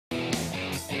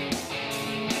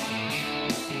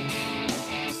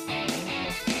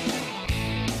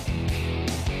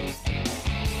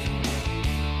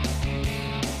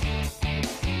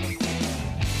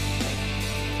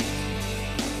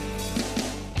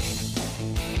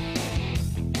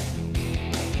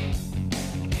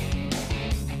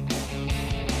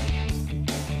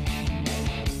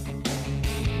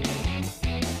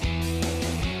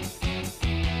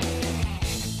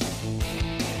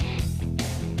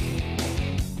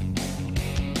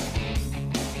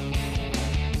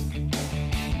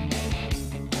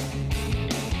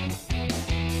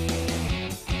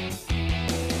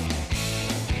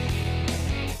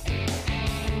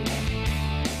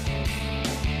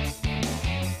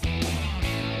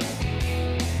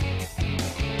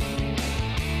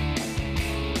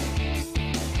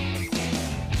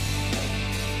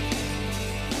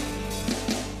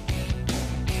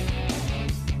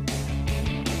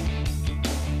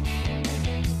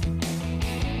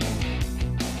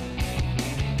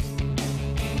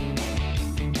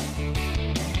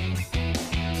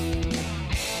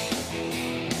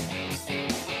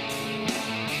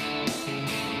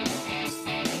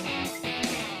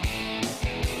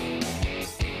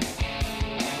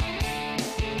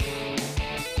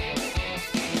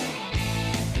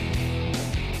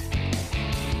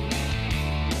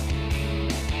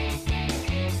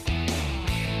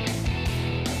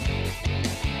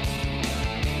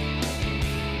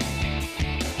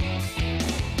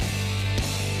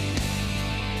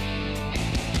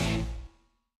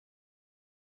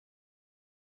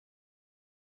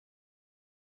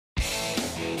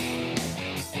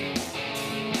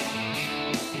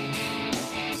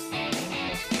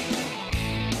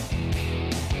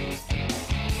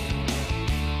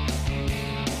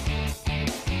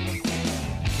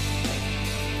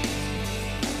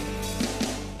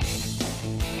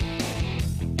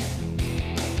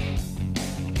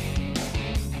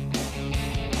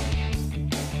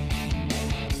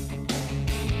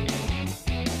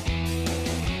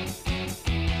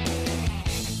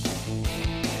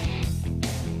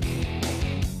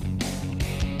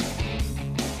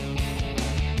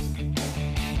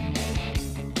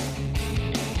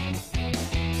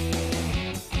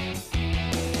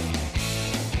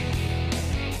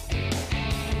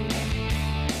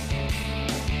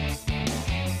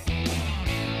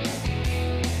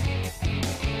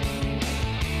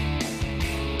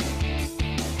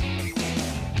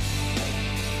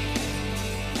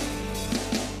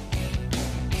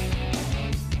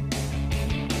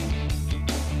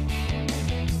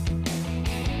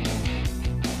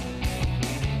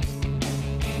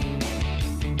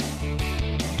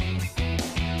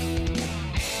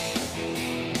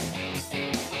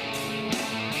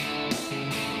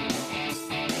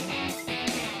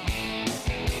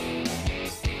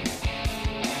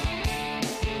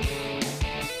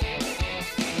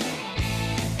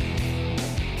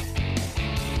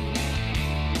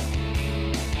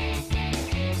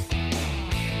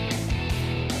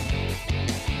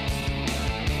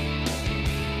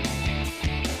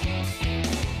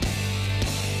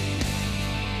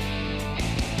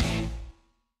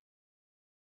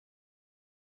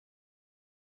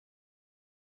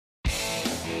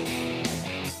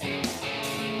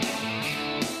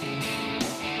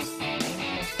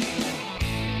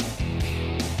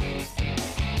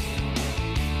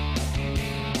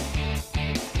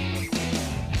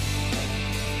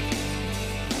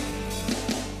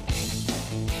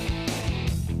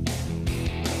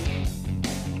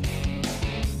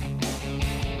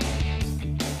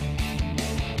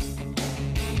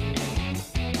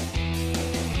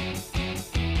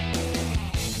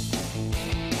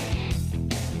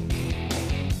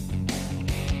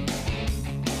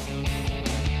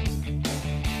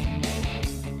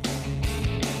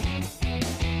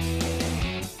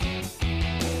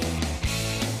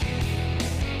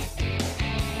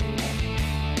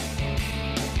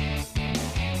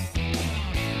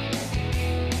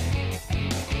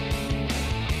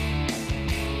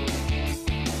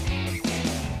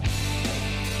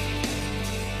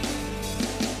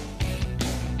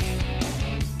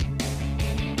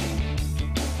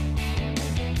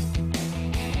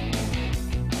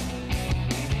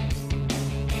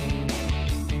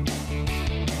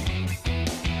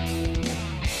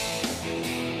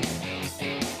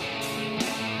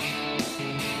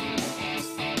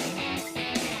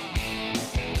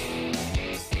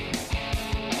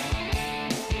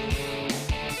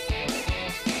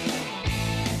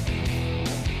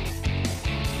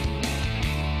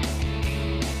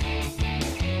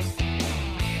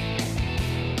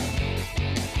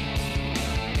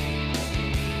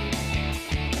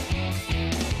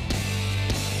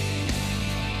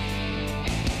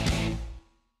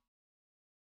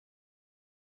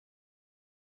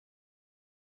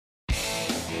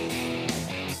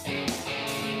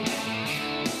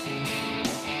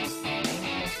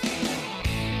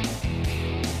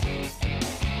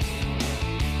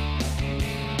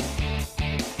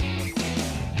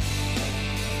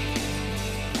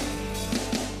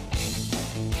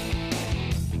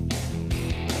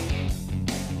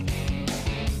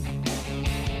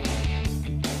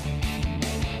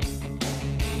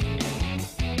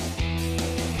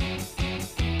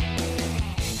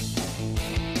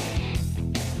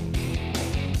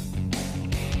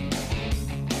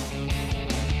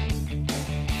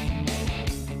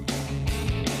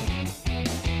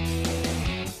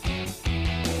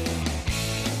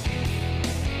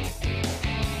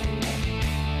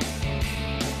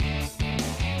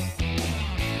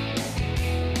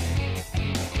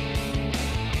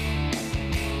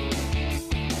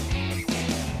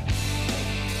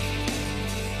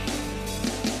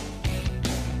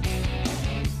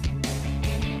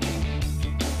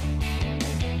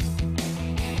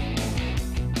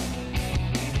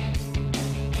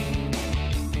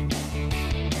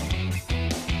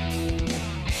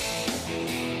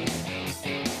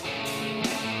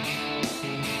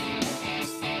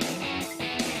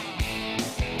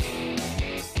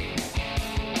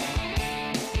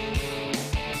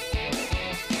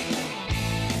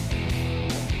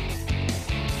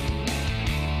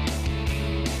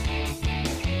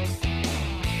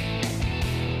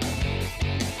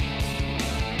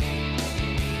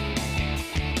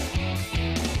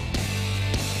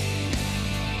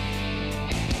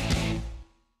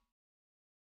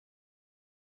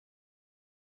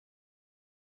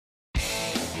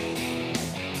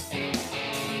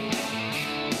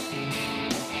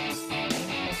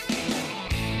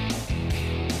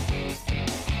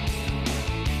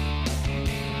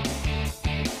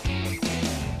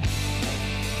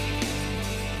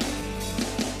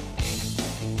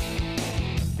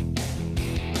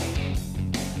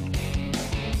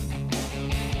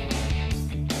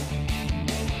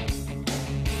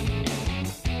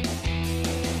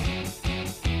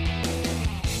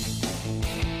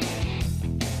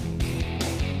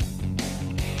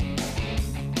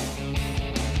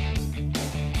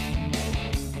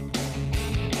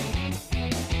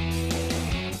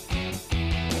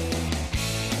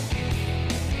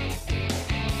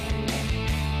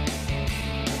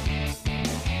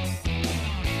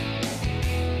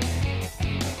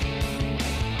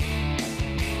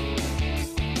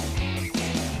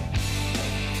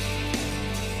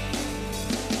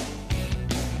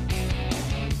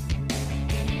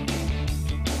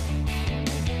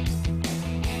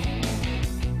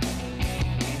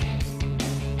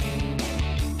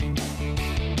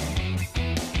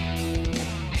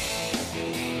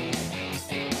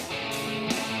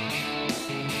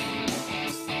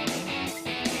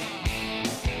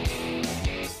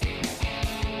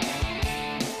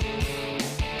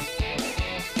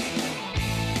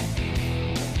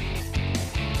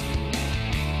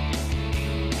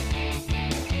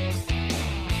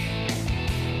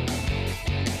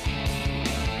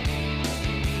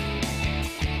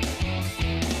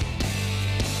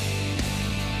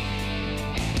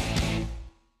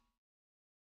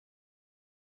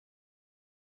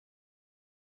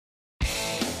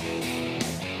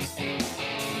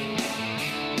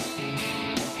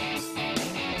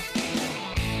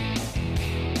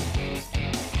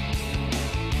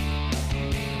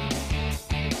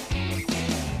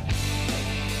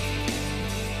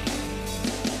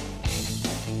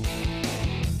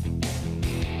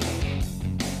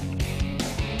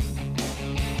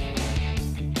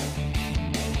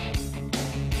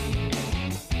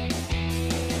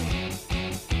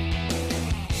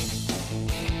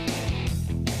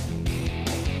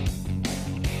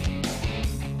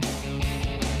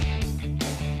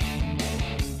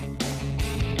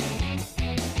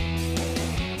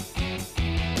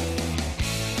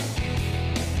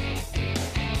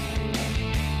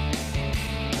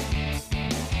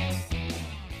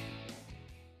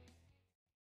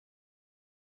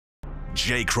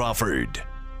Jay Crawford,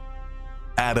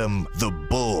 Adam the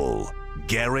Bull,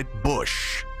 Garrett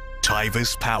Bush,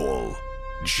 Tyvis Powell,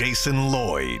 Jason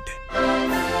Lloyd.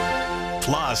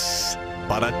 Plus,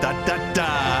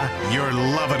 ba-da-da-da-da, you're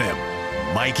loving him,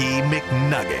 Mikey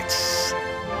McNuggets.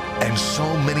 And so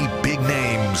many big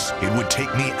names, it would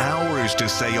take me hours to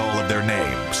say all of their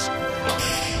names.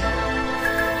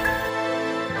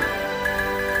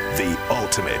 The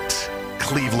ultimate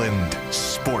Cleveland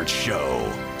sports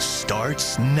show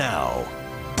starts now.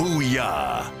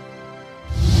 Booyah!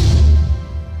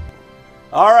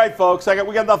 All right, folks,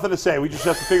 we got nothing to say. We just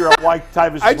have to figure out why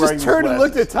Tyvis is wearing I just turned and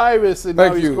looked at Tyvis, and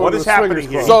now he's going What to is the happening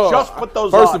here? Club. He just put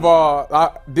those First on. of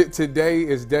all, today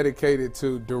is dedicated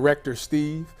to Director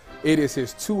Steve. It is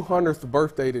his 200th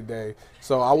birthday today,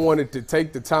 so I wanted to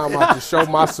take the time out to show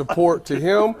my support to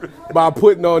him by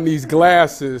putting on these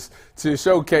glasses to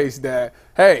showcase that,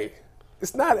 hey,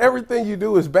 it's not everything you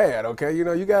do is bad, okay? You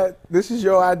know, this is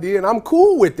your idea, and I'm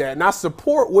cool with that, and I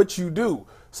support what you do.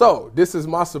 So this is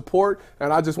my support,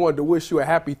 and I just wanted to wish you a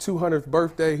happy 200th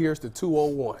birthday. Here's the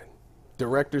 201.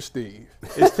 Director Steve.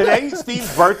 Is today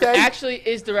Steve's birthday? Actually,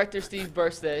 it's Director Steve's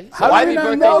birthday. So How did we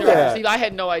not know Director that? Steve. I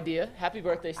had no idea. Happy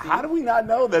birthday, Steve. How do we not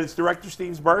know that it's Director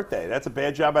Steve's birthday? That's a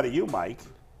bad job out of you, Mike.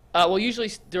 Well, usually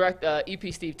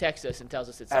EP Steve texts us and tells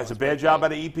us it's That's a someone's bad birthday. job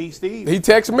out of EP Steve. He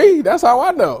texts me. That's how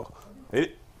I know.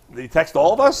 Did he text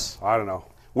all of us? I don't know.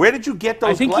 Where did you get those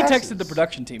I think glasses? he texted the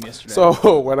production team yesterday.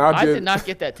 So when I did not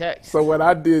get that text. So when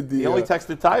I did the He only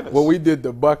texted Tyvis. when we did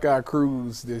the Buckeye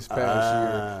Cruise this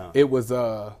past year, it was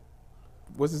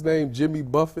what's his name? Jimmy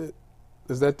Buffett?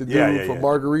 Is that the dude from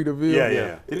Margaritaville?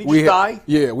 Yeah. Did he just die?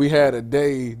 Yeah, we had a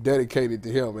day dedicated to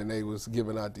him, and they was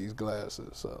giving out these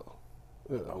glasses. So,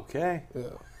 yeah. Okay. Yeah.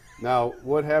 Now,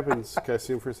 what happens? Can I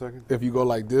see him for a second? If you go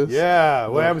like this. Yeah.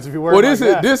 What happens if you wear Well, it like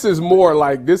that? this is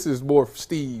more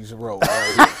Steve's role.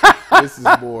 Right? This is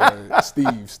more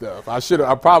Steve stuff. I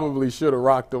probably should have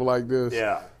rocked him like this.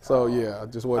 Yeah. So yeah, I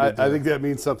just wanted. I think that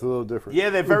means something a little different.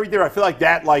 Yeah, they're very different. I feel like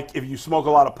that, like if you smoke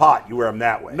a lot of pot, you wear them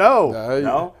that way. No.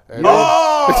 No? Hey,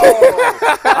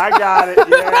 Oh! I got it.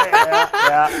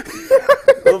 Yeah.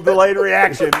 Little delayed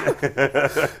reaction.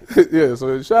 Yeah,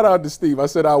 so shout out to Steve. I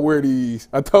said I'll wear these.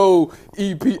 I told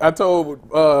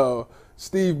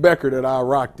Steve Becker that I'll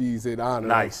rock these in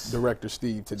honor of Director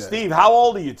Steve today. Steve, how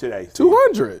old are you today?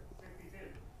 200.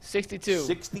 62.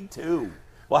 62.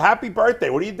 Well, happy birthday.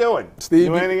 What are you doing? Steve,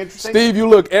 doing anything interesting? Steve, you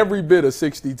look every bit of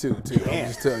 62, too. I'm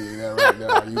just telling you that right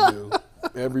now. You do.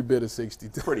 Every bit of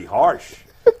 62. Pretty harsh.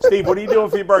 Steve, what are you doing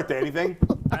for your birthday? Anything?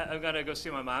 I'm going to go see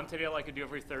my mom today like I do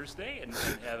every Thursday and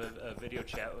have a video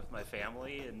chat with my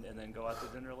family and then go out to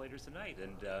dinner later tonight.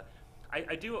 And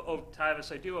I do owe,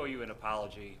 Tyvis, I do owe you an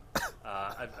apology.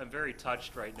 I'm very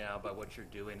touched right now by what you're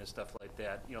doing and stuff like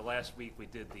that. You know, last week we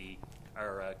did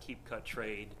our keep, cut,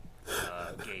 trade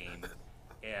game.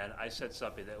 And I said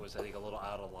something that was, I think, a little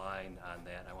out of line on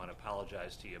that. And I want to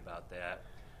apologize to you about that.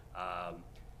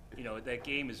 You know, that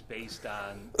game is based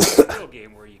on a real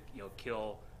game where you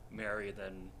kill, marry,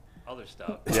 then other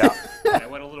stuff. Yeah. And I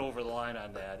went a little over the line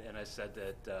on that, and I said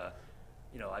that,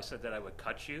 I said that I would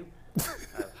cut you.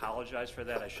 I apologize for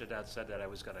that. I should not have said that I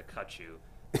was going to cut you,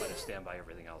 but I stand by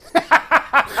everything else.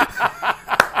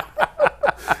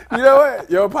 You know what?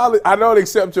 Your apology. I don't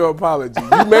accept your apology.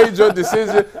 You made your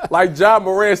decision. Like John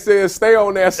Moran says, stay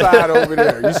on that side over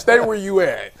there. You stay where you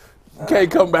at. You can't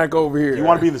come back over here. You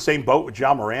want to be in the same boat with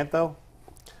John Morant, though?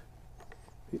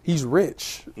 He's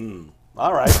rich.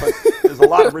 All right, but there's a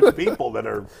lot of rich people that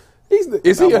are.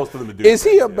 Is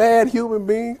he a bad human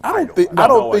being? I don't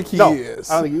think he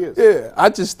is. I don't think he is. Yeah, I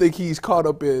just think he's caught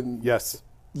up in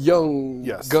young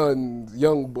guns,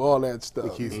 young all that stuff. I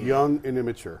think he's young and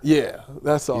immature. Yeah,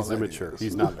 that's all. He's immature.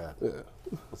 He's not bad. Yeah.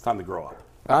 It's time to grow up.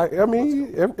 I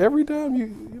mean, every time you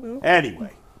know.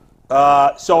 Anyway,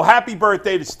 so happy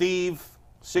birthday to Steve,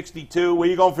 62. Where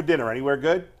are you going for dinner? Anywhere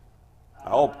good? I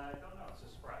hope. I don't know. It's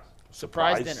a surprise.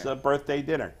 Surprise dinner. Birthday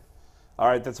dinner. All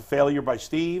right, that's a failure by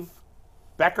Steve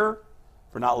Becker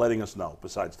for not letting us know,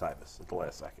 besides Tyvis at the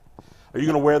last second. Are you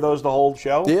going to wear those the whole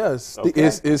show? Yes. Okay.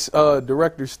 It's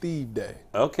Director Steve Day.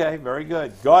 Okay, very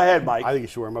good. Go ahead, Mike. I think you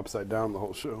should wear them upside down the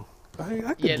whole show.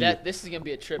 This is going to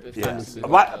be a trip. If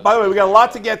By the way, we got a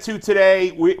lot to get to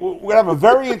today. We're going to have a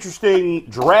very interesting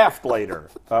draft later.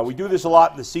 We do this a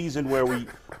lot in the season where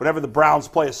whenever the Browns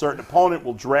play a certain opponent,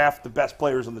 we'll draft the best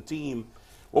players on the team.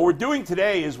 What we're doing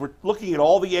today is we're looking at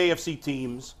all the AFC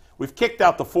teams. We've kicked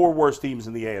out the 4 worst teams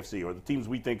in the AFC, or the teams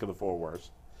we think are the 4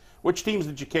 worst. Which teams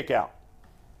did you kick out?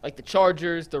 Like the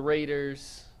Chargers, the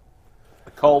Raiders.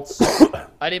 The Colts.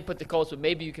 I didn't put the Colts, but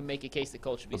maybe you can make a case the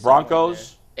Colts should be The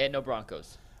Broncos. And no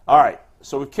Broncos. All right,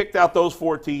 so we've kicked out those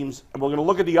 4 teams, and we're going to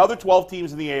look at the other 12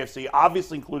 teams in the AFC,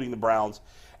 obviously including the Browns,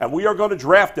 and we are going to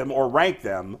draft them or rank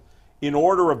them in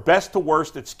order of best to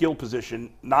worst at skill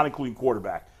position, not including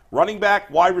quarterback. Running back,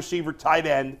 wide receiver, tight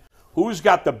end. Who's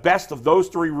got the best of those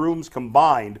 3 rooms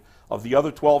combined of the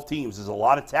other 12 teams? There's a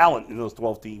lot of talent in those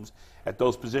 12 teams at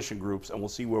those position groups, and we'll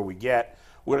see where we get.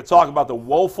 We're going to talk about the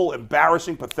woeful,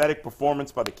 embarrassing, pathetic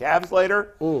performance by the Cavs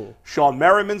later. Sean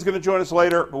Merriman's going to join us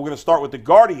later, but we're going to start with the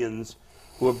Guardians,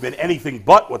 who have been anything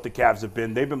but what the Cavs have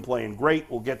been. They've been playing great.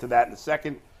 We'll get to that in a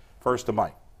second. First to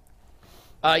Mike.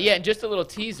 Yeah, and just a little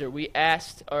teaser. We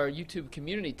asked our YouTube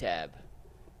community tab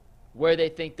where they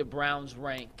think the Browns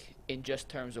rank in just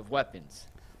terms of weapons.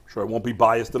 Sure, I won't be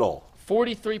biased at all.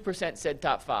 43% said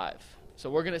top 5.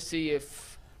 So we're going to see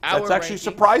if our That actually rankings-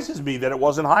 surprises me that it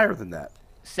wasn't higher than that.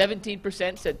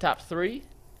 17% said top 3.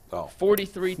 Oh.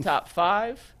 43 top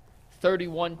 5.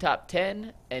 31 top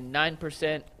 10. And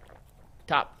 9%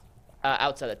 top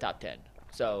outside the top 10.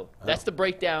 So that's the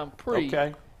breakdown pre.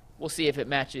 Okay. We'll see if it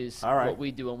matches All right. what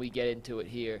we do when we get into it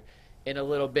here in a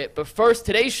little bit. But first,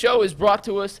 today's show is brought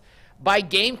to us by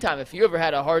Game Time. If you ever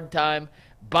had a hard time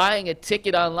buying a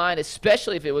ticket online,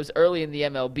 especially if it was early in the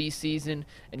MLB season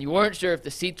and you weren't sure if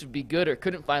the seats would be good or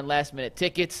couldn't find last-minute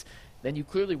tickets, then you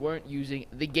clearly weren't using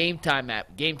the Game Time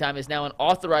app. Game Time is now an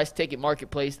authorized ticket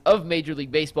marketplace of Major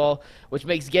League Baseball, which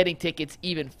makes getting tickets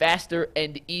even faster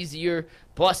and easier.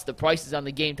 Plus, the prices on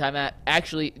the Game Time app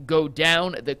actually go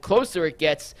down the closer it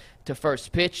gets to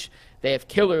first pitch. They have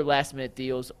killer last-minute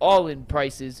deals, all-in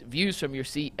prices, views from your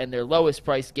seat, and their lowest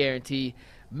price guarantee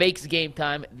makes Game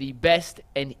Time the best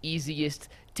and easiest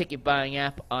ticket buying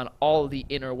app on all of the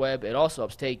interweb. It also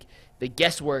helps take the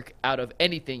guesswork out of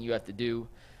anything you have to do.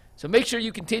 So make sure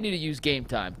you continue to use Game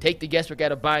Time. Take the guesswork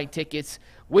out of buying tickets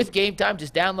with Game Time.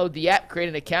 Just download the app, create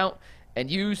an account, and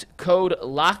use code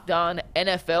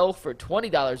LOCKEDONNFL for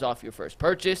 $20 off your first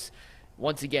purchase.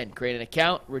 Once again, create an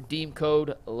account, redeem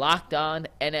code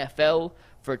LOCKEDONNFL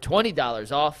for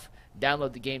 $20 off.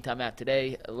 Download the Game Time app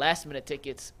today. Last-minute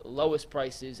tickets, lowest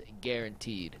prices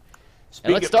guaranteed.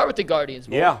 And let's start with the Guardians.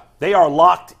 Boy. Yeah, they are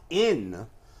locked in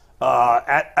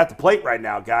at the plate right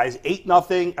now, guys.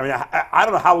 8-0. I mean, I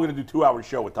don't know how we're going to do a 2-hour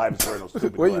show with Tyvus wearing those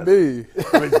stupid What glasses. you mean?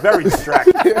 I mean, it's very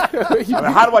distracting. I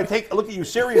mean, how do I look at you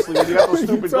seriously when you got those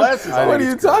stupid glasses on? What are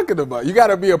you talking about? You got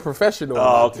to be a professional. Oh,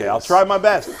 about okay. I'll this. try my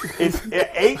best. It's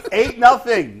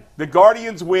 8-0. The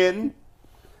Guardians win.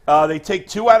 They take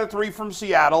 2 out of 3 from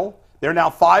Seattle. They're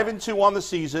now 5-2 on the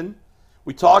season.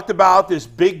 We talked about this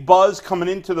big buzz coming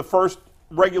into the first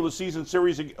regular season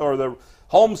series or the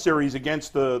home series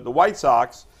against the White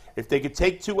Sox. If they could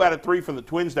take 2 out of 3 from the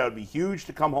Twins, that would be huge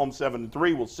to come home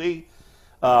 7-3. We'll see.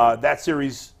 That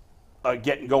series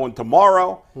getting going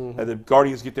tomorrow. The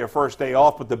Guardians get their first day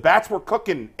off. But the Bats were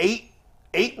cooking 8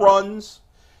 runs.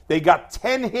 They got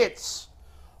 10 hits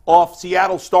off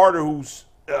Seattle starter, who's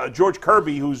George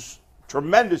Kirby, who's a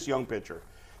tremendous young pitcher.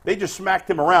 They just smacked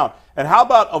him around. And how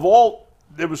about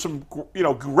there was some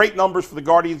great numbers for the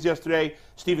Guardians yesterday.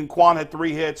 Stephen Kwan had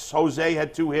 3 hits. Jose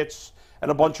had 2 hits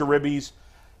and a bunch of ribbies.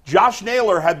 Josh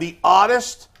Naylor had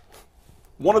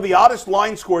one of the oddest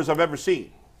line scores I've ever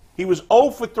seen. He was 0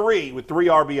 for 3 with 3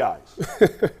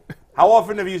 RBIs. How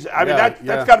often have you? I mean,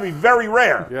 that's got to be very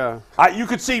rare. Yeah. You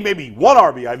could see maybe 1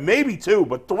 RBI, maybe 2,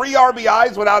 but 3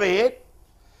 RBIs without a hit?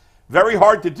 Very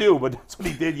hard to do, but that's what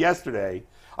he did yesterday.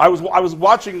 I was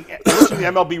listening to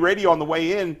MLB radio on the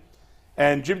way in,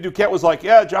 and Jim Duquette was like,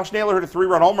 "Yeah, Josh Naylor hit a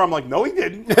 3-run homer." I'm like, "No, he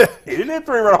didn't. He didn't hit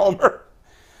a 3-run homer."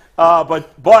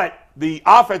 But the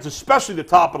offense, especially the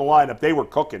top of the lineup, they were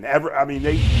cooking.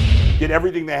 They did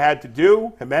everything they had to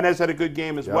do. Gimenez had a good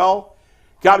game as well.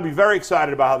 Got to be very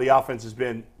excited about how the offense has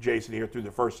been, Jason, here through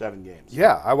the first 7 games.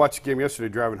 Yeah, I watched the game yesterday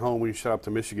driving home. We shut up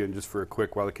to Michigan just for a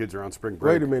quick while the kids are on spring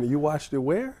break. Wait a minute. You watched it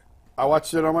where? I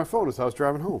watched it on my phone as I was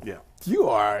driving home. Yeah. You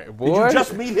are, boy. Did you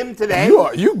just meet him today?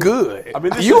 You good. I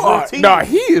mean, this you is are. routine. No,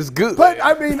 he is good. But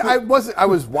I mean, I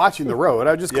was watching the road.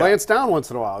 I just Yeah. glanced down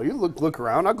once in a while. You look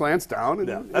around. I glance down. And,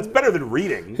 Yeah, that's better than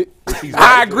reading.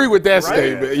 I agree with that Right?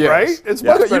 statement. Yes. Right? It's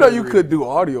But much you know, better you than could do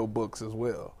audio books as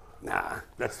well. Nah,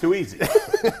 That's too easy.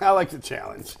 I like the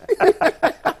challenge.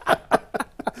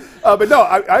 But no,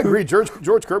 I agree. George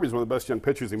Kirby is one of the best young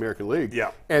pitchers in the American League.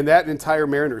 Yeah. And that entire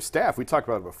Mariners staff, we talked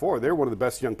about it before, they're one of the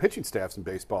best young pitching staffs in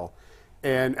baseball.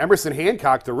 And Emerson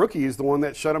Hancock, the rookie, is the one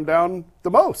that shut him down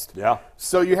the most. Yeah.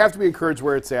 So you have to be encouraged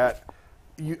where it's at.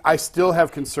 I still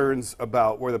have concerns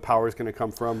about where the power is going to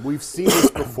come from. We've seen this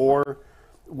before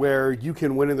where you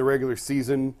can win in the regular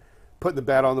season, putting the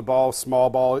bat on the ball,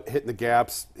 small ball, hitting the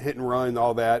gaps, hit and run,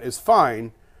 all that is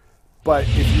fine. But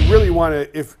if you really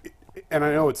want to, and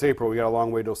I know it's April, we got a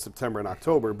long way till September and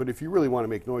October, but if you really want to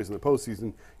make noise in the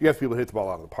postseason, you have to be able to hit the ball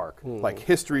out of the park. Like,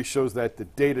 history shows that, the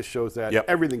data shows that,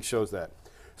 everything shows that.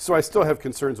 So I still have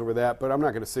concerns over that, but I'm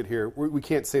not going to sit here. We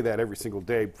can't say that every single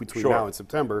day between now and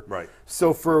September. Right.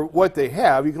 So for what they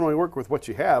have, you can only work with what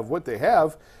you have. What they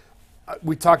have,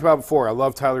 we talked about before. I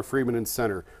love Tyler Freeman in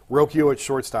center. Rocchio at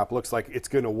shortstop looks like it's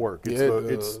going to work.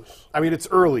 I mean, it's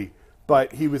early,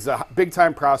 but he was a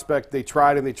big-time prospect. They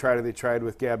tried and they tried and they tried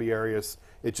with Gabby Arias.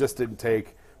 It just didn't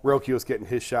take. Rocchio's getting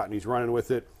his shot and he's running with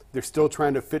it. They're still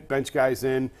trying to fit bench guys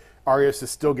in. Arias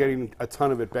is still getting a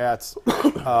ton of at-bats.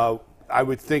 I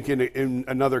would think in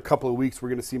another couple of weeks we're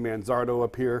going to see Manzardo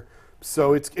up here.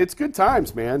 So it's good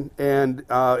times, man. And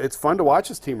it's fun to watch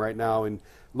this team right now. And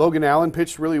Logan Allen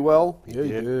pitched really well. Yeah, he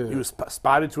did. He was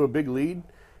spotted to a big lead.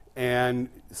 And,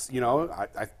 you know,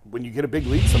 when you get a big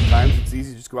lead sometimes it's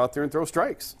easy to just go out there and throw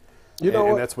strikes.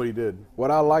 And that's what he did.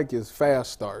 What I like is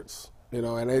fast starts. You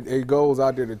know, and it goes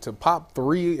out there to pop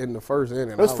 3 in the first inning.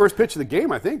 That was first pitch of the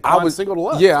game, I think. I was single to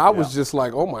left. Yeah, I was just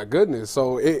like, oh, my goodness.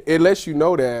 So it lets you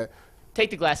know that. Take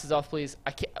the glasses off, please.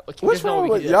 I can't. What's wrong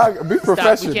with y'all? Be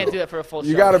professional. Stop. We can't do that for a full show.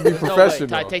 You got to be professional.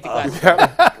 No way. Take the glasses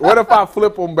off. What if I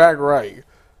flip them back right?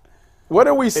 What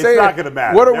are we saying? It's not going to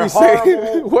matter. What are They're we saying?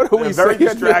 horrible. What are we They're very saying?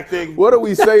 distracting. What are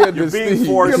we saying You're to being Steve?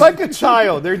 forced. You're like a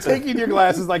child. They're taking your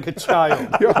glasses like a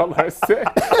child. Yo, I said,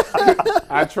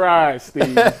 I tried,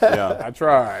 Steve. Yeah. I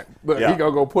tried. But he going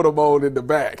to go put them on in the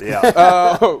back.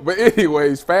 Yeah. But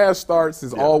anyways, fast starts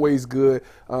is always good.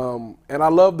 And I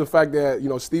love the fact that, you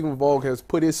know, Stephen Vogt has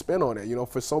put his spin on it. You know,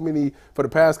 for the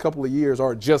past couple of years,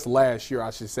 or just last year, I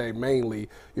should say, mainly,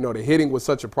 you know, the hitting was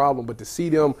such a problem. But to see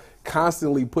them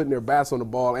constantly putting their bats on the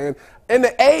ball. And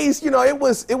the A's, you know, it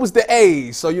was the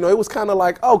A's. So, you know, it was kind of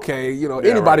like, okay, you know,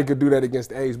 anybody could do that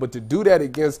against the A's. But to do that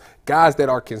against guys that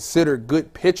are considered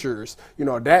good pitchers, you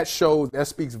know, that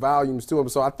speaks volumes to them.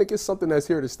 So I think it's something that's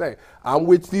here to stay. I'm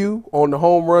with you on the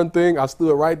home run thing. I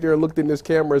stood right there, looked in this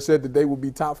camera, and said that they would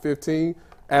be top 15.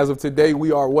 As of today,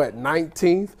 we are,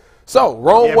 19th? So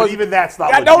Rome was even that's not.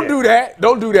 Yeah, don't do that.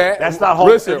 Don't do that. That's not home.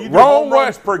 Listen, Rome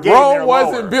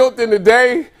wasn't built in a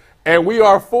day. And we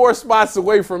are 4 spots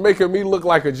away from making me look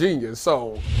like a genius.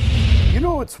 So, you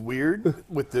know what's weird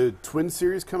with the Twin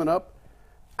Series coming up?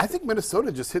 I think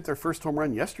Minnesota just hit their first home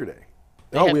run yesterday.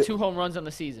 They have 2 home runs on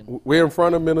the season. We're in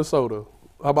front of Minnesota.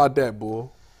 How about that,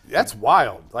 Bull? That's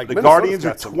wild. Like the Guardians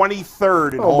are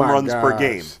 23rd in home runs per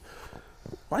game.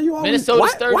 Why you always?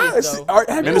 Minnesota's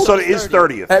 30th, Minnesota is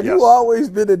 30th. Have you always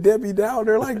been a Debbie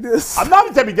Downer like this? I'm not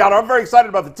a Debbie Downer. I'm very excited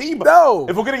about the team. But no.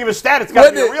 If we're going to give a stat, it's got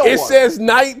to be a real one. It says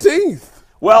 19th.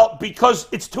 Well, because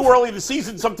it's too early in the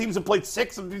season, some teams have played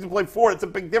 6, some teams have played 4. It's a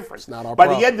big difference. By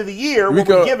the end of the year, when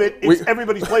we give it,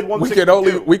 everybody's played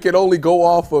 162. We can only go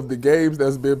off of the games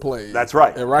that's been played. That's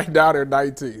right. And right now they're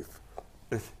 19th.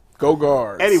 Go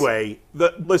Guards. Anyway,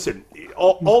 listen,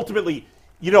 ultimately,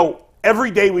 you know,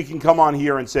 every day we can come on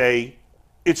here and say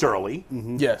it's early.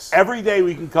 Mm-hmm. Yes. Every day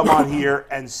we can come on here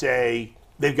and say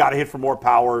they've got to hit for more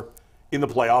power in the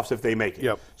playoffs if they make it.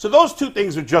 Yep. So those two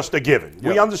things are just a given.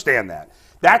 Yep. We understand that.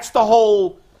 And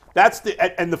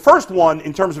the first one,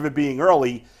 in terms of it being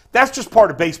early, that's just part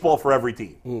of baseball for every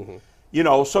team. Mm-hmm. You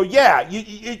know, so yeah,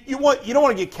 you don't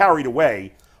want to get carried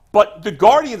away. But the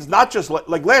Guardians, not just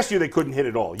like last year, they couldn't hit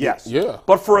at all. Yes. Yeah.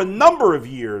 But for a number of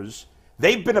years,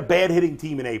 they've been a bad hitting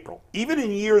team in April. Even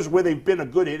in years where they've been a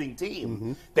good hitting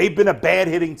team, they've been a bad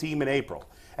hitting team in April.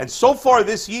 And so far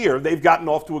this year, they've gotten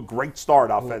off to a great start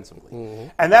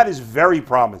offensively. And that is very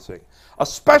promising,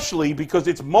 especially because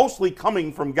it's mostly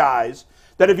coming from guys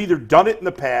that have either done it in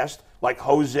the past, like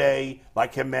Jose,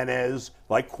 like Gimenez,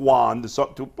 like Juan,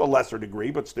 to a lesser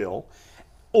degree, but still,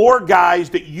 or guys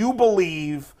that you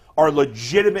believe are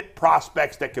legitimate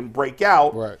prospects that can break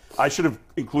out. Right. I should have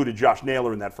included Josh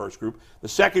Naylor in that first group. The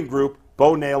second group,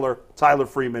 Bo Naylor, Tyler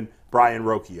Freeman, Brian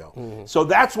Rocchio. So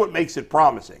that's what makes it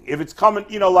promising. If it's coming,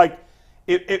 you know, like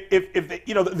if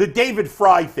you know the David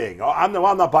Fry thing. I'm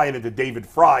not buying into David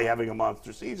Fry having a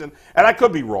monster season, and I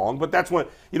could be wrong, but that's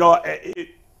what you know.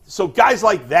 So guys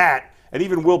like that, and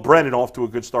even Will Brennan off to a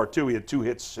good start too. He had 2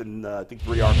 hits and I think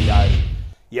 3 RBIs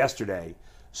yesterday.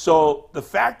 So the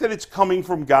fact that it's coming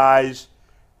from guys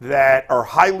that are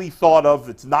highly thought of,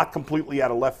 that's not completely out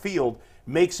of left field,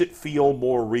 makes it feel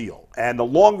more real. And the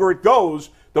longer it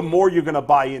goes, the more you're going to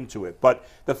buy into it. But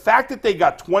the fact that they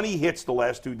got 20 hits the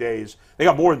last 2 days, they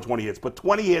got more than 20 hits, but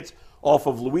 20 hits off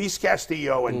of Luis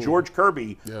Castillo and George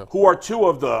Kirby, who are 2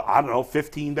 of the,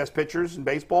 15 best pitchers in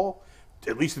baseball,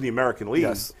 at least in the American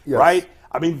League, right?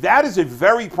 I mean, that is a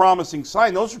very promising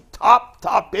sign. Those are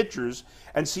top pitchers.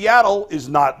 And Seattle is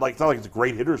not like, it's not like it's a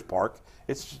great hitter's park.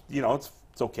 It's, you know, it's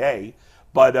okay.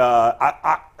 But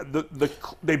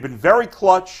they've been very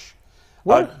clutch.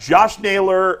 Josh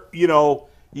Naylor, you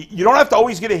don't have to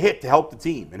always get a hit to help the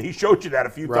team, and he showed you that a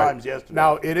few times yesterday.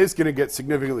 Now, it is going to get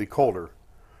significantly colder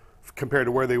compared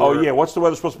to where they were. Oh, yeah. What's the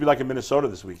weather supposed to be like in Minnesota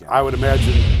this weekend? I would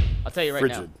imagine I'll tell you right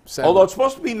frigid. now. Although it's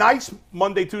supposed to be nice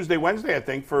Monday, Tuesday, Wednesday, I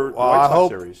think, for the White Sox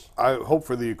series. I hope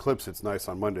for the eclipse it's nice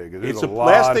on Monday because there's It's a a lot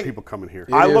last of thing- people coming here.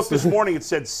 I looked this morning, it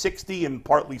said 60 and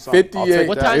partly sunny. 58.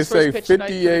 What time's It's a first pitch tonight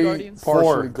for the 58 Guardians?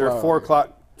 partially They're cloudy. 4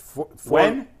 o'clock.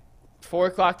 When? 4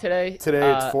 o'clock today.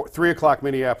 Today it's 3 o'clock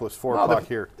Minneapolis, 4 No, o'clock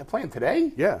here. They're playing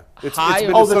today? Yeah. It's High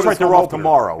of- Oh, that's Minnesota's right. They're home off opener.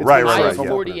 tomorrow. It's Right, High right, of right.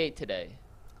 48 today.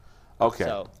 Okay.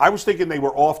 So- I was thinking they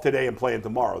were off today and playing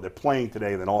tomorrow. They're playing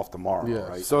today and then off tomorrow, Yeah.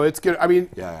 right? So it's good. I mean,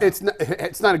 Yeah. it's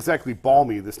not exactly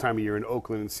balmy this time of year in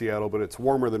Oakland and Seattle, but it's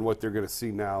warmer than what they're going to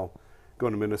see now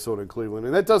going to Minnesota and Cleveland.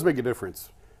 And that does make a difference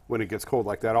when it gets cold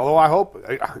like that. Although I hope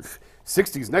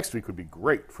 60s next week would be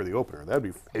great for the opener. That'd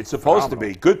be It's supposed phenomenal.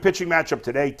 to be. Good pitching matchup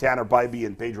today, Tanner Bybee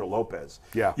and Pedro Lopez.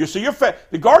 Yeah.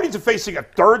 The Guardians are facing a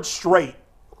third straight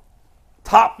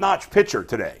top-notch pitcher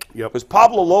today. Yep. Because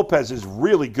Pablo Lopez is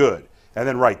really good. And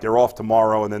then, they're off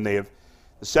tomorrow, and then they have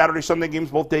the Saturday, Sunday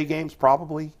games, both day games,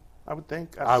 probably, I would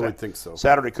think. I would think so.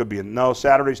 Saturday could be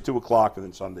Saturday's 2 o'clock, and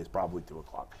then Sunday's probably 2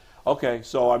 o'clock. Okay,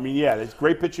 so, it's a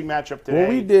great pitching matchup today. When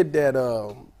we did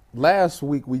that last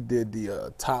week, we did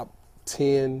the top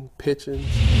 10 pitchers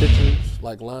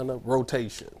like lineup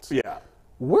rotations. Yeah.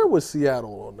 Where was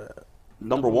Seattle on that?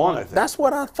 Number one, I think. That's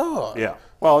what I thought. Yeah.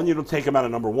 Well, and you don't take them out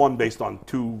of number one based on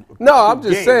two. No, I'm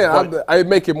just games, saying. but I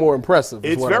make it more impressive.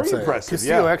 is It's what I'm very saying. impressive.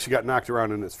 Castillo Yeah. actually got knocked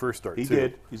around in his first start, He too.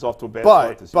 did. He's off to a bad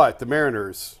start this year. But the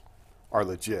Mariners are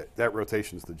legit. That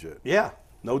rotation's legit. Yeah,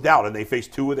 no doubt. And they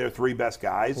faced two of their three best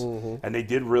guys, Mm-hmm. and they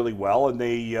did really well. And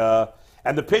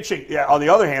and the pitching. Yeah. On the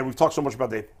other hand, we've talked so much about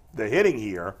the hitting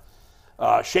here.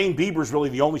 Shane Bieber's really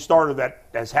the only starter that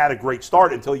has had a great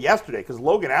start until yesterday because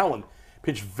Logan Allen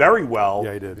pitched very well.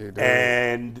 Yeah, he did.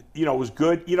 And, it was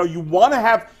good. You want to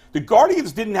have – the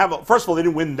Guardians didn't have – first of all, they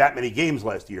didn't win that many games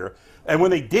last year. And when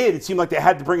they did, it seemed like they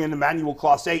had to bring in Emmanuel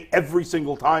Clase every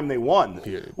single time they won.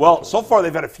 Yeah. Well, so far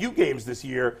they've had a few games this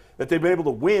year that they've been able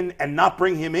to win and not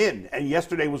bring him in. And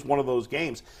yesterday was one of those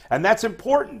games. And that's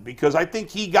important because I think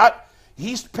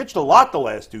he's pitched a lot the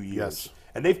last 2 years. Yes.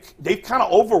 And they've kind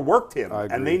of overworked him. I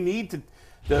agree. And they need to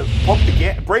pump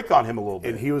the brake on him a little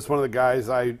bit. And he was one of the guys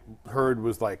I heard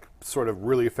was like sort of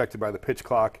really affected by the pitch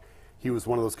clock. He was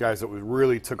one of those guys that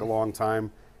really took a long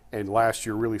time, and last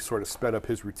year really sort of sped up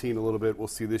his routine a little bit. We'll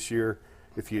see this year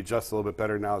if he adjusts a little bit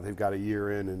better now that they've got a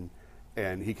year in,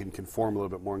 and he can conform a little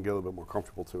bit more and get a little bit more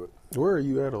comfortable to it. Where are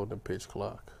you at on the pitch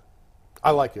clock? I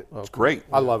like it. It's great.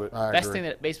 I love it. I Best agree. thing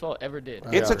that baseball ever did.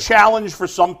 It's a challenge for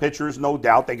some pitchers, no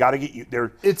doubt. They got to get you.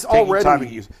 It's taking already- time to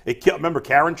use. Remember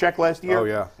Karinchak last year? Oh,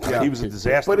 yeah. He was a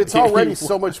disaster. But it's already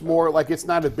so much more, like it's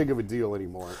not as big of a deal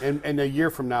anymore. And a year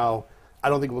from now, I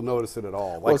don't think we'll notice it at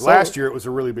all. Like Well, last year, it was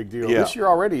a really big deal. Yeah. This year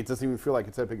already, it doesn't even feel like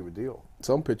it's that big of a deal.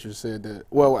 Some pitchers said that.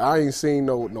 Well, I ain't seen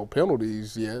no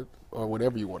penalties yet, or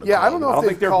whatever you want to. Yeah, call I don't know it. I don't if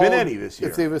think they've there've been called- any this year.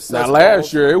 If they've Now assessed last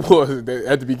calls. year it was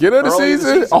at the beginning of the Early in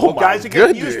season. Oh Well, my guys are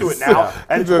getting goodness. used to it now,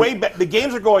 and it's way better. The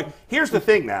games are going. Here's the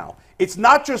thing now. It's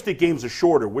not just that games are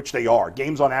shorter, which they are.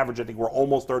 Games on average, I think, were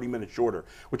almost 30 minutes shorter,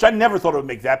 which I never thought it would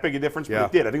make that big a difference, but Yeah.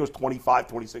 it did. I think it was 25,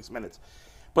 26 minutes.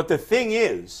 But the thing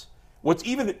is, what's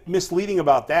even misleading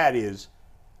about that is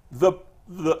the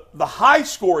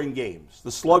high-scoring games, the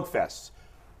slugfests,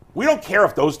 we don't care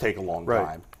if those take a long Right.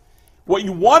 time. What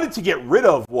you wanted to get rid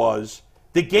of was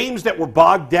the games that were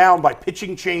bogged down by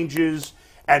pitching changes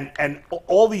and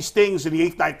all these things in the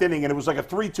 8th, 9th inning, and it was like a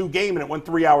 3-2 game, and it went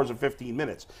 3 hours and 15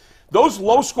 minutes. Those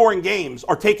low-scoring games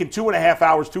are taking 2.5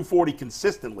 hours, 2:40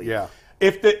 consistently. Yeah.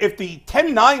 If the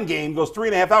 10-9 game goes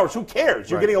 3.5 hours, who cares?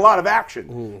 You're Right. getting a lot of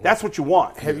action. That's what you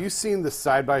want. Have you seen the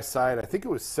side-by-side? I think it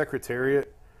was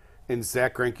Secretariat and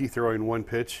Zach Greinke throwing one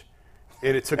pitch,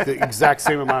 and it took the exact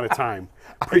same amount of time.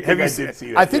 I did see that,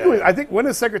 I think yeah. it was. I think when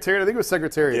is Secretariat? I think it was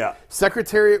Secretariat. Yeah.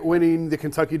 Secretariat winning the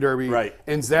Kentucky Derby, Right.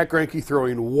 and Zach Greinke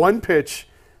throwing one pitch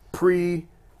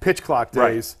pre-pitch clock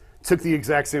Right. days took the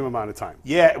exact same amount of time.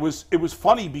 Yeah, it was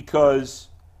funny because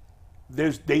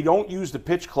they don't use the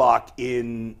pitch clock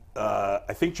in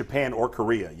I think Japan or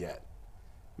Korea yet.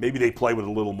 Maybe they play with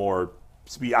a little more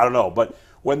speed. I don't know, but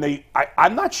when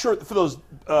I'm not sure for those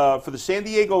for the San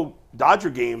Diego Dodger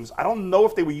games. I don't know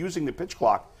if they were using the pitch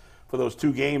clock for those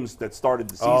two games that started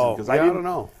the season Oh, because yeah, I don't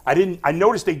know. I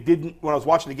noticed they didn't when I was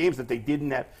watching the games that they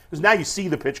didn't have because now you see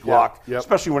the pitch clock, yep.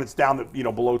 especially when it's down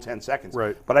to below 10 seconds.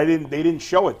 Right. But they didn't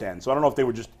show it then, so I don't know if they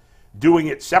were just doing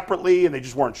it separately and they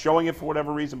just weren't showing it for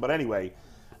whatever reason. But anyway,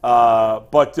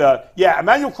 Yeah,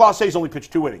 Emmanuel Clase's only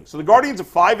pitched 2 innings. So the Guardians are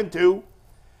 5-2,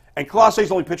 and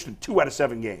Clase's only pitched in 2 out of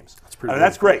 7 games. That's pretty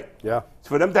That's great. Yeah. So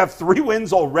for them to have 3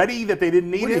 wins already that they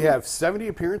didn't need What did he have, 70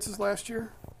 appeaphares last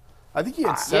year? I think he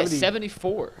had 70. Yeah,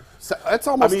 74. That's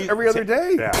almost every other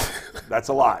day. Yeah, that's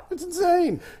a lot. It's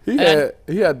insane. He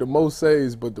had the most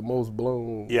saves, but the most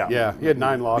blown. Yeah, he had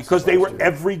 9 losses. Because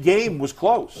every game was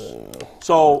close.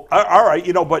 So, all right,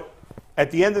 but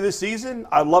at the end of this season,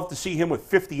 I'd love to see him with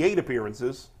 58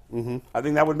 appearances. Mm-hmm. I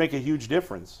think that would make a huge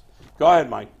difference. Go ahead,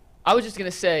 Mike. I was just going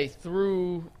to say,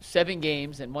 through 7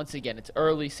 games, and once again, it's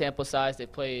early sample size. They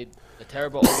played a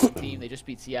terrible Oakland team. They just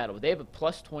beat Seattle. They have a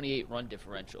plus 28 run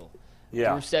differential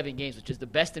through 7 games, which is the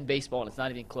best in baseball, and it's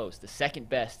not even close. The second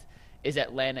best is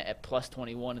Atlanta at plus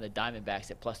 21 and the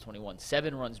Diamondbacks at plus 21.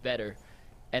 7 runs better.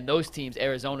 And those teams,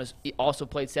 Arizona's also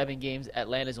played 7 games.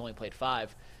 Atlanta's only played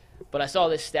 5. But I saw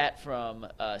this stat from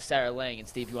Sarah Lang, and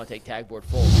Steve, you want to take tag board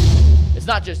full. It's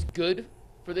not just good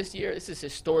for this year. This is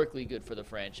historically good for the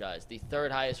franchise. The 3rd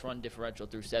highest run differential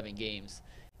through 7 games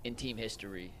in team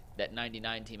history. That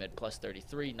 99 team had plus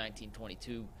 33,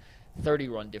 1922, 30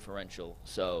 run differential.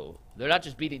 So they're not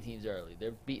just beating teams early.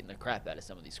 They're beating the crap out of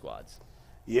some of these squads.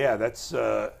 Yeah, it's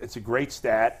a great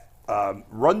stat.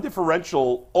 Run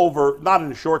differential over, not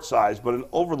in a short size, but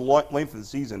over the length of the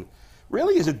season,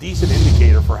 really is a decent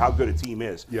indicator for how good a team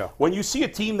is. Yeah. When you see a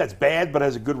team that's bad but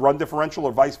has a good run differential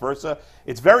or vice versa,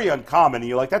 it's very uncommon. And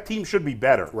you're like, that team should be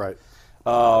better. Right.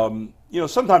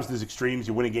 Sometimes there's extremes.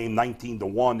 You win a game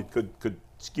 19-1, it could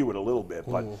skew it a little bit.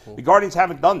 But the Guardians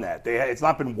haven't done that. It's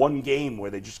not been one game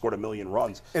where they just scored 1 million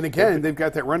runs. And again, they've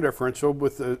got that run differential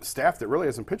with a staff that really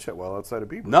hasn't pitched that well outside of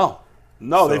Bieber.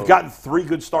 No, they've gotten 3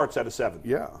 good starts out of 7.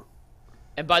 Yeah.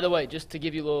 And by the way, just to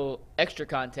give you a little extra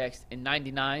context, in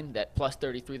 99, that plus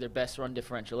 33, their best run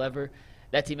differential ever,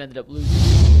 that team ended up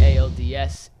losing the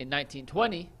ALDS. In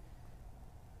 1920,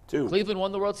 Cleveland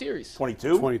won the World Series.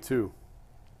 22?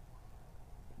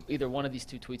 Either one of these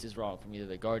 2 tweets is wrong from either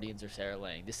the Guardians or Sarah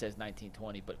Lang. This says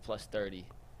 1920, but plus 30.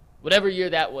 Whatever year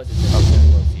that was, it says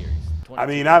the World Series. I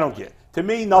mean, I don't get. To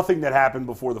me, nothing that happened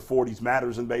before the 40s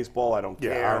matters in baseball. I don't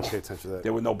care. Yeah, I don't pay attention to that.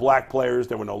 There were no black players.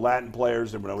 There were no Latin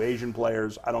players. There were no Asian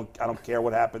players. I don't care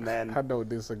what happened then. I don't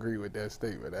disagree with that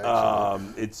statement,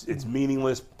 actually. It's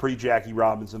meaningless pre-Jackie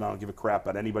Robinson. I don't give a crap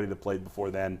about anybody that played before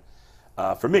then.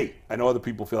 For me, I know other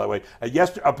people feel that way.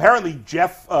 Apparently,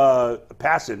 Jeff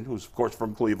Passan, who's, of course,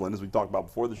 from Cleveland, as we talked about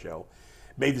before the show,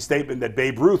 made the statement that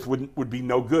Babe Ruth would be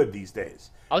no good these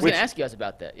days. I was going to ask you guys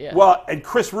about that, yeah. Well, and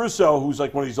Chris Russo, who's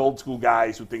like one of these old school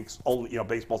guys who thinks only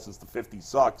baseball since the 50s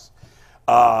sucks,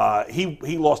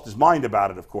 he lost his mind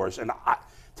about it, of course. And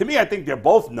to me, I think they're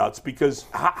both nuts because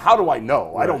how do I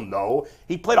know? Right. I don't know.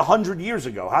 He played 100 years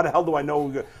ago. How the hell do I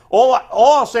know? All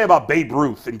I'll say about Babe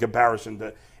Ruth in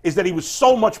comparison is that he was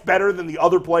so much better than the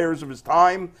other players of his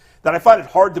time that I find it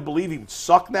hard to believe he would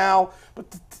suck now. But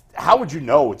how would you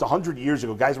know? It's 100 years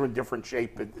ago. Guys were in different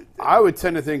shape. I would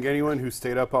tend to think anyone who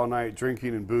stayed up all night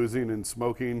drinking and boozing and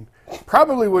smoking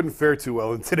probably wouldn't fare too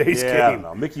well in today's game. I don't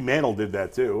know. Mickey Mantle did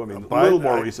that too. I mean, a little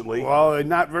more recently. Well, a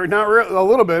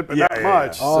little bit, but not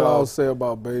much. All I'll say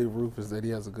about Babe Ruth is that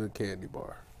he has a good candy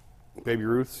bar. Baby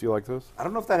Ruths, you like those? I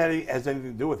don't know if that has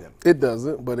anything to do with him. It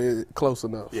doesn't, but it's close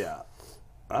enough. Yeah.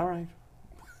 All right.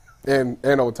 And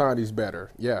Otani's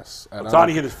better, yes. And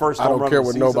Otani hit his first home run. I don't care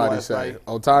what nobody say.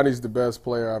 Otani's the best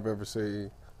player I've ever seen.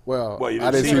 Well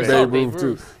I didn't see Babe Ruth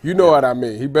too. You know what I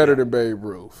mean. He better than Babe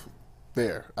Ruth.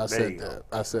 I said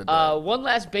that. One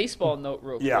last baseball note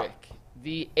real quick.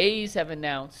 The A's have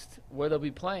announced where they'll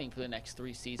be playing for the next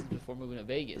 3 seasons before moving to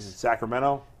Vegas. Is it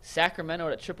Sacramento? Sacramento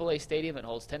at a AAA stadium that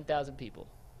holds 10,000 people.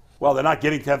 Well, they're not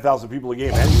getting 10,000 people a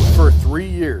game anyway. For 3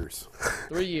 years.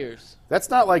 3 years. That's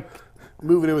not like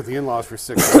moving in with the in-laws for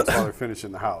 6 months while they're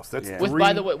finishing the house. That's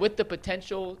by the way, with the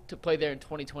potential to play there in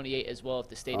 2028 as well if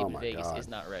the stadium in Vegas is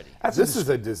not ready. This is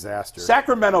a disaster.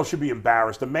 Sacramento should be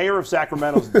embarrassed. The mayor of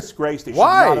Sacramento is a disgrace. They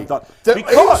Why? should not have done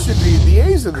The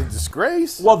A's are the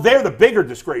disgrace. Well, they're the bigger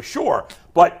disgrace, sure.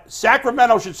 But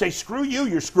Sacramento should say, screw you.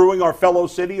 You're screwing our fellow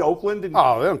city, Oakland. And they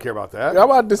don't care about that. I'm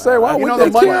about to say, why would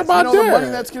they care about that? You know the money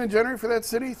that's going to generate for that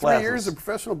city? 3 years of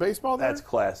professional baseball there? That's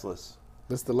classless.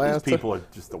 That's the last These people are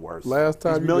just the worst. Last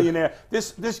time He's millionaire.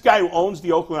 This guy who owns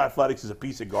the Oakland Athletics is a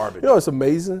piece of garbage. You know what's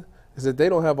amazing is that they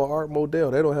don't have an Art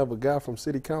Modell. They don't have a guy from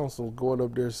City Council going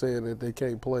up there saying that they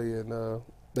can't play and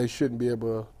they shouldn't be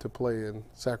able to play in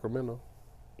Sacramento.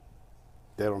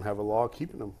 They don't have a law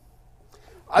keeping them.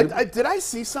 Did I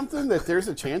see something that there's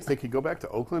a chance they could go back to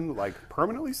Oakland like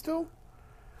permanently still?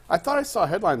 I thought I saw a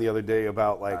headline the other day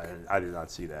about like I did not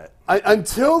see that.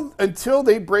 Until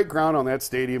they break ground on that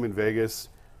stadium in Vegas,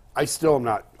 I still am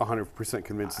not 100%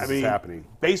 convinced this is happening.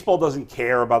 Baseball doesn't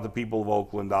care about the people of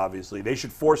Oakland, obviously. They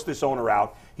should force this owner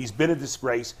out. He's been a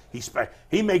disgrace.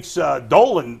 He makes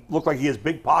Dolan look like he has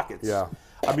big pockets. Yeah.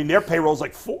 I mean, their payroll's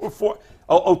like four.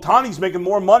 Ohtani's making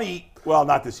more money. Well,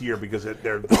 not this year because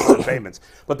they're deferred payments.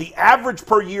 But the average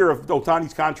per year of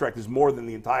Ohtani's contract is more than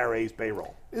the entire A's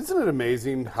payroll. Isn't it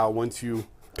amazing how once you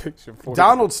Picture for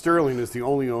Donald Sterling is the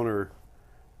only owner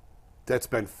that's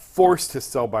been forced to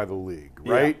sell by the league,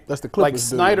 right? Yeah, that's the like Clippers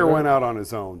Snyder dude, right? went out on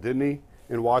his own, didn't he,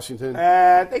 in Washington? They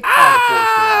kind of forced him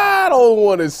out. I don't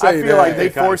want to say I feel that. like they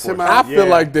kinda forced him I out. feel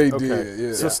like they Okay. did.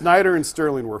 Yeah. So Snyder and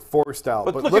Sterling were forced out.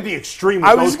 But look at the extreme.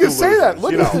 I was just going to say that.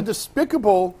 Look you at know. the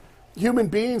despicable human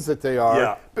beings that they are.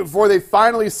 Yeah. Before they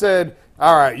finally said,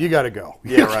 "All right, you got to go.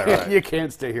 Yeah, right. You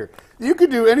can't stay here. You could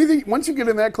do anything. Once you get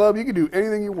in that club, you can do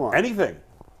anything you want." Anything.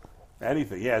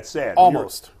 Yeah, it's sad.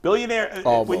 Almost. When you're billionaire.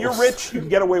 Almost. When you're rich, you can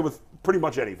get away with pretty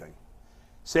much anything.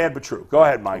 Sad but true. Go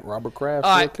ahead, Mike. Robert Kraft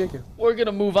All still right, kicking. we're going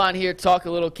to move on here, talk a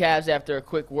little Cavs after a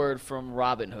quick word from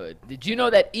Robinhood. Did you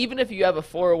know that even if you have a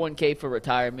 401k for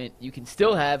retirement, you can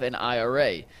still have an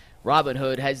IRA?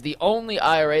 Robinhood has the only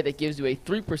IRA that gives you a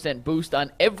 3% boost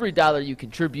on every dollar you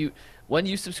contribute when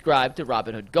you subscribe to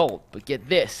Robinhood Gold. But get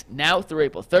this, now through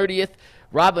April 30th,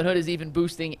 Robinhood is even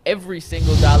boosting every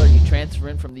single dollar you transfer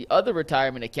in from the other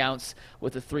retirement accounts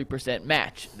with a 3%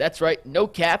 match. That's right, no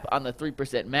cap on the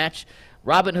 3% match.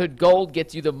 Robinhood Gold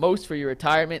gets you the most for your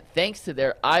retirement thanks to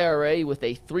their IRA with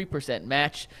a 3%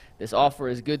 match. This offer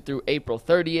is good through April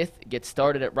 30th. Get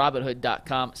started at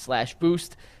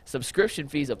Robinhood.com/boost. Subscription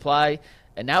fees apply.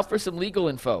 And now for some legal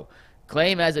info.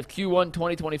 Claim as of Q1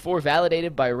 2024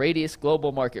 validated by Radius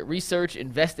Global Market Research.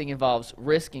 Investing involves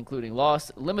risk, including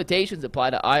loss. Limitations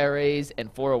apply to IRAs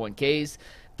and 401ks.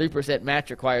 3% match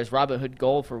requires Robinhood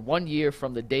Gold for 1 year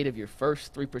from the date of your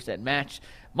first 3% match.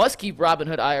 Must keep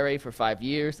Robinhood IRA for 5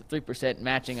 years. The 3%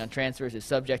 matching on transfers is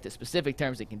subject to specific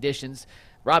terms and conditions.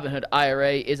 Robinhood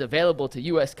IRA is available to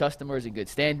U.S. customers in good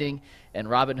standing, and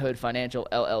Robinhood Financial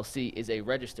LLC is a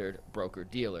registered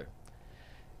broker-dealer.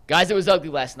 Guys, it was ugly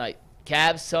last night.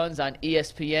 Cavs, Suns on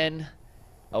ESPN,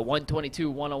 a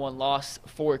 122-101 loss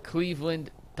for Cleveland.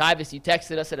 Tyvis, you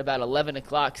texted us at about 11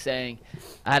 o'clock saying,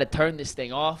 I had to turn this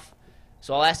thing off.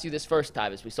 So I'll ask you this first,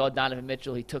 Tyvis. We saw Donovan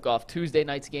Mitchell. He took off Tuesday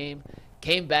night's game,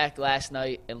 came back last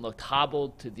night, and looked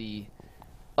hobbled to the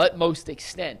utmost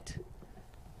extent.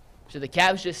 Should the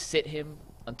Cavs just sit him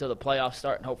until the playoffs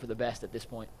start and hope for the best at this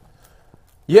point?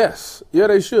 Yes. Yeah,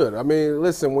 they should. I mean,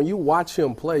 listen, when you watch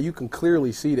him play, you can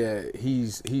clearly see that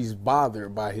he's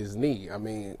bothered by his knee. I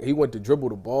mean, he went to dribble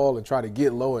the ball and try to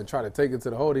get low and try to take it to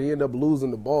the hole. He ended up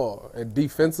losing the ball. And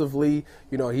defensively,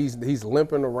 you know, he's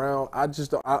limping around. I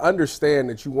understand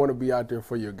that you want to be out there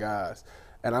for your guys.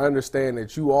 And I understand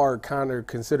that you are kind of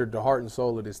considered the heart and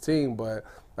soul of this team, but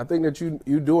I think that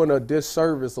you're doing a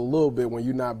disservice a little bit when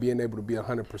you're not being able to be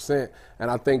 100%.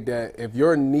 And I think that if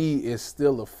your knee is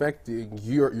still affecting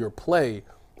your play,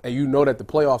 and you know that the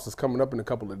playoffs is coming up in a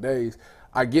couple of days,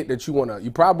 I get that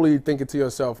you probably thinking to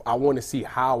yourself, I want to see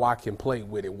how I can play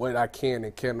with it, what I can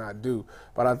and cannot do.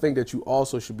 But I think that you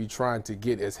also should be trying to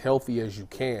get as healthy as you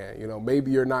can. You know,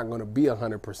 maybe you're not going to be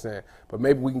 100%, but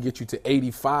maybe we can get you to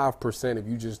 85% if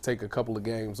you just take a couple of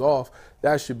games off.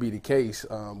 That should be the case.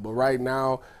 But right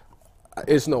now,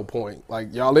 it's no point.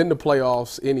 Like, y'all in the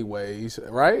playoffs anyways,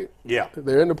 right? Yeah.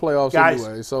 They're in the playoffs Guys,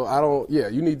 anyway. So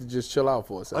you need to just chill out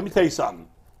for a second. Let me tell you something.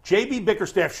 J.B.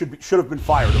 Bickerstaff should have been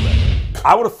fired already.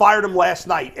 I would have fired him last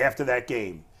night after that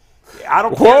game. I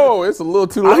don't care. Whoa, it's a little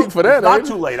too late for that. It's not ain't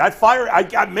it? too late.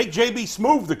 I'd make J.B.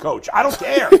 Smoove the coach. I don't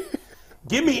care.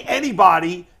 Give me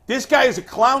anybody. This guy is a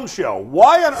clown show.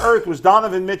 Why on earth was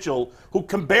Donovan Mitchell, who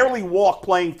can barely walk,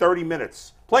 playing 30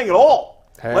 minutes? Playing at all,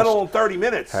 let alone 30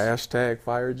 minutes. Hashtag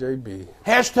fire JB.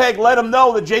 Hashtag let him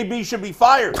know that J.B. should be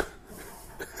fired.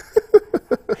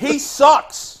 He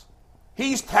sucks.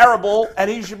 He's terrible,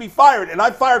 and he should be fired. And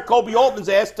I'd fire Kobe Altman's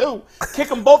ass, too. Kick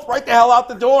them both right the hell out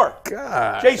the door.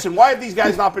 God. Jason, why have these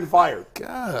guys not been fired?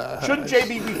 God. Shouldn't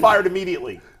JB be fired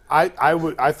immediately?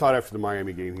 I thought after the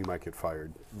Miami game he might get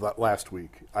fired last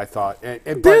week. I thought.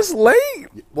 This late?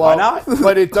 Well, Why not?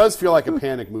 But it does feel like a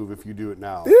panic move if you do it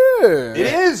now. Yeah. It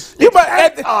is. You It's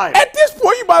might, time. at this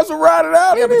point, you might as well ride it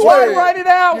out anyway. Why write it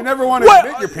out? You never want to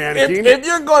admit you're panicking. If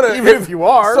you're gonna, even if you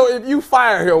are. So if you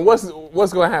fire him, what's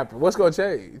going to happen? What's going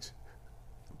to change?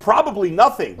 Probably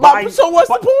nothing. So what's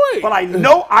the point?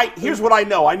 But here's what I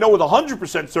know. I know with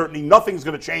 100% certainty nothing's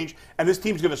going to change, and this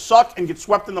team's going to suck and get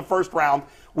swept in the first round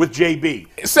with JB.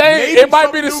 It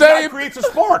might be the some new same. guy creates a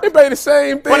spark. It may be the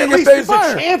same thing But at if least they there's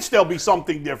fire. a chance there'll be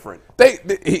something different.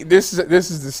 This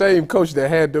is the same coach that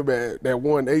had them that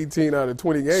won 18 out of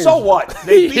 20 games. So what?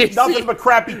 They beat nothing but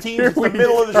crappy teams. It's the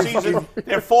middle of the season.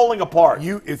 They're falling apart.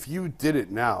 If you did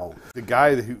it now, the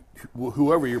guy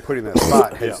whoever you're putting in that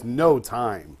spot has no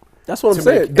time. That's what I'm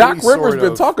saying. Doc Rivers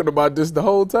been talking about this the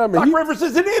whole time. Doc Rivers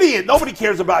is an idiot. Nobody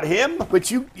cares about him.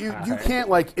 But you can't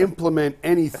like implement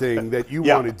anything that you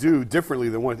want to do differently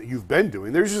than what you've been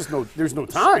doing. There's no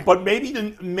time. But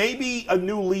maybe a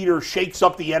new leader shakes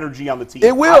up the energy on the team.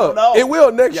 It will. I don't know. It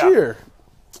will next year.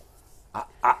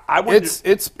 I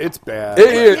it's bad.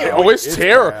 It is. It's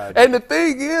terrible. bad. And the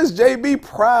thing is, JB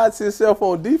prides himself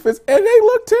on defense, and they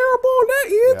look terrible on that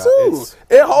end too.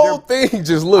 The whole thing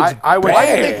just looks bad. Why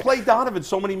did they play Donovan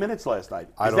so many minutes last night?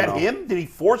 I Is don't that know. him? Did he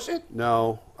force it?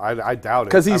 No, I doubt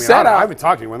it. 'Cause he sat out. I haven't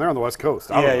talked to him when they're on the West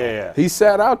Coast. I don't know. Yeah. He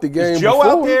sat out the game. Is Joe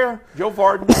before. out there? Joe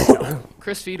Varden?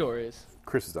 Chris Fedor is.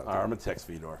 Chris is out All there. right, I'm going to text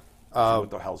Fedor. See what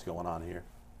the hell's going on here.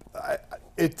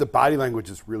 The body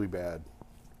language is really bad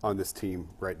on this team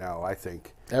right now, I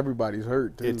think. Everybody's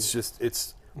hurt, too. It's just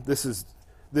this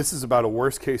is about a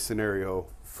worst case scenario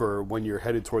for when you're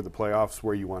headed toward the playoffs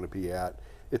where you want to be at.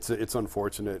 It's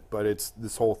unfortunate, but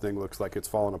this whole thing looks like it's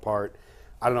falling apart.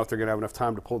 I don't know if they're going to have enough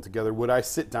time to pull it together. Would I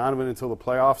sit Donovan until the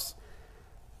playoffs?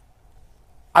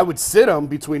 I would sit him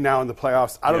between now and the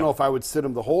playoffs. I don't know if I would sit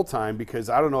him the whole time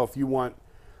because I don't know if you want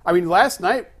 – I mean, last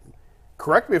night,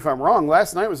 correct me if I'm wrong,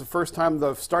 last night was the first time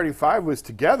the starting five was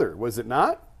together, was it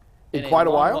not? In quite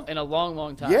a while? In a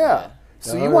long time. Yeah.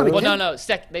 So you want to no.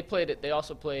 They played it. They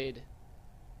also played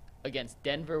against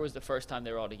Denver was the first time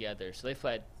they were all together. So they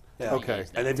played. Okay.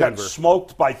 And they've Denver. got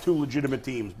smoked by two legitimate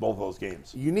teams, both those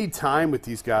games. You need time with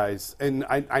these guys. And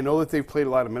I know that they've played a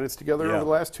lot of minutes together over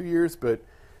the last 2 years, but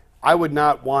I would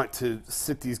not want to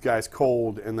sit these guys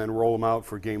cold and then roll them out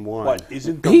for game one. But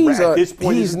isn't He's at this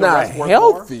point he's isn't the not rest worth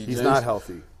healthy. more? He's not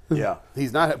healthy. Yeah.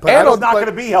 He's not. But And I don't, he's not going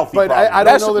to be healthy. But probably. I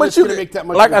don't know that it's going to make that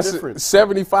much like of a I said, difference.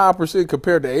 75%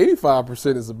 compared to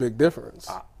 85% is a big difference.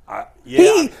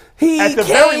 Yeah. He At the can't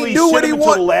very least, do what sit he him until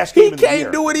want. the last He game of the can't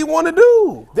year. do what he want to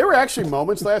do. There were actually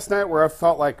moments last night where I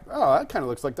felt like, oh, that kind of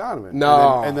looks like Donovan.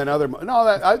 No. And then other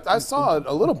I saw it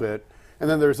a little bit. And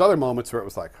then there's other moments where it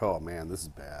was like, oh, man, this is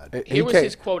bad. Here was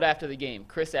his quote after the game.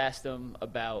 Chris asked him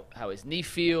about how his knee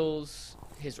feels,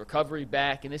 his recovery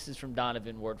back, and this is from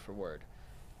Donovan word for word.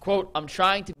 Quote, I'm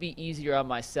trying to be easier on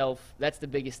myself. That's the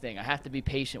biggest thing. I have to be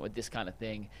patient with this kind of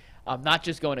thing. I'm not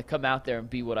just going to come out there and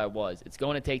be what I was. It's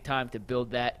going to take time to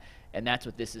build that, and that's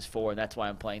what this is for, and that's why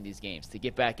I'm playing these games, to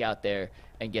get back out there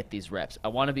and get these reps. I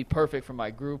want to be perfect for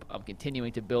my group. I'm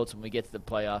continuing to build, so when we get to the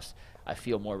playoffs, I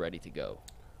feel more ready to go.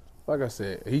 Like I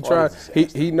said,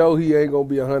 he know he ain't gonna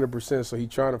be 100%, so he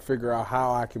trying to figure out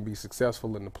how I can be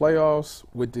successful in the playoffs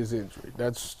with this injury.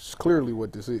 That's clearly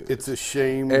what this is. It's a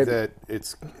shame that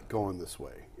it's going this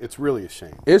way. It's really a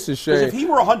shame. It's a shame. Because if he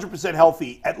were 100%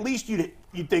 healthy, at least you'd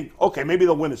think, okay, maybe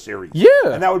they'll win a series. Yeah.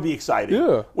 And that would be exciting.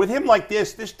 Yeah. With him like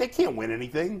this, they can't win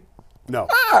anything. No.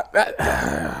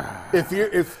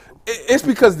 It's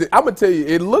because I'm gonna tell you,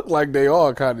 it looked like they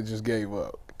all kind of just gave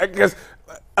up. Because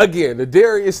again, the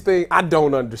Darius thing, I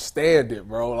don't understand it,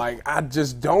 bro. Like, I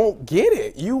just don't get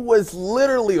it. You was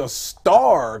literally a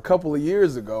star a couple of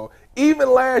years ago. Even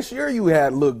last year, you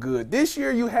had looked good. This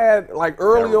year, you had like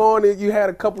early on, you had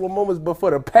a couple of moments, but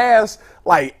for the past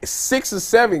like 6 or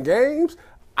 7 games,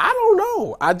 I don't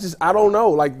know. I don't know.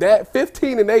 Like that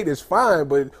 15-8 is fine,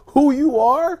 but who you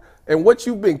are and what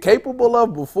you've been capable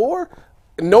of before,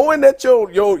 knowing that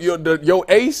your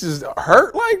ace is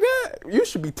hurt like that, you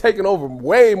should be taking over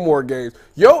way more games.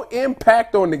 Your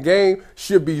impact on the game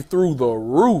should be through the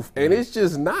roof, and it's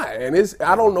just not. And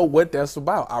I don't know what that's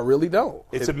about. I really don't.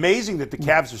 It's amazing that the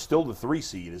Cavs are still the 3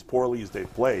 seed as poorly as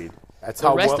they've played. That's The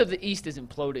how rest well, of the East is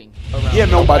imploding around. Yeah,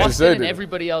 nobody Boston said and it.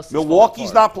 everybody else is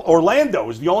Milwaukee's falling apart. not. Orlando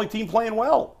is the only team playing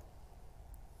well.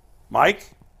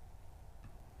 Mike?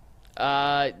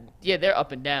 Yeah, they're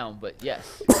up and down, but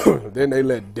yes. Then they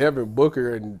let Devin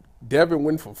Booker and Devin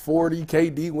went for 40.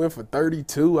 KD went for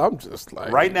 32. I'm just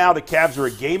like. Right now, the Cavs are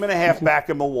a game and a half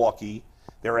back in Milwaukee.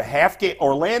 They're a half game.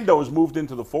 Orlando has moved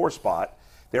into the 4 spot.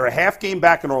 They're a half game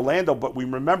back in Orlando, but we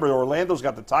remember Orlando's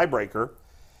got the tiebreaker,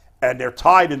 and they're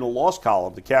tied in the loss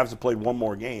column. The Cavs have played 1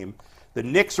 more game. The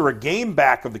Knicks are a game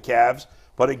back of the Cavs,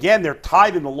 but again, they're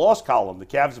tied in the loss column. The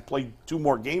Cavs have played 2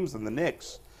 more games than the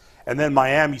Knicks. And then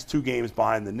Miami's 2 games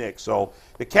behind the Knicks. So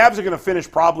the Cavs are going to finish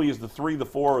probably as the 3, the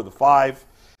 4, or the 5.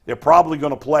 They're probably going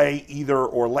to play either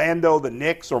Orlando, the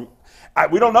Knicks, or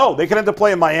we don't know. They could end up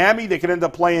playing Miami. They could end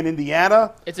up playing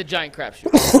Indiana. It's a giant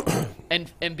crapshoot.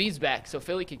 and Embiid's back, so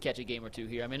Philly could catch a game or 2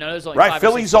 here. I mean, I know there's only 5 or 6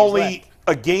 Philly's games only left.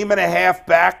 a game and a half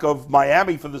back of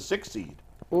Miami for the 6th seed.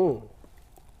 Ooh.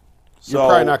 So, You're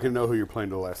probably not going to know who you're playing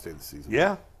till the last day of the season.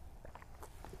 Yeah.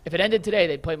 If it ended today,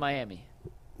 they'd play Miami.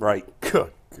 Right.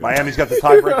 Good. Miami's got the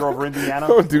tiebreaker over Indiana.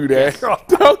 Don't do that.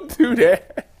 Don't do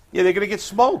that. Yeah, they're going to get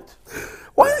smoked.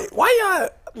 Why y'all,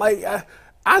 like,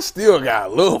 I still got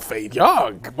a little faith.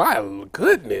 Y'all, my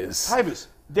goodness. Tyvus,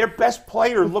 their best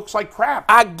player looks like crap.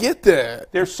 I get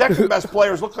that. Their second best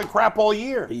players look like crap all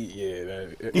year. Yeah.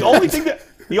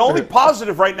 The only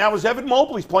positive right now is Evan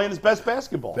Mobley's playing his best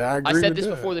basketball. I said this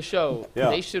before the show.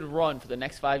 Yeah. They should run for the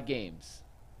next 5 games.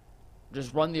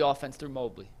 Just run the offense through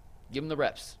Mobley. Give him the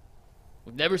reps.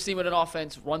 We've never seen what an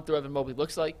offense run through Evan Mobley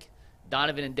looks like.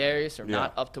 Donovan and Darius are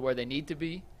not up to where they need to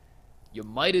be. You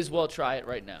might as well try it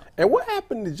right now. And what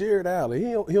happened to Jared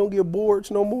Allen? He don't get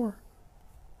boards no more.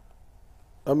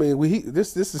 I mean,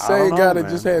 this the same guy that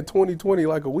just had 2020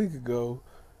 like a week ago.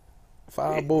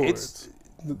 5 boards.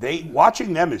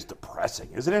 Watching them is depressing,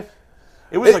 isn't it?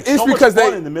 It was like so much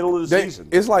fun in the middle of the season.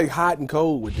 It's like hot and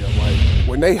cold with them. Like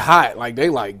when they hot, like they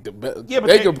like the best. Yeah, but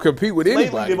they can compete with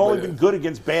anybody. Lately, they've only been good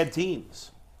against bad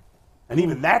teams, and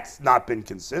even that's not been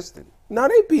consistent. No,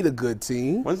 they beat a good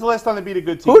team. When's the last time they beat a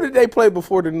good team? Who did they play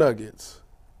before the Nuggets?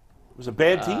 It was a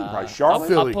bad team, right? Charlotte,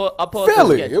 Philly. I'll pull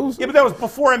Philly. It Yeah, but that was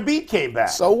before Embiid came back.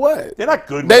 So what? They're not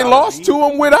good. They without lost Embiid. to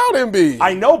them without Embiid.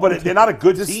 I know, but they're not a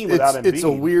good team without Embiid. It's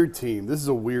a weird team. This is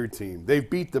a weird team. They've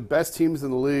beat the best teams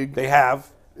in the league. They have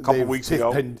a couple weeks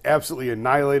ago. Been absolutely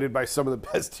annihilated by some of the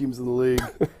best teams in the league.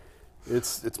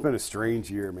 It's been a strange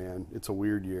year, man. It's a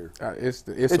weird year.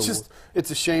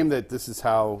 It's a shame that this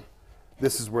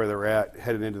is where they're at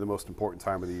headed into the most important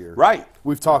time of the year. Right.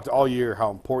 We've talked all year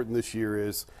how important this year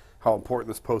is, how important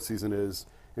this postseason is,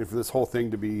 and for this whole thing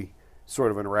to be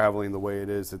sort of unraveling the way it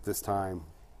is at this time.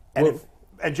 And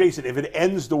Jason, if it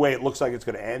ends the way it looks like it's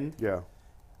going to end,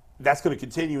 that's going to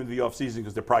continue into the offseason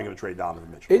because they're probably going to trade Donovan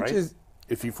Mitchell, right?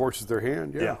 If he forces their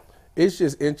hand, yeah. It's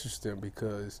just interesting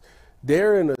because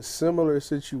they're in a similar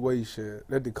situation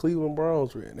that the Cleveland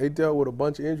Browns were in. They dealt with a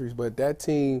bunch of injuries, but that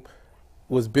team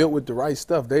was built with the right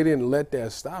stuff. They didn't let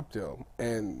that stop them.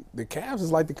 And the Cavs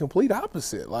is like the complete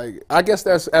opposite. Like, I guess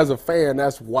that's, as a fan,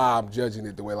 that's why I'm judging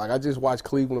it the way. Like, I just watched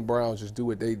Cleveland Browns just do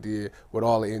what they did with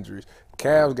all the injuries.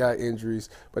 Cavs got injuries,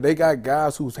 but they got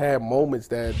guys who's had moments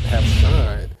that have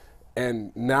shined.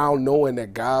 And now knowing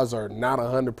that guys are not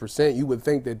 100%, you would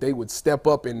think that they would step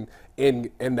up in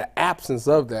the absence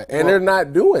of that. And they're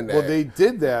not doing that. Well, they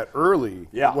did that early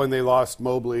when they lost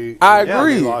Mobley. I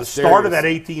agree. The start of that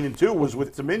 18-2 was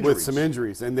with some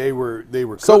injuries. And they were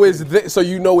so so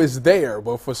you know it's there,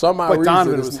 but for some odd reason. But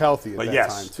Donovan was healthy at that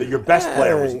time, too. But your best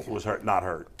player was hurt, not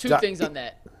hurt. Two things on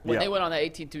that. When they went on that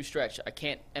 18-2 stretch, I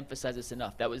can't emphasize this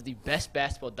enough. That was the best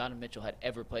basketball Donovan Mitchell had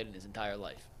ever played in his entire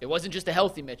life. It wasn't just a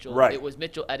healthy Mitchell. Right. It was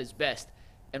Mitchell at his best.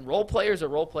 And role players are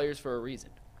role players for a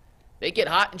reason. They get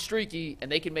hot and streaky,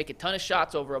 and they can make a ton of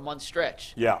shots over a month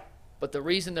stretch. Yeah. But the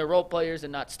reason they're role players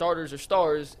and not starters or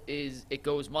stars is it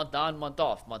goes month on, month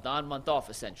off,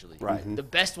 essentially. Right. Mm-hmm. The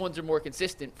best ones are more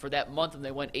consistent for that month when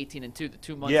they went 18-2, the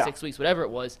 2 months, 6 weeks, whatever it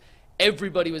was.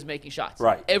 Everybody was making shots.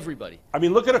 Right. Everybody. I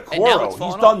mean, look at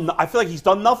Okoro. I feel like he's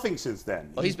done nothing since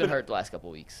then. Well, he's been hurt the last couple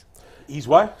of weeks. He's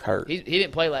what? Hurt. He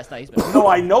didn't play last night. He's been hurt. No,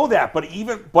 I know that, but he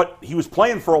was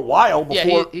playing for a while before.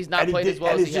 Yeah, he's not playing as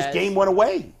well as he has. And his game went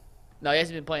away. No, he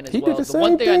hasn't been playing as well. He did the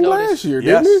same thing last year,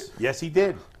 didn't he? Yes, he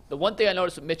did. The one thing I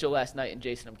noticed with Mitchell last night, and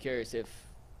Jason, I'm curious if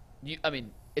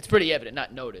it's pretty evident,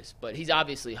 not noticed, but he's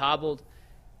obviously hobbled,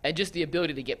 and just the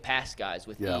ability to get past guys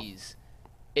with ease,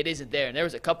 it isn't there. And there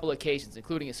was a couple occasions,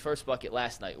 including his first bucket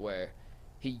last night, where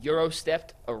he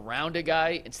Euro-stepped around a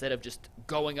guy instead of just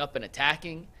going up and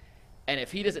attacking. And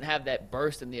if he doesn't have that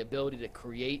burst and the ability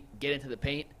to get into the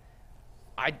paint,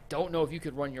 I don't know if you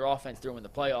could run your offense through him in the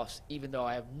playoffs, even though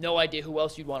I have no idea who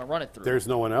else you'd want to run it through. There's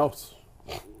no one else.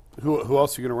 Who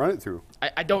else are you going to run it through?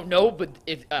 I don't know, but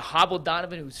if a hobbled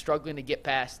Donovan who's struggling to get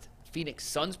past Phoenix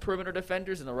Suns perimeter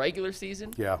defenders in the regular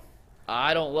season,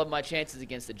 I don't love my chances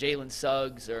against a Jalen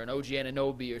Suggs or an OG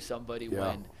Anunoby or somebody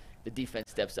when the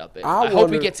defense steps up. I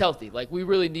hope he gets healthy. Like, we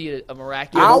really need a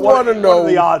miraculous. I want to know what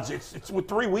are the odds. It's with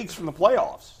 3 weeks from the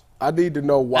playoffs. I need to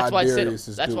know why Darius is doing this.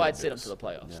 That's why I'd sit him to the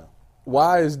playoffs. Yeah.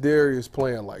 Why is Darius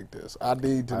playing like this? I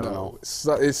need to know.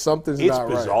 Something's not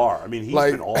right. It's bizarre. I mean, he's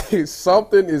been awful.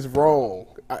 Something is wrong.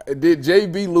 Did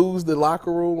JB lose the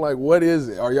locker room? Like, what is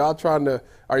it? Are y'all trying to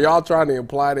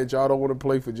imply that y'all don't want to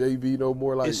play for JB no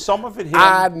more? Like, is some of it him?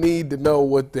 I need to know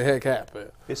what the heck happened.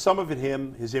 Is some of it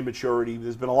him, his immaturity?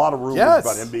 There's been a lot of rumors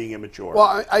about him being immature.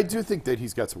 Well, I do think that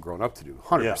he's got some growing up to do,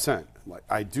 100%. Like,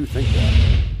 I do think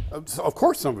that. Of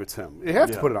course some of it's him. You have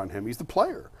to put it on him. He's the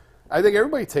player. I think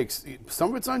everybody takes –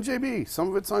 some of it's on JB. Some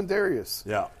of it's on Darius.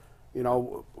 Yeah.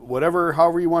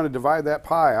 however you want to divide that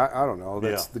pie, I don't know.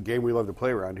 That's the game we love to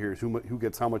play around here is who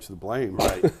gets how much of the blame.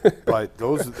 Right. But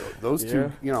those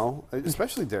two,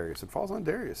 especially Darius. It falls on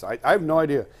Darius. I have no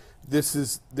idea.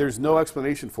 There's no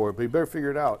explanation for it, but you better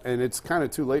figure it out. And it's kind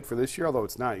of too late for this year, although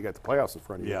it's not. You got the playoffs in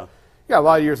front of you. Yeah. You got a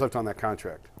lot of years left on that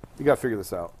contract. You got to figure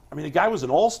this out. I mean, the guy was an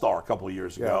all-star a couple of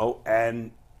years ago,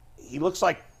 and he looks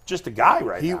like just a guy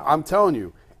now. I'm telling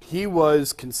you, he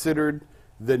was considered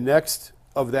the next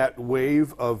of that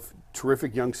wave of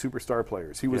terrific young superstar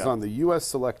players. He was on the U.S.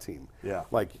 select team. Yeah.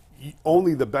 Like,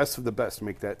 only the best of the best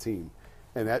make that team.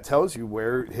 And that tells you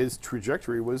where his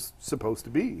trajectory was supposed to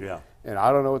be. Yeah. And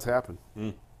I don't know what's happened.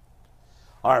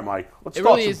 All right, Mike. Let's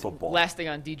talk some football. Last thing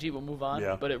on DG, we'll move on.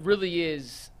 Yeah. But it really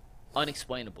is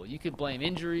unexplainable. You could blame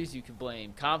injuries. You could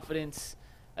blame confidence.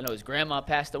 I know his grandma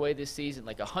passed away this season,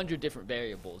 like 100 different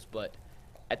variables. But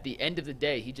at the end of the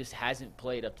day, he just hasn't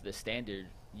played up to the standard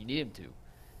you need him to.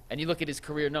 And you look at his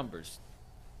career numbers.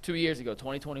 2 years ago,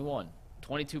 2021,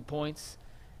 22 points,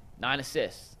 9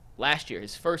 assists. Last year,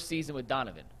 his first season with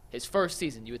Donovan. His first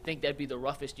season, you would think that'd be the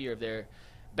roughest year of their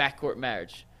backcourt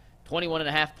marriage.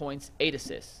 21.5 points, 8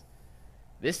 assists.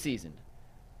 This season,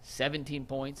 17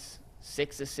 points,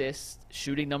 6 assists.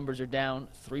 Shooting numbers are down.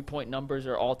 3-point numbers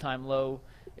are all-time low.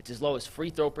 It's his lowest free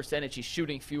throw percentage. He's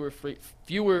shooting fewer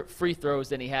free throws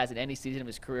than he has in any season of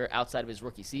his career outside of his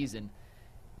rookie season.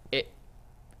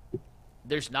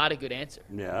 There's not a good answer.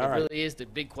 Yeah, it really is the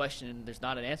big question, and there's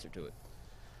not an answer to it.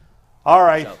 All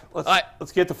right,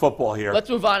 let's get to football here. Let's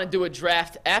move on and do a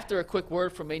draft after a quick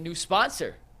word from a new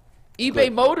sponsor.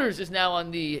 eBay Motors is now on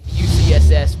the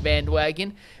UCSS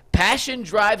bandwagon. Passion,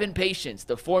 drive, and patience,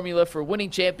 the formula for winning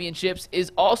championships,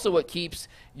 is also what keeps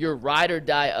your ride or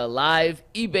die alive.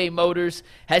 eBay Motors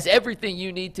has everything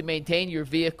you need to maintain your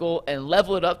vehicle and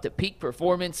level it up to peak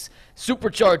performance.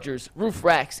 Superchargers, roof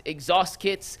racks, exhaust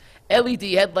kits, LED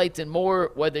headlights, and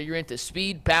more. Whether you're into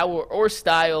speed, power, or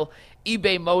style,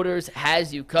 eBay Motors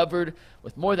has you covered.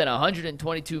 With more than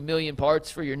 122 million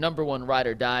parts for your number one ride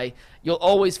or die, you'll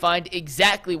always find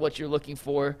exactly what you're looking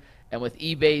for. And with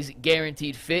eBay's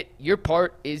Guaranteed Fit, your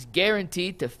part is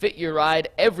guaranteed to fit your ride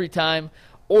every time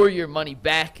or your money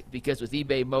back, because with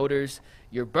eBay Motors,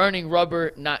 you're burning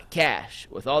rubber, not cash.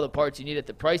 With all the parts you need at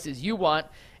the prices you want,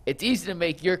 it's easy to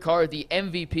make your car the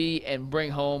MVP and bring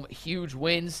home huge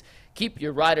wins. Keep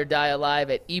your ride or die alive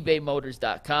at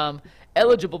ebaymotors.com.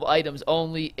 Eligible items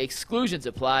only. Exclusions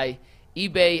apply.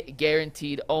 eBay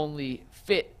Guaranteed Only.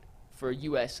 Fit for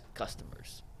U.S.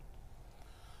 customers.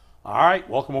 All right,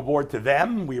 welcome aboard to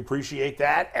them. We appreciate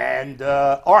that. And,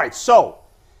 all right, so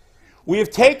we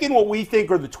have taken what we think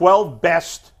are the 12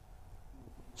 best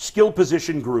skill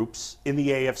position groups in the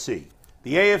AFC.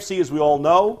 The AFC, as we all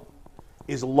know,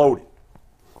 is loaded,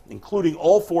 including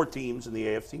all 4 teams in the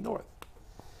AFC North.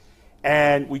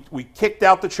 And we kicked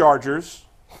out the Chargers,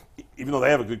 even though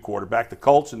they have a good quarterback, the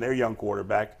Colts and their young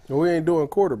quarterback. Well, we ain't doing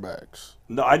quarterbacks.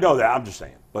 No, I know that. I'm just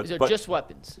saying. These are just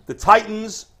weapons. The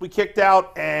Titans we kicked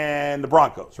out, and the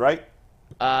Broncos, right?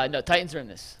 No, Titans are in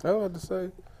this. I was about to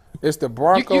say. It's the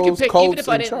Broncos, you can pick, Colts, even if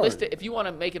I didn't Chargers. list it, if you want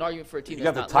to make an argument for a team you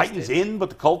that's got the not Titans listed, in, but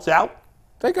the Colts out?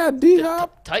 They got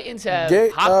D-Hop. Titans have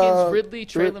Hopkins, Ridley,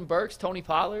 Traylon Burks, Tony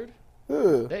Pollard.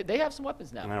 They have some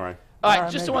weapons now. All right. All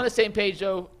right, just so we're on the same page,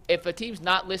 though, if a team's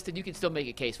not listed, you can still make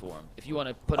a case for them if you want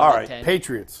to put them at 10.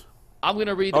 Patriots. I'm going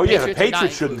to read the Patriots. Patriots. Oh, yeah, the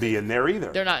Patriots shouldn't be in there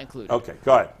either. They're not included. Okay,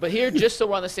 go ahead. But here, just so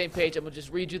we're on the same page, I'm going to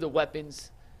just read you the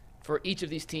weapons for each of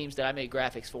these teams that I made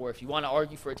graphics for. If you want to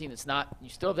argue for a team that's not, you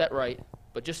still have that right.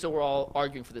 But just so we're all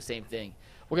arguing for the same thing,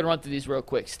 we're going to run through these real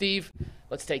quick. Steve,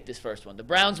 let's take this first one. The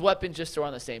Browns' weapons, just so we're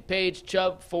on the same page: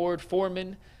 Chubb, Ford,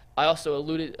 Foreman. I also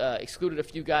excluded a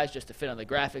few guys just to fit on the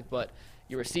graphic, but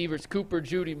your receivers: Cooper,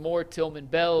 Judy, Moore, Tillman,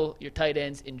 Bell. Your tight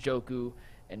ends: Njoku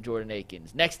and Jordan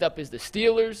Akins. Next up is the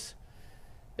Steelers.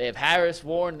 They have Harris,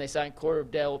 Warren, and they signed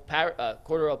Cordell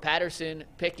Patterson,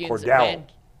 Pickens,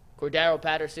 Cordero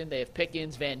Patterson. They have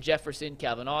Pickens, Van Jefferson,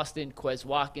 Calvin Austin, Quez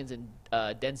Watkins, and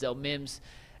Denzel Mims.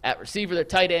 At receiver, their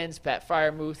tight ends: Pat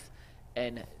Freiermuth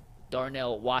and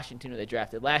Darnell Washington, who they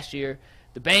drafted last year.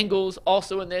 The Bengals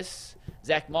also in this: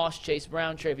 Zach Moss, Chase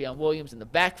Brown, Travion Williams in the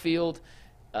backfield.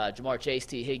 Jamar Chase,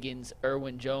 T. Higgins,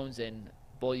 Irwin Jones, and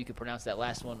Bull, you could pronounce that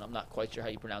last one. I'm not quite sure how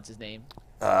you pronounce his name.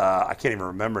 I can't even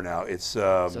remember now. It's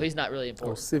so he's not really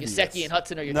important. Gesicki and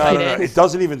Hudson are your tight ends. No. It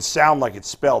doesn't even sound like it's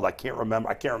spelled. I can't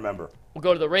remember. We'll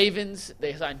go to the Ravens.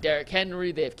 They signed Derrick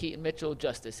Henry. They have Keaton Mitchell,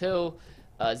 Justice Hill,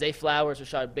 Zay Flowers,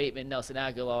 Rashad Bateman, Nelson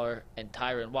Aguilar, and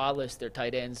Tyron Wallace. Their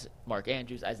tight ends: Mark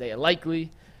Andrews, Isaiah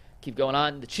Likely. Keep going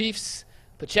on. The Chiefs: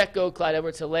 Pacheco, Clyde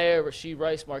Edwards-Helaire, Rashee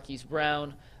Rice, Marquise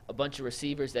Brown, a bunch of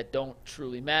receivers that don't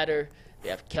truly matter. They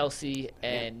have Kelsey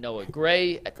and Noah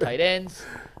Gray at tight ends.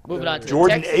 Moving on to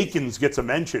Jordan the Texans. Akins gets a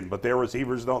mention, but their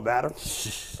receivers don't matter.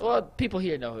 Well, people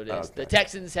here know who it is. The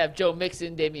Texans have Joe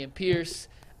Mixon, Damian Pierce,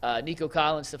 Nico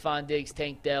Collins, Stefon Diggs,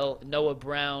 Tank Dell, Noah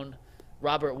Brown,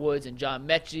 Robert Woods, and John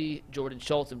Mechie, Jordan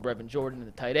Schultz, and Brevin Jordan in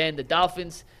the tight end. The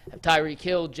Dolphins have Tyreek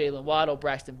Hill, Jalen Waddle,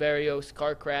 Braxton Berrios,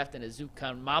 Carcraft, and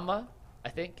Azukanmama, I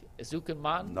think.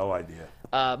 Azukanman? No idea.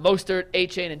 Mostert,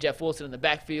 A-Chain, and Jeff Wilson in the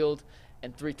backfield.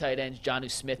 And 3 tight ends.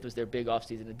 Jonnu Smith was their big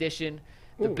offseason addition.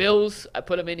 The Bills, I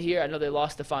put them in here. I know they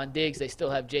lost Stefon Diggs. They still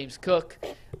have James Cook,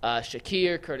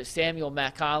 Shakir, Curtis Samuel,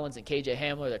 Matt Collins, and KJ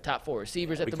Hamler. Their top 4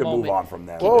 receivers at the moment. We could move on from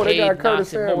that. Whoa, they got Cade, Curtis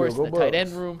Knox, and Samuel. Morris Go in the tight Bucks.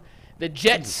 end room. The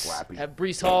Jets Slappy. have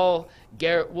Breece Hall,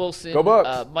 Garrett Wilson, Go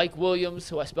Bucks. Mike Williams,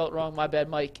 who I spelled wrong, my bad,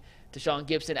 Mike, Deshaun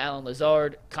Gibson, Alan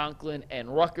Lazard, Conklin,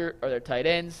 and Rucker are their tight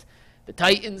ends. The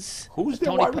Titans. Who's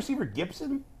their wide receiver?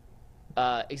 Gibson?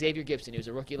 Xavier Gibson. He was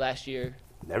a rookie last year.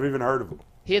 Never even heard of him.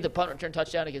 He had the punt return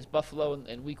touchdown against Buffalo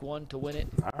in week 1 to win it.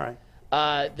 All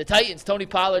right. The Titans, Tony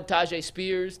Pollard, Tajay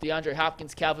Spears, DeAndre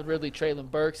Hopkins, Calvin Ridley,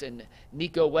 Traylon Burks, and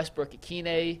Nico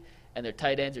Westbrook-Akine. And their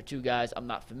tight ends are 2 guys I'm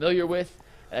not familiar with.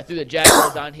 And I threw the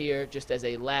Jaguars on here just as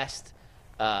a last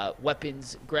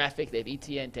weapons graphic. They have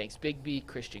ETN, Tanks Bigsby,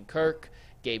 Christian Kirk,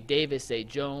 Gabe Davis, Zay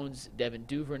Jones, Devin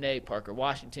Duvernay, Parker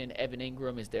Washington, Evan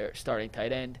Ingram is their starting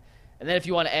tight end. And then if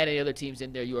you want to add any other teams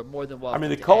in there, you are more than welcome. I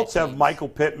mean, the to Colts add have teams. Michael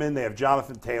Pittman. They have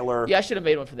Jonathan Taylor. Yeah, I should have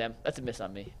made one for them. That's a miss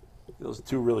on me. Those are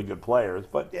 2 really good players.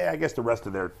 But, yeah, I guess the rest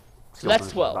of their So that's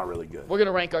skill 12. not really good. We're going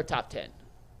to rank our top 10.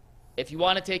 If you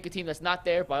want to take a team that's not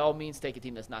there, by all means, take a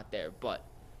team that's not there. But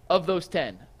of those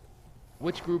 10,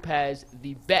 which group has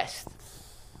the best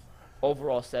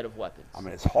overall set of weapons? I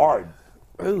mean, it's hard.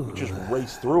 You just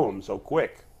race through them so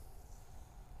quick.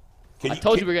 I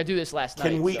told you we were going to do this last night.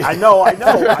 Can we? so- I know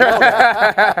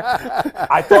that.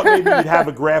 I thought maybe we'd have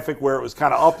a graphic where it was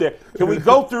kind of up there. Can we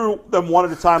go through them one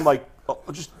at a time, like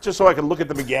just so I can look at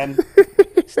them again?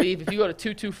 Steve, if you go to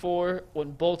 224, when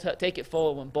Bull take it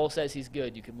full, when Bull says he's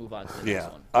good, you can move on to the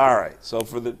next one. All right. So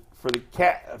for the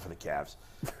Cavs,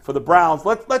 for the Browns,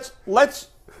 let's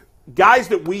guys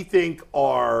that we think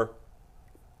are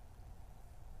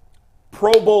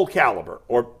Pro Bowl caliber.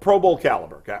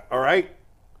 Okay, all right.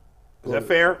 Is that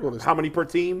fair? How many per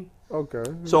team? Okay.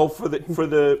 So for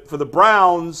the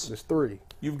Browns, There's 3.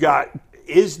 you've got,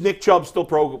 is Nick Chubb still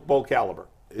Pro Bowl caliber?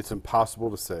 It's impossible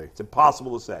to say. It's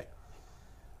impossible to say.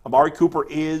 Amari Cooper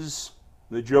is.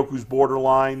 Njoku's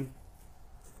borderline.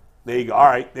 There you go. All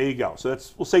right, there you go. So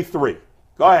we'll say 3.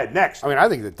 Go ahead, next. I mean, I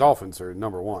think the Dolphins are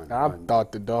number 1. I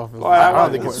thought the Dolphins. All right,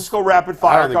 don't think let's it's- just go rapid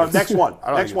fire. Go, next one. I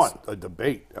don't Next think one. it's a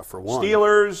debate for one.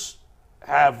 Steelers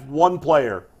have 1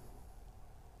 player,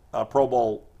 Pro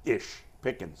Bowl-ish,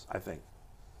 Pickens, I think.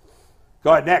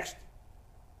 Go ahead, next.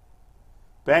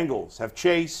 Bengals have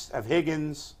Chase, have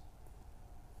Higgins.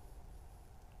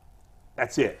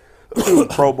 That's it. 2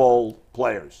 Pro Bowl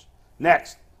players.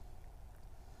 Next.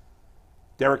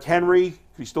 Derrick Henry, could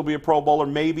he still be a Pro Bowler?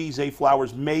 Maybe. Zay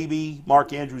Flowers, maybe.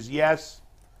 Mark Andrews, yes.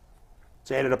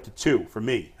 It's added up to 2 for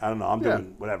me. I don't know. I'm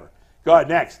doing whatever. Go ahead,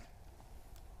 next.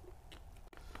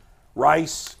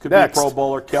 Rice could Next. be a Pro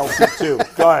Bowler. Kelsey, too.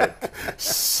 Go ahead.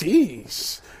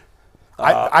 Sheesh.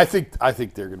 I think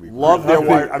they're going to be. Love their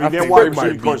wide. I mean, their wide they might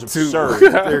receiving core is be 2. absurd.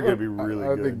 They're going to be really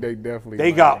I good. think they definitely.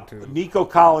 They might got be, too. Nico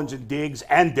Collins and Diggs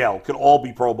and Dell could all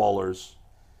be Pro Bowlers.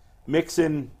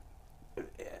 Mixon,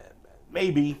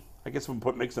 maybe. I guess if we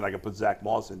put Mixon, I could put Zach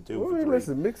Moss in too. Well, For I mean, 3.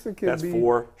 listen, Mixon can That's be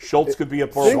 4. Schultz could be a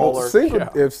Pro Bowler.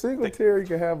 If Singletary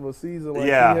can have a season like he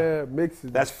had,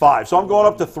 Mixon. That's 5. So I'm going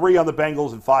up to 3 on the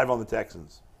Bengals and 5 on the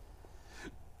Texans.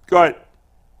 Go ahead.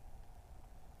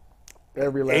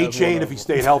 Every last A-Chain, one if he of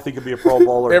stayed healthy, could be a Pro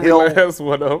Bowler. Every Hill, last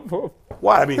one of them.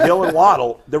 what? I mean, Hill and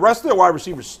Waddle. The rest of their wide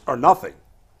receivers are nothing.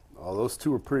 Oh, those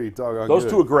 2 are pretty doggone Those good.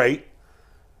 2 are great.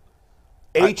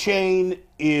 A-Chain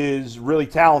is really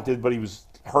talented, but he was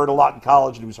hurt a lot in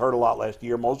college and he was hurt a lot last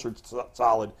year. Mostert's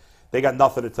solid. They got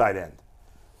nothing at tight end.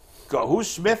 Go. Who's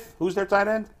Smith? Who's their tight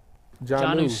end?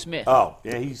 Jonnu Smith. Oh,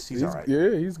 yeah, he's all right.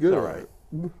 Yeah, he's good. All right.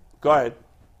 Go ahead.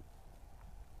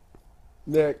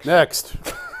 Next.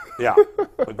 Yeah,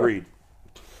 agreed.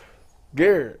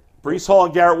 Garrett. Breece Hall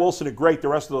and Garrett Wilson are great. The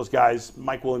rest of those guys,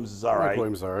 Mike Williams is all right. Mike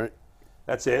Williams, all right.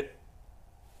 That's it.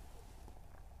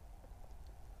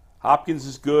 Hopkins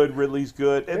is good. Ridley's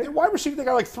good. And the wide receiver, they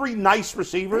got like 3 nice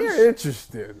receivers. You're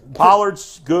interested.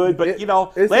 Pollard's good, but, it's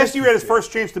last year he had his interesting.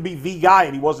 first chance to be the guy,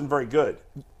 and he wasn't very good.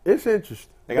 It's interesting.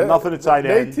 They got nothing at tight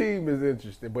end. Their team is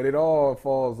interesting, but it all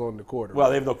falls on the quarterback. Well,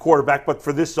 they have no quarterback, but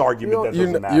for this argument, that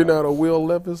doesn't matter. You're not a Will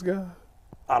Levis guy?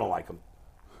 I don't like him.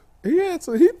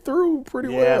 He threw pretty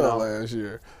well no. last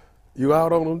year. You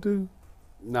out on him too?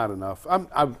 Not enough.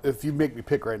 If you make me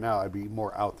pick right now, I'd be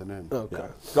more out than in. Okay.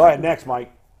 Go ahead, next,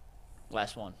 Mike.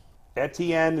 Last one.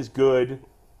 Etienne is good.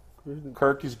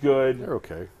 Kirk is good. They're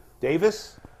okay.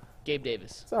 Davis? Gabe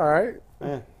Davis. It's all right.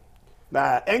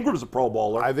 Nah, Ingram's a Pro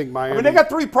Bowler. I think Miami. I mean, they got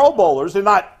 3 Pro Bowlers. They're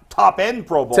not top-end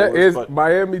Pro Bowlers. But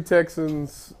Miami,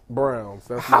 Texans, Browns.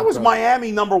 That's how is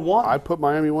Miami number 1? I'd put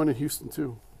Miami 1 in Houston,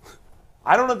 too.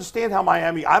 I don't understand how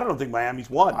Miami – I don't think Miami's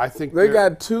 1. I think They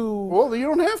got 2. Well, you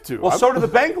don't have to. Well, so do the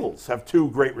Bengals have 2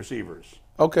 great receivers.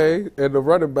 Okay, and the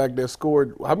running back that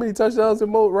scored, how many touchdowns did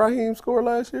Raheem score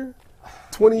last year?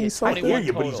 20 something? I hear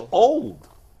you, but he's old.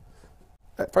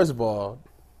 First of all,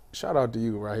 shout out to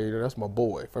you, Raheem. That's my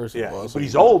boy, first of all. But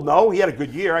he's old, no? He had a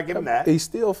good year. I give him that. He's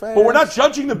still fast. But we're not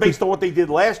judging them based on what they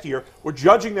did last year. We're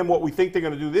judging them what we think they're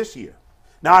going to do this year.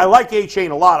 Now, I like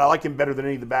A-Chain a lot. I like him better than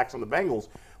any of the backs on the Bengals.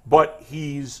 But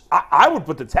I would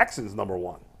put the Texans number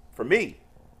 1 for me.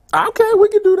 Okay, we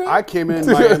can do that. I came in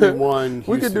Miami 1. We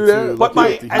can Houston do that. 2, But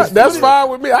looking at the That's Houston- fine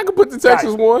with me. I can put the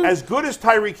Texans Guys, 1. As good as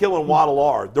Tyreek Hill and Waddle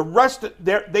are, the rest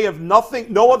they have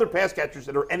nothing. No other pass catchers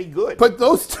that are any good. But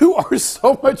those 2 are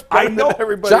so much I better know than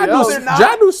everybody Jonnu- else. they're not.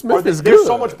 Jonnu Smith is They're good.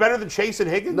 so much better than Chase and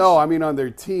Higgins. No, I mean on their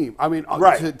team. I mean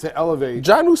Right. to elevate.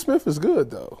 Jonnu Smith is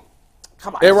good, though.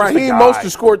 Come on, And he's just a Raheem guy.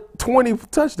 Mostert scored 20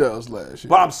 touchdowns last year.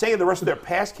 But I'm saying the rest of their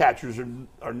pass catchers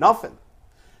are nothing.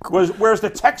 Whereas the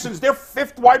Texans, their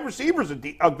 5th wide receiver is a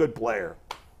good player.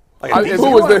 Like a decent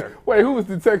who was player. who was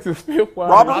the Texans fifth wide?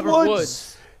 Robert Woods.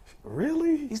 Woods.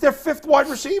 Really? He's their 5th wide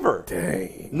receiver.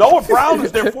 Dang. Noah Brown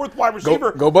is their 4th wide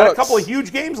receiver. go Had Bucks. a couple of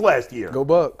huge games last year. Go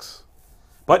Bucks.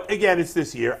 But again, it's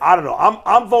this year. I don't know.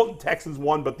 I'm voting Texans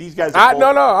 1, but these guys.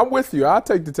 No, I'm with you. I'll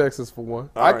take the Texans for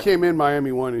 1. I right. came in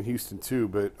Miami 1 and Houston 2,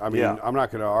 but I mean Yeah. I'm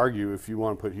not going to argue if you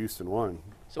want to put Houston 1.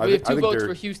 So we have 2 votes they're-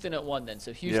 for Houston at 1 then.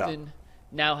 So Houston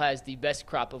now has the best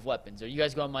crop of weapons. Are you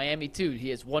guys going Miami too? He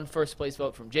has 1 first-place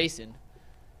vote from Jason.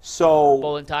 So,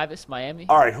 Bolin Tyvis, Miami.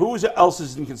 all right, who else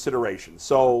is in consideration?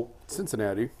 So,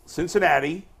 Cincinnati.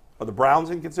 Cincinnati. Are the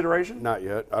Browns in consideration? Not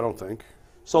yet, I don't think.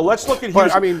 So let's look at But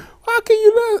Houston. I mean, How can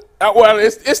you not? Well,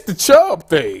 it's the Chubb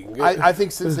thing. I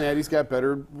think Cincinnati's got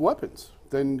better weapons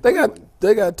than they Cleveland.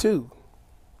 got 2.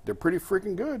 They're pretty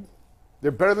freaking good. They're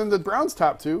better than the Browns'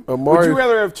 top 2. Amari- Would you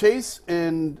rather have Chase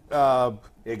and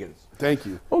Higgins. thank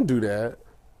you. Don't do that.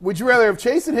 Would you rather have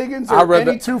Chase and Higgins or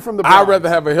any 2 from the Browns? I'd rather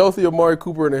have a healthy Amari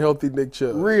Cooper and a healthy Nick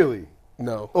Chubb. Really?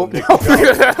 No. Oh,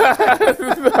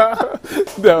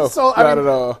 No, So, I not mean, at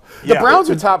all. The Yeah. Browns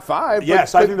are top 5.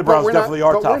 Yes, but, I think the but Browns we're not- definitely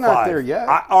are but top we're not 5. there yet.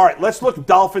 All right, let's look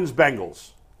Dolphins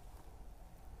Bengals.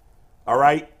 All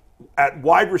right, at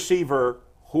wide receiver,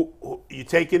 who you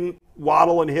taking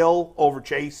Waddle and Hill over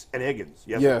Chase and Higgins?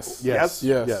 Yes.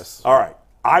 Yes. All right,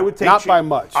 I would take Not by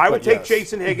much, I would but take yes.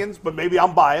 Chase and Higgins, but maybe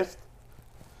I'm biased,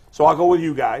 so I'll go with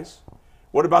you guys.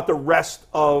 What about the rest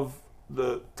of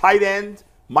the tight end?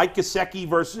 Mike Gesicki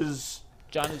versus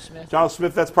Jonnu Smith. John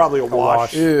Smith. That's probably a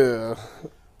wash. Yeah.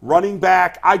 Running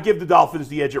back, I give the Dolphins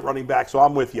the edge at running back, so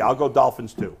I'm with you. I'll go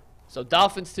Dolphins too. So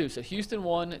Dolphins 2. So Houston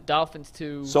 1, Dolphins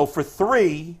 2. So for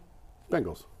 3,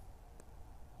 Bengals.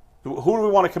 who do we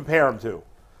want to compare them to?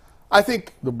 I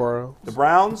think The Browns. The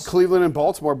Browns? Cleveland and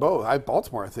Baltimore both.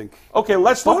 Baltimore, I think. Okay,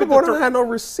 let's look at Baltimore the don't have no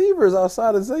receivers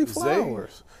outside of Zay Zay.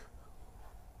 Flowers.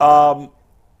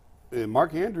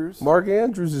 Mark Andrews. Mark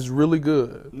Andrews is really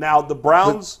good. now the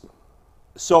Browns.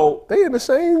 So They in the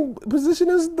same position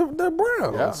as the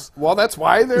Browns. Yeah. Well, that's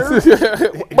why they're.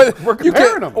 But We're you comparing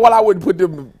can't- them. Well, I wouldn't put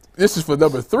them. This is for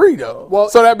number 3, though. Well-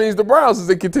 so that means the Browns is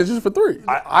in contention for 3.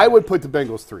 I would put the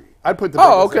Bengals 3. I'd put the Bengals.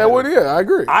 Oh, okay. ahead. Well, yeah, I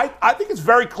agree. I think it's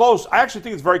very close. I actually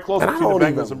think it's very close And I between the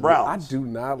don't Bengals even- and Browns. I do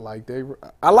not like Dave.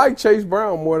 I like Chase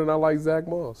Brown more than I like Zach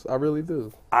Moss. I really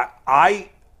do.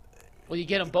 Well, you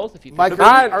get them both if you. Mike, pick.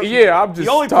 are- I'm just The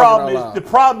only talking out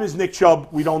problem is Nick Chubb.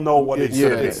 We don't know what it's Yeah,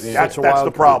 going to be. it's That's such a the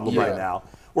wild problem card. right Yeah. now.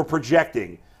 We're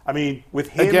projecting. I mean, with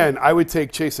him, Again, I would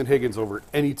take Chase and Higgins over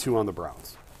any 2 on the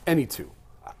Browns. Any 2.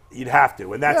 you'd have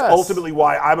to, and that's Yes. ultimately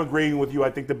why I'm agreeing with you. I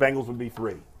think the Bengals would be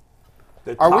 3.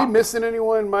 The Are we top- missing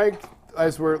anyone, Mike?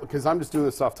 Because I'm just doing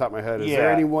this off the top of my head. Is Yeah.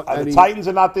 there anyone? The Titans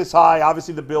are not this high.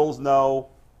 Obviously, the Bills no.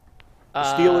 The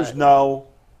Steelers no.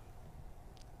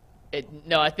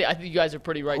 No, I think you guys are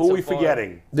pretty right. Who so are we far.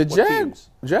 forgetting? The What Jags. teams?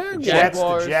 Jags. Jets,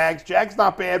 Jaguars. the Jags. Jags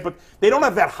not bad, but they don't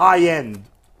have that high end.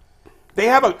 They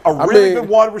have a really good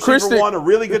wide receiver one, a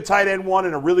really good tight end one,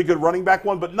 and a really good running back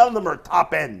one, but none of them are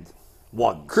top end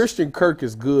ones. Christian Kirk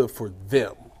is good for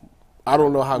them. I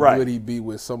don't know how Right. good he'd be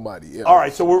with somebody else. All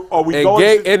right, so are we And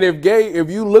going? if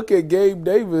you look at Gabe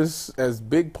Davis as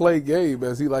big play Gabe,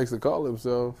 as he likes to call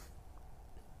himself,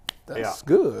 that's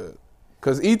good.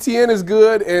 Because ETN is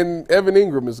good and Evan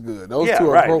Ingram is good. Those two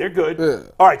are right. They're good. Yeah.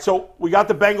 All right, so we got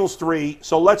the Bengals 3.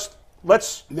 So let's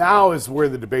Now is where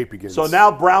the debate begins. So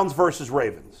now Browns versus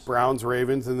Ravens. Browns,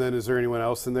 Ravens, and then is there anyone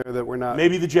else in there that we're not?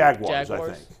 Maybe the Jaguars. I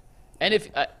think. And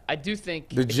if I do think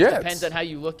The it Jets. depends on how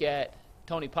you look at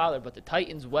Tony Pollard, but the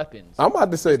Titans' weapons. I'm about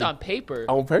to say on paper.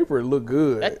 On paper, it look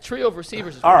good. That trio of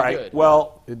receivers is All pretty right. good.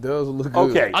 Well, it does look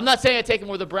good. Okay. I'm not saying I take them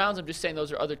over the Browns. I'm just saying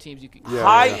those are other teams you could.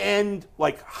 High-end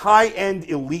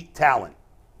elite talent.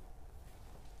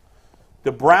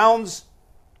 The Browns,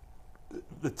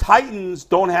 the Titans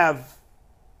don't have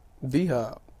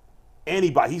D-Hop.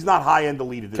 anybody. He's not high-end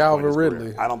elite at this Calvin point in his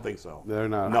Ridley. career. I don't think so. They're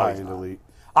not No, he's high-end not. elite.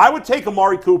 I would take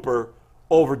Amari Cooper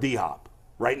over D-Hop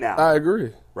right now. I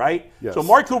agree. Right? Yes. So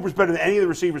Amari Cooper's better than any of the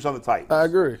receivers on the Titans. I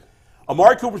agree.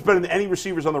 Amari Cooper's better than any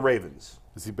receivers on the Ravens.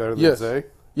 Is he better than Yes. Zay?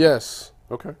 Yes.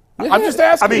 Okay. Yeah. I'm just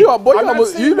asking. I mean, You, boy, I'm not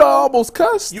almost, saying you that. almost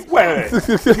cussed. Wait.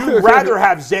 You'd rather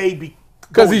have Zay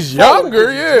Because going he's forward younger,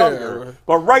 'cause he's yeah. younger.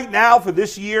 But right now, for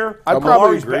this year, I'd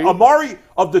probably agree. Amari,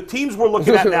 of the teams we're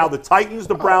looking at now, the Titans,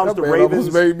 the Browns, That the man Ravens,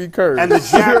 almost made me curse. and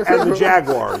the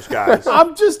Jaguars, guys.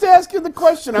 I'm just asking the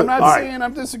question. I'm not All right. saying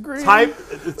I'm disagreeing.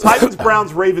 The Titans,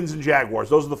 Browns, Ravens, and Jaguars.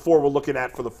 Those are the four we're looking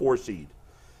at for the 4 seed.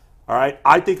 All right?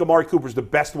 I think Amari Cooper's the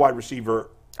best wide receiver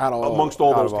amongst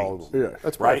all those teams. Yeah.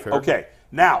 That's Right? fair. Okay.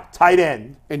 Now, tight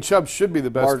end. And Chubb should be the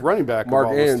best running back Mark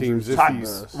of all those Andrews. teams. If Tight,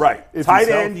 he's, right. if Tight he's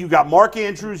end, healthy. you got Mark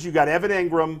Andrews, you got Evan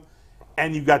Ingram,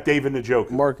 and you got David Njoku.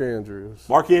 Mark Andrews.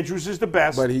 Mark Andrews is the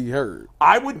best. But he hurt.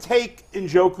 I would take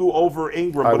Njoku over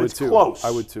Ingram, I but would it's too. close.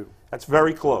 I would too. That's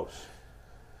very close.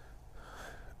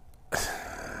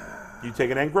 You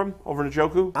taking Ingram over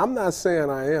Njoku? I'm not saying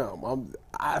I am.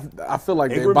 I feel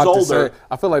like they're Ingram's about the older. same.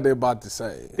 I feel like they're about the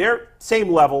same. They're same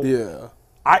level. Yeah.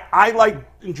 I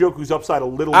like Njoku's upside a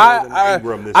little more than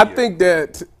Ingram this year.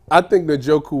 I think that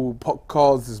Njoku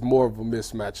causes more of a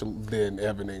mismatch than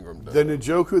Evan Ingram does. The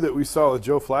Njoku that we saw with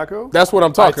Joe Flacco? That's what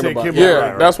I'm talking take about. him Yeah, over.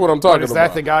 Right. that's what I'm talking But is about.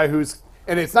 that the guy who's –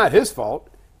 and it's not his fault.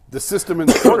 The system and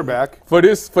the quarterback. For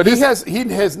this He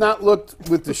has not looked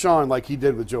with Deshaun like he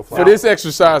did with Joe Flacco. for this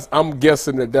exercise, I'm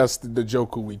guessing that that's the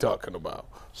Njoku we talking about.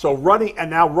 So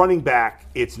running back,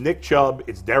 it's Nick Chubb,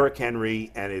 it's Derrick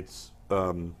Henry, and it's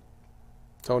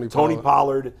Tony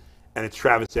Pollard, and it's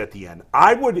Travis Etienne.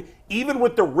 I would, even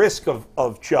with the risk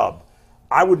of Chubb,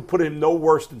 I would put him no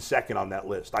worse than second on that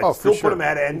list. I'd still put him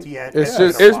at Etienne.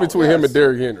 It's between him and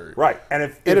Derrick Henry. Right.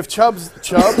 And if Chubb's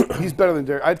he's better than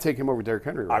Derrick. I'd take him over Derrick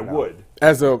Henry right now. would.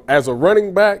 As a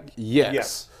running back, yes.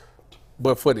 Yes.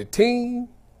 But for the team,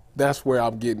 that's where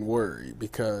I'm getting worried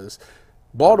because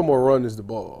Baltimore runs the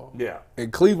ball. Yeah.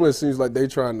 And Cleveland seems like they're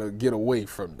trying to get away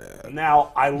from that.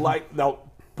 Now,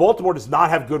 Baltimore does not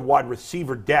have good wide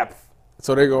receiver depth.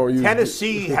 So they're going to use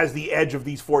Tennessee has the edge of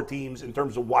these 4 teams in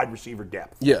terms of wide receiver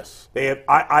depth. Yes. They have.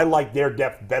 I like their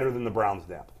depth better than the Browns'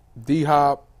 depth.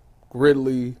 D-Hop,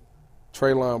 Ridley,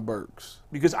 Treylon Burks.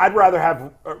 Because I'd rather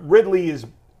have Ridley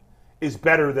is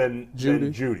better than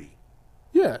Judy.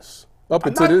 Yes. Up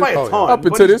Not until by a ton, up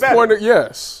but until he's this point, better.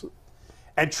 yes.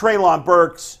 And Treylon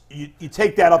Burks, you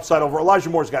take that upside over. Elijah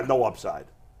Moore's got no upside,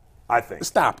 I think.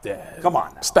 Stop that. Come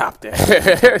on now. Stop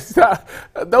that. Stop.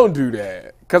 Don't do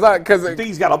that. Because You think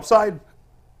he's got upside?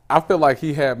 I feel like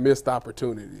he had missed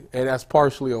opportunity, and that's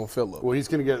partially on Phillip. Well, he's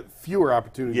going to get fewer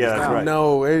opportunities Yeah, that's now. right.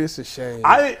 No, it's a shame.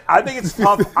 I think it's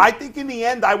tough. I think in the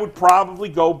end, I would probably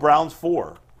go Browns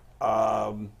 4.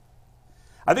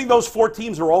 I think those 4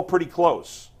 teams are all pretty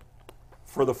close.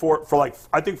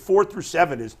 I think 4 through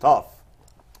 7 is tough.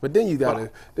 But then you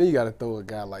gotta throw a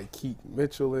guy like Keaton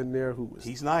Mitchell in there who was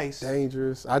He's nice.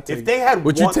 dangerous. If they had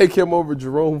would one- you take him over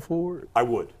Jerome Ford? I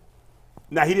would.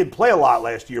 Now, he didn't play a lot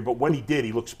last year, but when he did,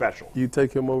 he looked special. You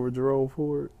take him over Jerome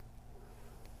Ford?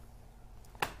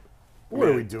 What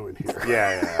are we doing here?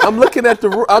 Yeah. I'm looking at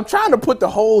I'm trying to put the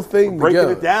whole thing Breaking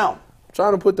together. it down. I'm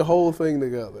trying to put the whole thing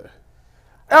together.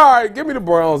 All right, give me the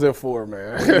Browns at 4,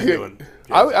 man. What are you doing?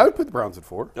 I would put the Browns at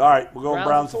 4. All right, we're going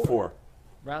Browns Browns at at 4.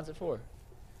 Browns at 4.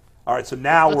 All right, so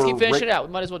now Let's we're keep finishing it out.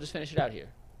 We might as well just finish it out here.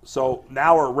 So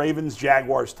now we're Ravens,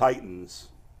 Jaguars, Titans.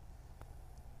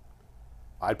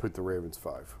 I'd put the Ravens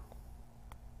 5.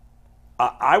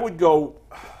 I would go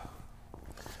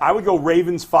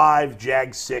Ravens 5,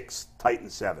 Jags 6,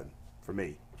 Titans 7 for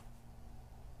me.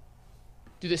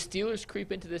 Do the Steelers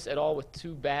creep into this at all with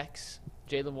 2 backs,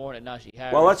 Jalen Warren and Najee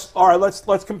Harris? Well,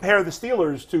 let's compare the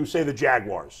Steelers to say the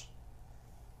Jaguars.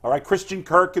 All right, Christian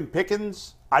Kirk and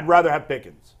Pickens. I'd rather have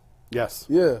Pickens. Yes.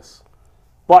 Yes.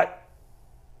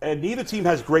 And neither team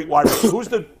has great wide receivers. Who's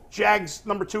the Jags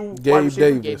number 2 wide Gabe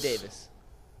receiver? Davis. Gabe Davis.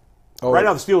 Oh, Right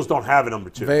now, the Steelers don't have a number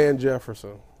 2. Van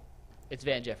Jefferson. It's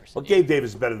Van Jefferson. Well, Gabe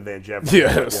Davis is better than Van Jefferson.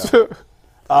 Yes.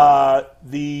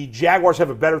 The Jaguars have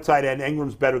a better tight end.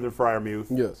 Ingram's better than Freiermuth.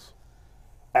 Yes.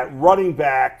 At running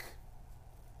back,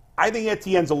 I think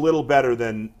Etienne's a little better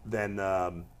than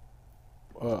Harris.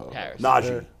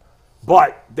 Najee.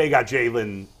 But they got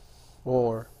Jalen.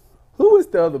 Or who is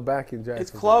the other back in Jacksonville?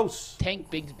 It's close. Tank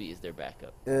Bigsby is their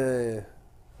backup.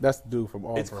 That's the dude from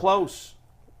Auburn. It's close.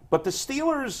 But the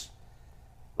Steelers,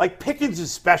 like Pickens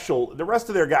is special. The rest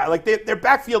of their guys, like their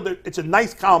backfield, it's a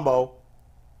nice combo.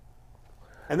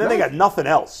 And then they got nothing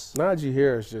else. Najee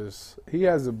Harris he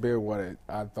hasn't been what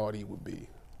I thought he would be.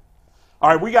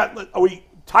 All right,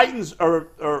 Titans or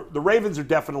the Ravens are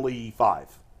definitely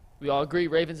 5. We all agree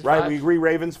Ravens at Right? 5? We agree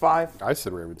Ravens 5? I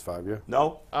said Ravens 5, yeah. No?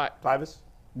 All right. 5 is?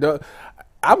 The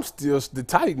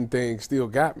Titan thing still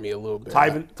got me a little bit.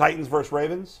 Titans versus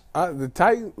Ravens? The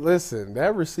Titan, listen,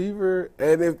 that receiver,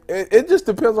 and it just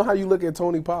depends on how you look at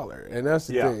Tony Pollard, and that's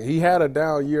the thing. He had a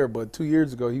down year, but 2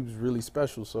 years ago he was really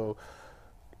special. So,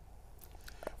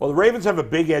 well, the Ravens have a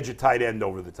big edge at tight end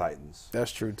over the Titans.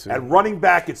 that's true too. At running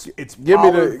back, it's Give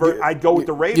me Pollard. I'd go with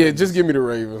the Ravens. Yeah, just give me the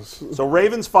Ravens. So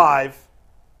Ravens 5.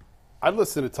 I'd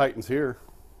listen to Titans here.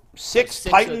 6 for the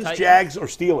Titans, Titans. Jags, or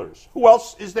Steelers. Who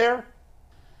else is there?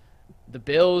 The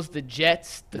Bills, the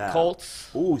Jets, the Colts.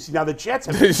 Ooh, see, now the Jets.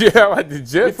 Yeah, like the We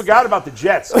Jets. forgot about the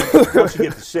Jets once you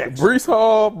get to 6. Brees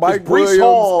Hall, Mike Brees Williams,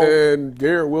 Hall- and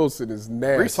Garrett Wilson is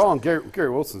nasty. Brees Hall and Gary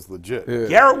Wilson's legit. Yeah.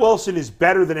 Garrett Wilson is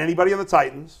better than anybody on the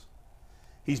Titans.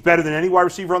 He's better than any wide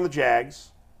receiver on the Jags.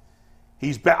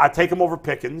 I take him over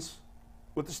Pickens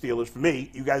with the Steelers. For me,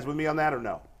 you guys with me on that or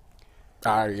no?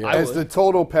 Yeah. As the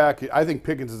total package, I think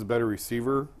Pickens is a better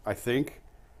receiver, I think.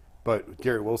 But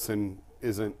Garrett Wilson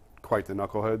isn't quite the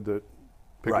knucklehead that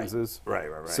Pickens is. Right.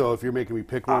 So if you're making me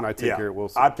pick one, I take Garrett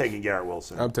Wilson. I'm taking Garrett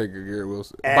Wilson. I'm taking Garrett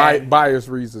Wilson. And- Bias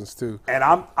reasons too. And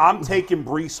I'm taking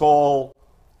Brees Hall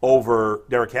over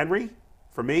Derrick Henry.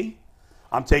 For me,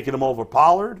 I'm taking him over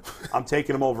Pollard. I'm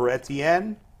taking him over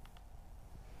Etienne.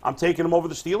 I'm taking him over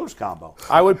the Steelers combo.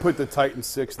 I would put the Titans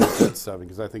 6 and the Jets 7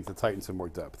 because I think the Titans have more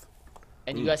depth.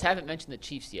 And you guys haven't mentioned the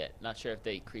Chiefs yet. Not sure if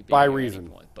they creep in By here reason. at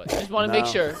any point, but just want to make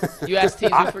sure. You asked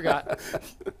teams, we forgot.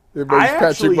 It makes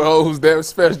Patrick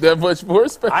Mahomes that much more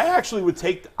special. I actually would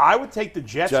take the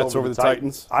Jets over the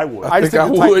Titans? I would. I think I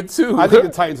would too. I think the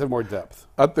Titans have more depth.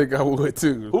 I think I would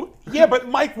too. Yeah, but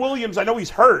Mike Williams, I know he's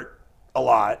hurt a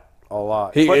lot. A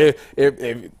lot. But- If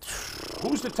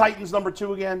Who's the Titans number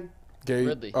 2 again?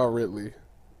 Ridley. Oh, Ridley.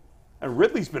 And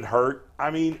Ridley's been hurt.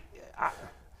 I mean,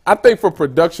 I think for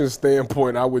production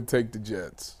standpoint, I would take the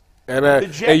Jets. And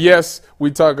Jets- and yes,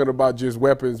 we're talking about just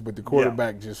weapons, but the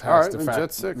quarterback just All has right, to then factor.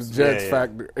 Jets 6. The Jets Yeah.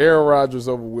 factor. Aaron Rodgers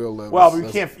over Will Levis. well,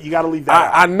 but you got to leave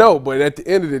that I out. know, but at the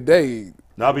end of the day,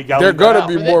 No, but you gotta they're leave that going out. to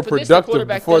be For more this, the productive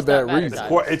quarterback for does not that matter, reason.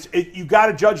 Todd. You got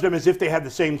to judge them as if they had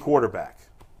the same quarterback.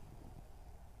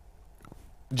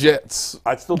 Jets.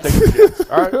 I'd still take the Jets.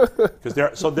 All right.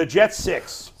 Because the Jets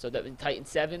 6, So that Titans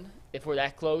 7, if we're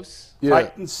that close. Yeah.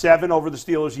 Titans 7 over the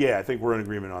Steelers. Yeah, I think we're in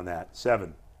agreement on that.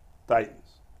 7, Titans.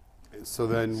 So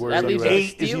then that where's leaves you at?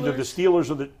 8 is either the Steelers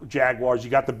or the Jaguars. You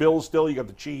got the Bills still. You got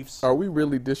the Chiefs. Are we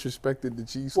really disrespecting the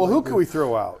Chiefs? Well, like who this? can we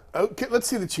throw out? Okay, let's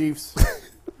see the Chiefs.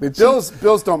 The Chiefs-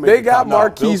 Bills don't make They the got top. No,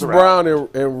 Marquise Bills are Brown and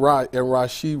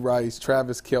Rashee Rice,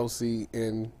 Travis Kelce,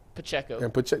 and Pacheco.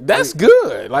 Pacheco. That's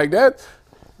good. Like that.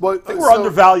 Well, I think we're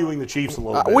undervaluing the Chiefs a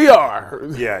little bit. We are.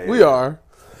 Yeah, we are.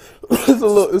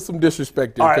 It's some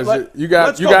disrespect there All right, because let's you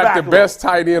got go back the a best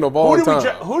tight end of all time.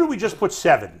 Who do we just put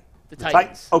 7? The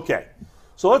Titans. Okay.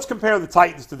 So let's compare the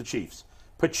Titans to the Chiefs.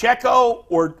 Pacheco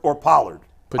or Pollard?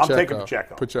 I'm taking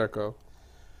Pacheco. Pacheco.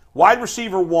 Wide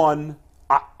receiver 1,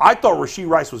 I thought Rashee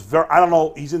Rice was I don't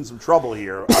know, he's in some trouble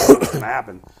here. I don't know what's going to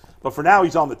happen. But for now,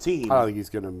 he's on the team. I don't think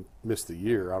he's going to miss the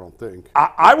year. I don't think.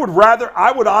 I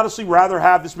would honestly rather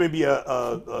have, this may be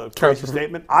a crazy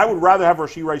statement, I would rather have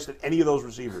Rashee Rice than any of those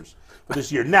receivers for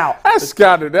this year. Now,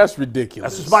 That's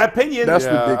ridiculous. that's just my opinion. That's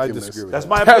Yeah, I ridiculous. disagree with That's that.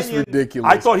 my That's opinion.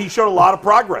 ridiculous. I thought he showed a lot of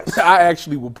progress. I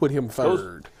actually will put him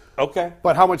third. Okay.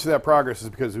 But how much of that progress is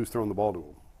because who's throwing the ball to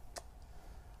him?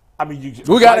 I mean,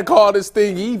 We got to call this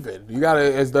thing even. You got to,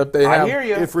 as if they have. I hear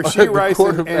you. If Rashee Rice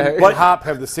quarterback. and Hop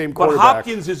have the same But quarterback,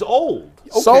 Hopkins is old.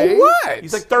 So Okay. what?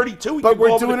 He's like 32. He But can go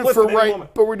we're over doing the it cliff for at any right.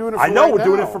 moment. But we're doing it. For I know right we're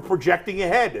doing now. it for projecting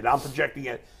ahead, and I'm projecting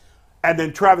it. And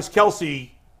then Travis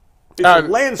Kelce is a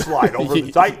landslide over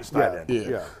the Titans tight end.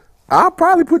 Yeah. I'll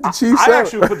probably put the Chiefs. I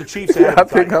actually would put the Chiefs ahead I of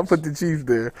the think I'll Titans. put the Chiefs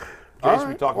there. Jason,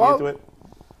 we talking well, into it?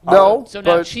 No, So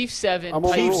now but Chiefs 7, I'm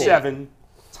Titans overruled. Chiefs 8. 7,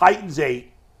 Titans 8.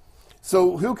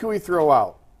 So who can we throw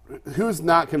out? Who's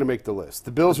not going to make the list?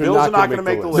 The Bills, Bills are are not not going to gonna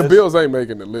make the make list. the Bills ain't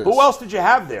making the list. Who else did you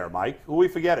have there, Mike? Who are we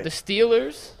forgetting? The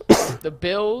Steelers, the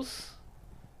Bills,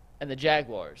 and the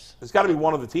Jaguars. There's got to be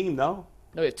one of the team, no?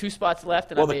 No, we have 2 spots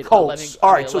left, and Well, I the made Colts. 11. All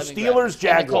I right, made so 11 Steelers, grabs. And the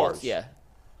Jaguars. Colts, yeah.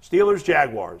 Steelers,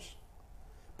 Jaguars.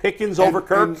 Pickens over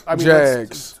Kirk. I mean,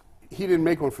 Jags. he didn't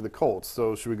make one for the Colts,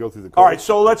 so should we go through the Colts? All right,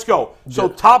 so let's go. So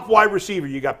top wide receiver,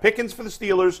 you got Pickens for the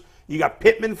Steelers, you got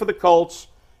Pittman for the Colts,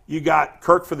 you got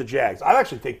Kirk for the Jags. I'd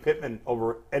actually take Pittman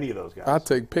over any of those guys. I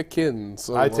take Pickens.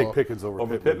 So, I take Pickens over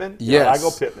Pittman. Yes. Yeah, I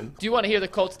go Pittman. Do you want to hear the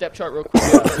Colts depth chart real quick?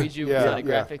 I'll read you Yeah. on a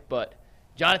graphic, but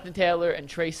Jonathan Taylor and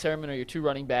Trey Sermon are your 2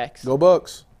 running backs. Go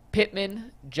Bucks.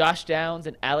 Pittman, Josh Downs,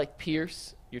 and Alec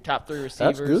Pierce, your top 3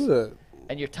 receivers. That's good.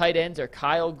 And your tight ends are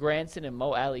Kyle Granson and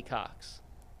Mo Alley Cox.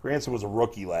 Granson was a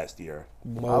rookie last year.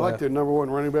 I like their number 1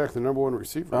 running back, their number 1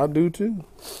 receiver. I do too.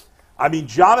 I mean,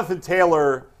 Jonathan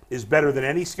Taylor is better than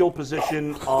any skill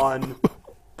position on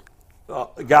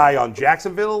a guy on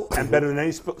Jacksonville and better than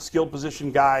any skill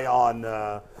position guy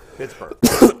on Pittsburgh.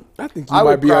 I think you I might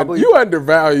would be probably- you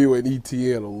undervaluing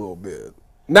ETN a little bit.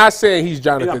 Not saying he's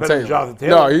Jonathan better Taylor. than Jonathan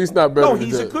Taylor. No, he's not better. No, than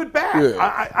he's a that. good back.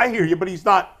 Yeah. I hear you, but he's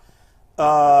not.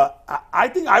 I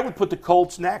think I would put the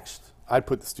Colts next. I'd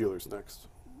put the Steelers next.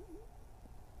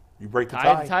 You break the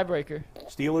Tie tie. tiebreaker.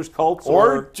 Steelers, Colts,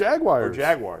 Or Jaguars. Or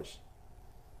Jaguars.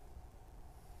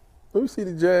 Let me see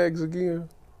the Jags again.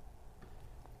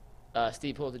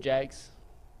 Steve, pull the Jags.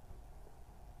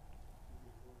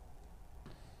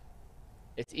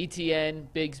 It's ETN,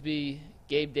 Bigsby,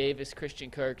 Gabe Davis, Christian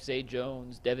Kirk, Zay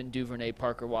Jones, Devin Duvernay,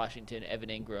 Parker Washington, Evan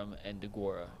Ingram, and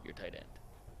DeGuara, your tight end.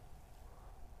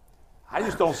 I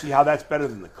just don't see how that's better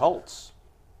than the Colts.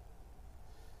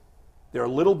 They're a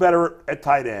little better at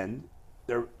tight end.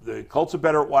 The Colts are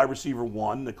better at wide receiver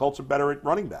 1. The Colts are better at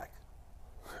running back.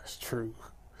 That's true.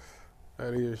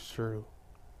 That is true.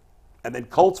 And then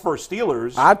Colts versus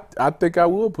Steelers. I think I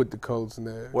will put the Colts in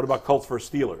there. What about Colts versus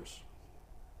Steelers?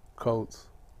 Colts.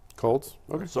 Colts?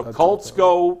 Okay. So Colts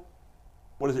go,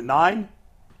 what is it, 9?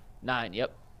 9,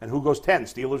 yep. And who goes 10,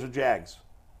 Steelers or Jags?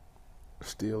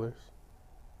 Steelers.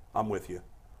 I'm with you.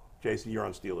 Jason, you're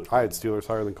on Steelers. I had Steelers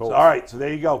higher than Colts. All right, so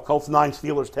there you go. Colts 9,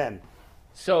 Steelers 10.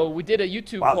 So we did a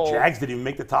YouTube Wow, poll. the Jags didn't even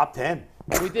make the top 10.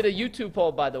 We did a YouTube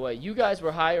poll, by the way. You guys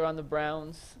were higher on the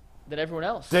Browns than everyone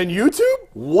else. Then YouTube?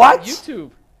 What?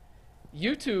 YouTube.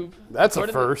 That's a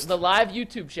according to first. The live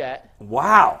YouTube chat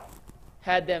Wow.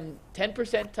 had them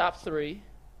 10% top 3,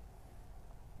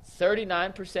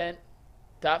 39%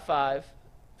 top 5,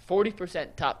 40%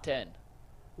 top 10.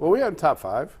 Well, we had top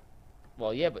 5.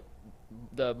 Well, yeah, but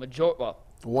the majority, well,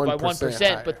 1% by 1%,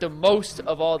 higher. but the most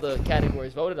of all the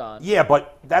categories voted on. Yeah,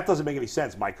 but that doesn't make any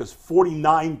sense, Mike, because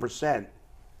 49%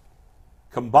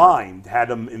 combined had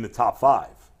them in the top 5.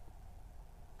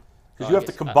 Because you have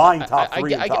to combine top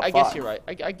 3 and top 5. I guess you're right.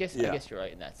 I guess you're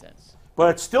right in that sense. But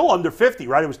it's still under 50,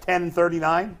 right? It was 10 and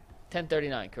 39.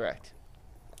 1039, correct.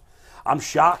 I'm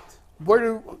shocked.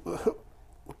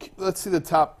 Let's see the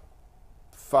top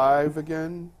 5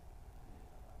 again.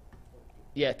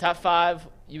 Yeah, top 5.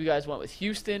 You guys went with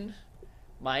Houston,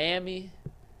 Miami,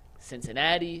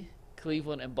 Cincinnati,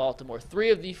 Cleveland, and Baltimore. 3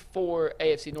 of the 4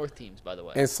 AFC North teams, by the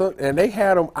way. And they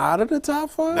had them out of the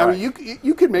top 5. I mean,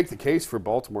 you could make the case for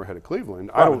Baltimore ahead of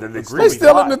Cleveland. I Right, don't but then they agree. They still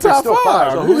still be in the five. They're top still 5.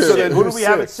 five. So Yeah. who do we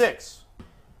have at 6? 6?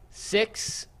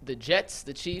 6, the Jets,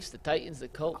 the Chiefs, the Titans, the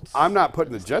Colts. I'm not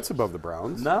putting the Jets above the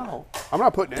Browns. No. I'm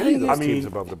not putting any of those I mean- teams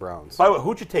above the Browns. By the way,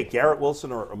 who'd you take, Garrett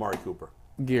Wilson or Amari Cooper?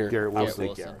 Garrett Wilson.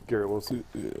 Wilson. Garrett Wilson.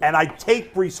 And I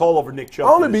take Brees Hall over Nick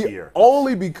Chubb this year.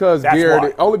 Only because That's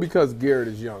Garrett. why. Only because Garrett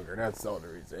is younger. That's the only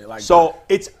reason. Like So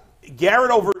it's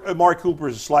Garrett over Amari Cooper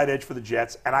is a slight edge for the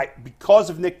Jets, and because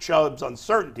of Nick Chubb's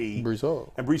uncertainty, Brees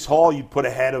Hall. and Brees Hall you'd put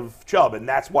ahead of Chubb, and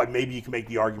that's why maybe you can make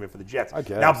the argument for the Jets. I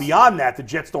guess. Now beyond that, the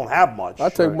Jets don't have much. I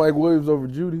take Mike Williams over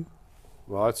Judy.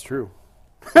 Well, that's true.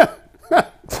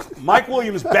 Mike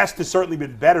Williams' best has certainly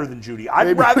been better than Judy. I'd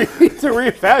Maybe rather, we need to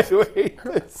reevaluate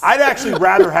this. I'd actually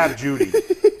rather have Judy.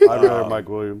 I'd rather Mike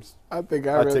Williams. I think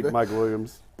I'd take Mike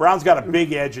Williams. Brown's got a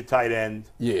big edge at tight end.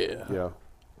 Yeah. Yeah.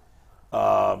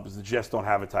 Because the Jets don't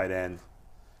have a tight end.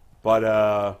 But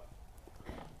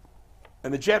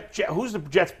and the who's the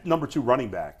Jets' number 2 running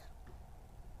back?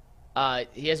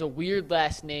 He has a weird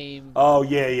last name. Oh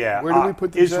yeah. Where do we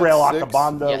put the Israel Jets? 6?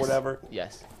 Akabanda, Yes. whatever.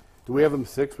 Yes. Do we have them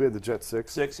 6? We had the Jets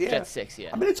 6. 6, yeah. Jets 6, yeah.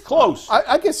 I mean, it's close.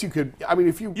 I guess you could. I mean,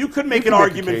 if you You could make you an could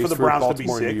argument a for case the Browns to be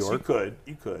Baltimore and New 6. York.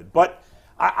 You could. But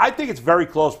I think it's very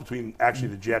close between actually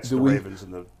the Jets, the Ravens,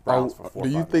 and the Browns for 4. Do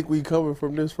you think we coming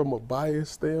from this from a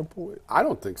biased standpoint? I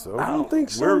don't think so. I don't think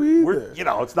so we're either.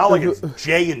 it's not like it's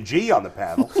J and G on the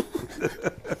panel.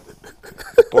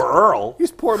 Or Earl.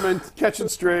 These poor men catching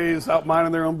strays, out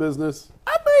minding their own business.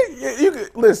 I mean, you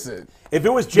could listen. If it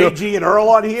was JG and Earl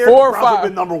on here, 4 or Browns would have 5.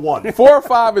 been number 1. 4,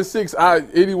 5, and 6.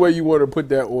 Any way you want to put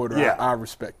that order, Yeah. I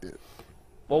respect it.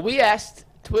 Well, we asked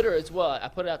Twitter as well. I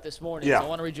put it out this morning. Yeah. So I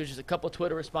want to read you just a couple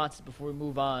Twitter responses before we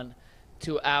move on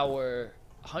to our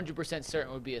 100%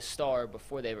 certain would be a star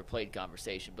before they ever played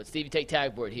conversation. But, Steve, you take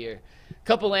tag board here.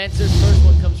 Couple answers. First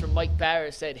one comes from Mike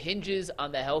Barrett. Said, hinges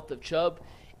on the health of Chubb.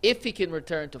 If he can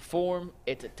return to form,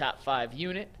 it's a top 5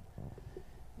 unit.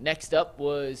 Next up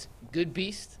was Good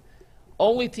Beast.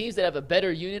 Only teams that have a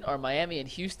better unit are Miami and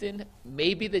Houston,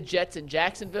 maybe the Jets and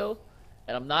Jacksonville.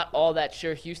 And I'm not all that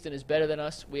sure Houston is better than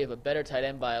us. We have a better tight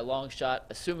end by a long shot,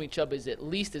 assuming Chubb is at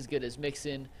least as good as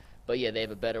Mixon. But, yeah, they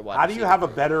have a better wide How do you have a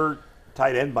better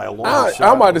tight end by a long shot?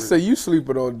 I'm about to say you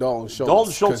sleeping on Dalton Schultz.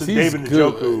 Dalton Schultz and he's David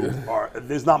good. Njoku,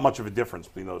 there's not much of a difference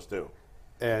between those two.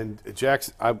 And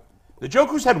Jackson,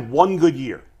 Njoku's had one good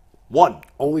year. One.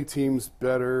 only teams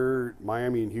better,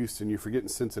 Miami and Houston. You're forgetting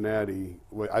Cincinnati.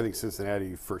 Well, I think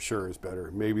Cincinnati for sure is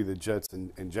better. Maybe the Jets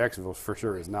and Jacksonville for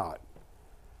sure is not.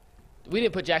 We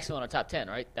didn't put Jacksonville on our top 10,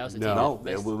 right? That was the team. No, that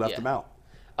they missed. left him out.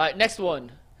 All right, next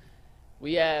one.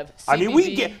 We have CBB. I mean,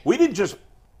 we didn't just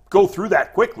go through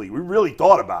that quickly. We really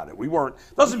thought about it. We weren't.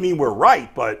 Doesn't mean we're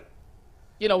right, but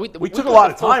we took a lot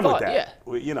of time with that. Yeah.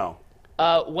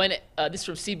 This is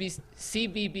from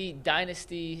CBB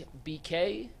Dynasty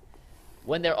BK.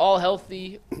 When they're all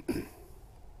healthy,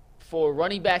 for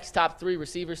running backs top 3,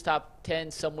 receivers top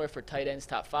 10, somewhere for tight ends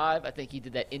top 5. I think he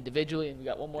did that individually, and we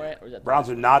got one more. Or is that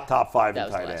Browns are not top 5 in That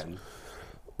was the tight last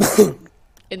end.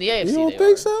 in the AFC? You don't they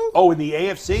think were. so? Oh, in the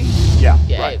AFC? Yeah.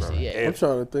 Yeah, right, AFC, right. yeah. I'm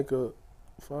trying to think of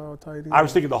 5 tight ends. I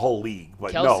was thinking the whole league,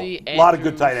 but Kelsey, no. A lot of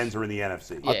good Andrews. tight ends are in the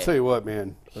NFC. Yeah. I'll tell you what,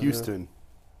 man. Houston,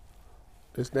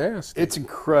 It's nasty. it's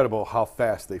incredible how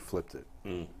fast they flipped it.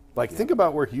 Think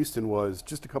about where Houston was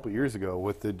just a couple years ago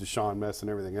with the Deshaun mess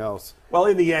and everything else. Well,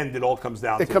 in the end, it all comes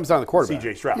down It to comes down to the quarterback.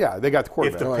 C.J. Stroud. Yeah, they got the If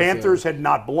quarterback. the Panthers had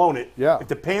not blown it, Yeah. if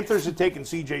the Panthers had taken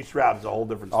C.J. Stroud, it's a whole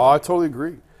different Oh, story. I totally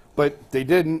agree. But they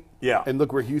didn't. Yeah. And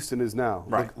look where Houston is now.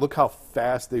 Right. Look how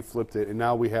fast they flipped it. And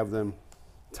now we have them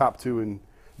top 2. And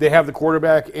they have the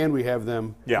quarterback, and we have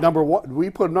them number 1. We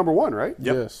put number 1, right?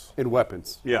 Yes. In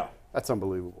weapons. Yeah. That's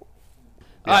unbelievable.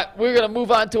 All right, we're going to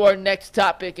move on to our next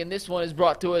topic, and this one is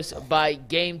brought to us by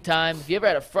Game Time. If you ever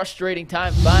had a frustrating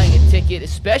time buying a ticket,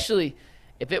 especially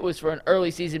if it was for an early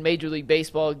season Major League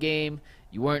Baseball game,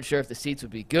 you weren't sure if the seats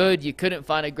would be good, you couldn't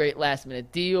find a great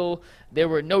last-minute deal, there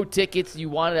were no tickets you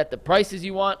wanted at the prices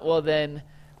you want, well then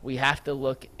we have to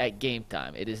look at Game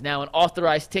Time. It is now an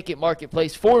authorized ticket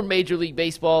marketplace for Major League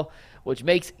Baseball, which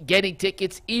makes getting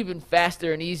tickets even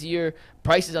faster and easier.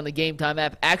 Prices on the Game Time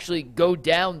app actually go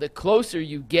down the closer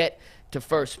you get to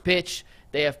first pitch.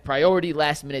 They have priority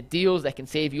last-minute deals that can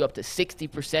save you up to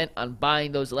 60% on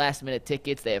buying those last-minute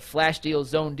tickets. They have flash deals,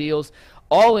 zone deals,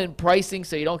 all in pricing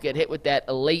so you don't get hit with that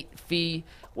late fee.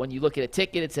 When you look at a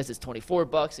ticket, it says it's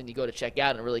 $24, and you go to check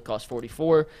out, and it really costs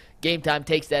 $44. Game Time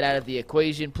takes that out of the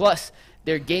equation. Plus,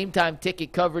 their Game Time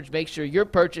ticket coverage makes sure your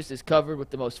purchase is covered with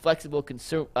the most flexible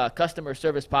customer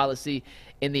service policy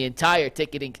in the entire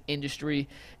ticketing industry.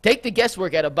 Take the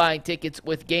guesswork out of buying tickets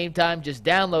with Game Time. Just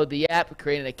download the app,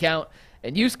 create an account,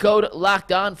 and use code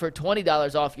LOCKEDON for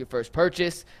 $20 off your first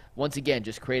purchase. Once again,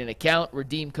 just create an account,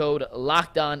 redeem code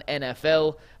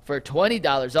LOCKEDONNFL for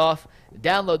 $20 off.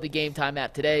 Download the Game Time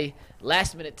app today.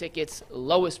 Last-minute tickets,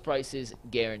 lowest prices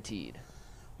guaranteed.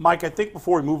 Mike, I think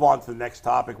before we move on to the next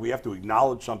topic, we have to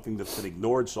acknowledge something that's been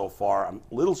ignored so far. I'm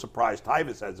a little surprised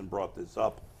Tyvis hasn't brought this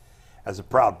up as a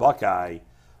proud Buckeye.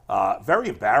 Very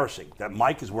embarrassing that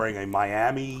Mike is wearing a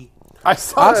Miami I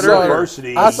saw that earlier.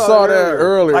 University. I saw that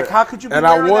earlier. Like, how could you be And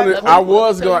wearing that? I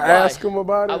was Let me going to tell you why. ask him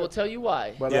about it. I will tell you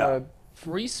why. But Yeah.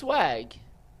 Free swag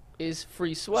is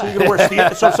free So swag. you're gonna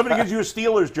wear so if somebody gives you a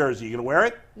Steelers jersey, you gonna wear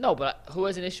it? No, but who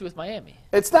has an issue with Miami?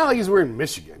 It's not like he's wearing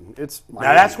Michigan. It's Now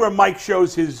that's where Mike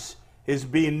shows his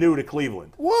being new to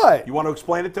Cleveland. What? You want to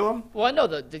explain it to him? Well, I know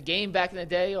the game back in the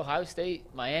day, Ohio State,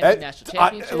 Miami, national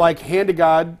championship. Like, hand to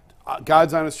God,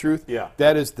 God's honest truth. Yeah.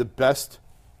 That is the best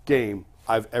game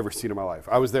I've ever seen in my life.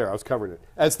 I was there. I was covering it.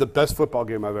 That's the best football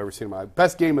game I've ever seen in my life.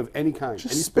 Best game of any kind.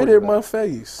 Just any spit sport it in event. my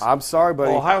face. I'm sorry,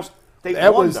 buddy. Ohio State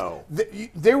That won, was though.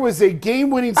 there was a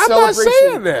game-winning I'm not celebration.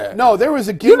 saying that. No, there was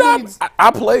a You know, game-winning. I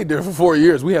played there for 4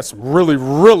 years. We had some really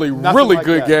Nothing like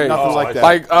good that. games. Nothing like that.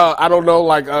 Like, I don't know,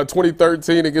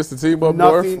 2013 against the team up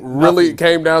north. Really nothing.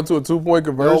 came down to a 2-point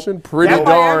conversion. Nope. Pretty That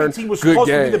Miami darn team was good supposed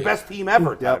to game. be the best team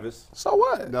ever, Yep. Tyvis. So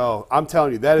what? No, I'm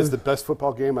telling you, that is the best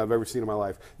football game I've ever seen in my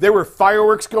life. There were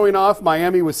fireworks going off.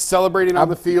 Miami was celebrating on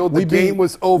the field. The game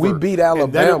was over. We beat And then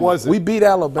Alabama. it wasn't. We beat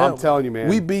Alabama. I'm telling you, man.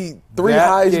 We beat 3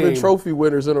 Heisman Trophy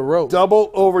winners in a row.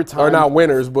 Double overtime. Or not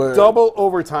winners, but double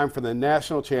overtime for the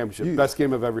national championship. Best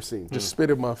game I've ever seen. Just spit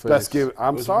in my face. Best game.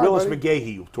 I'm sorry, Willis buddy.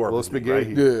 McGahee who tore Willis it, McGahee.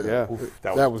 right? Yeah. Oof,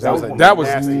 That was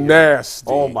nasty. nasty.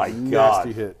 Oh my God.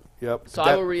 Nasty hit. Yep. So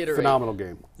I will reiterate. Phenomenal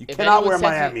game. You If cannot anyone wear sends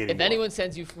Miami you, anymore. If anyone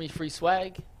sends you free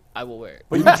swag, I will wear it.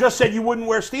 But you just said you wouldn't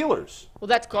wear Steelers. Well,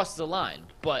 that crosses the line.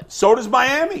 But So does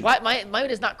Miami. Miami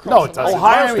does not cross No, it the line. doesn't.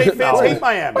 Ohio Miami- State fans no. hate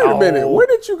Miami. Wait a minute. Where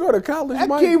did you go to college, That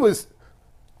Mike? game was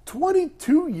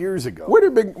 22 years ago. Where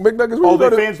did McNuggets? Oh,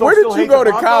 the fans don't Where still did you hate go the to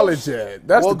Broncos? college at?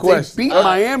 That's Well, the question. they beat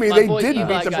Miami. My They boy didn't Eli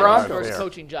beat the got his Broncos. first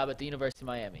coaching job at the University of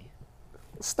Miami.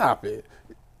 Stop it.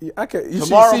 I can't. You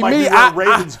Tomorrow see might me. be wearing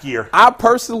Ravens gear. I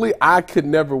personally, I could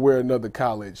never wear another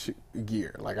college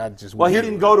gear. Like I just. Well, he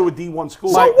wouldn't. didn't go to a D1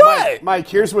 school. Mike,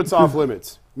 here's what's off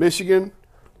limits. Michigan,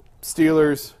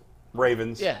 Steelers,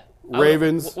 Ravens. Yeah.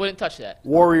 Ravens. Wouldn't touch that.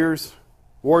 Warriors.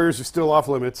 Warriors are still off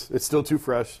limits. It's still too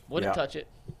fresh. Wouldn't Yeah. touch it.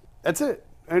 That's it.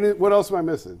 And what else am I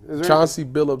missing? Is there Chauncey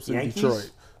Billups in Yankees?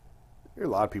 Detroit. There are a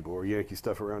lot of people who wear Yankee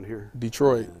stuff around here.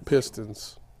 Detroit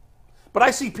Pistons. But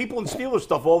I see people in Steelers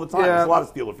stuff all the time. Yeah. There's a lot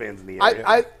of Steeler fans in the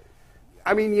area.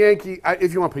 I mean, if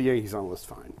you want to put Yankees on the list,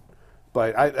 fine.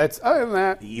 But that's other than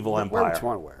that, The evil wear empire. what you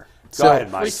want to wear. Go ahead,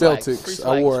 Mike. Free swag, free Celtics.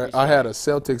 swag, I had a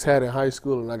Celtics hat in high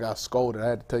school and I got scolded. I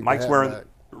had to take Mike's the hat wearing back.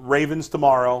 Ravens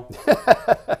tomorrow.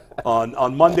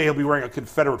 on Monday, he'll be wearing a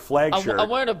Confederate flag shirt. I'm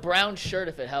wearing a brown shirt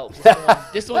if it helps.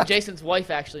 This one Jason's wife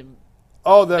actually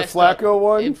Oh, the messed up. Flacco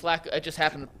one? In Flacco, I just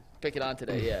happened to pick it on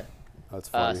today, yeah. That's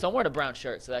funny. So I'm wearing a brown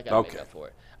shirt, so that got to make up for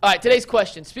it. All right, today's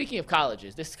question. Speaking of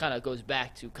colleges, this kind of goes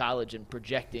back to college and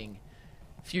projecting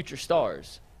future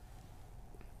stars.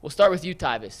 We'll start with you,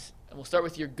 Tyvis, and we'll start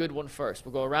with your good one first.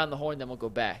 We'll go around the horn, then we'll go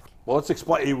back. Well, let's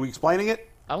explain. Are we explaining it?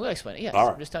 I'm going to explain it, yes. All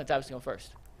right. I'm just telling Tyvis to go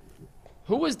first.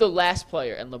 Who was the last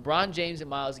player, and LeBron James and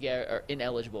Myles Garrett are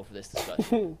ineligible for this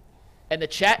discussion. And the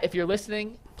chat, if you're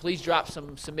listening, please drop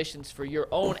some submissions for your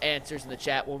own answers in the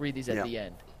chat. We'll read these at the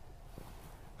end.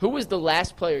 Who was the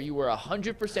last player you were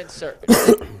 100%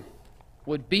 certain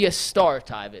would be a star,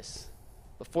 Tyvis,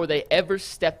 before they ever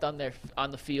stepped on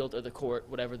the field or the court,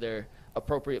 whatever their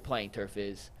appropriate playing turf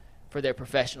is, for their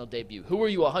professional debut? Who were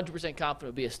you 100% confident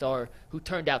would be a star who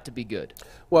turned out to be good?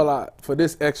 Well, for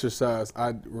this exercise,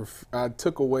 I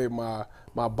took away my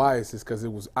biases because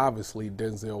it was obviously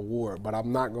Denzel Ward, but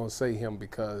I'm not going to say him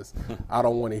because I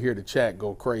don't want to hear the chat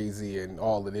go crazy and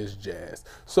all of this jazz.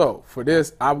 So for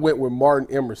this, I went with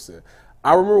Martin Emerson.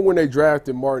 I remember when they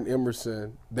drafted Martin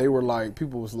Emerson, they were like,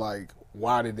 people was like,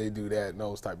 why did they do that and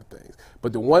those type of things.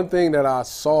 But the one thing that I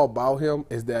saw about him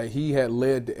is that he had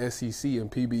led the SEC in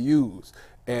PBUs.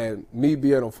 And me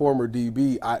being a former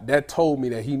DB, that told me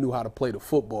that he knew how to play the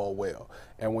football well.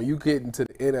 And when you get into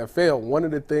the NFL, one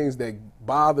of the things that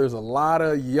bothers a lot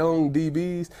of young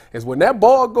DBs is when that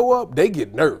ball go up, they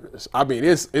get nervous. I mean,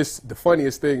 it's the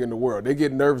funniest thing in the world. They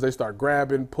get nervous. They start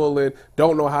grabbing, pulling,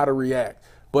 don't know how to react.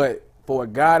 But for a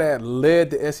guy that led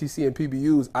the SEC in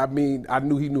PBUs, I mean, I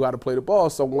knew he knew how to play the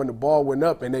ball. So when the ball went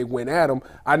up and they went at him,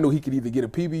 I knew he could either get a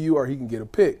PBU or he can get a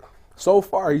pick. So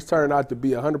far, he's turned out to be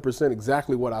 100%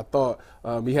 exactly what I thought.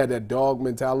 He had that dog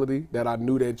mentality that I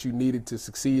knew that you needed to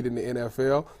succeed in the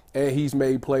NFL, and he's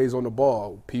made plays on the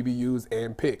ball, PBUs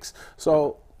and picks.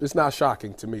 So it's not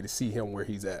shocking to me to see him where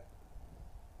he's at.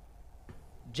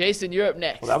 Jason, you're up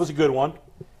next. Well, that was a good one.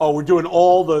 Oh, we're doing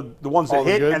all the ones that All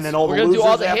the hit goods? and then all We're the going to losers do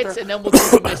all the after? hits, and then we'll do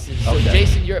the misses. So,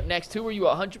 Jason, you're up next. Who were you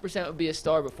 100% would be a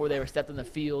star before they were stepped on the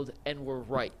field and were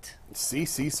right?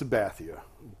 CC Sabathia.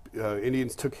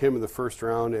 Indians took him in the first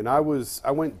round, and I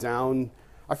went down.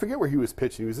 I forget where he was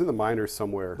pitching. He was in the minors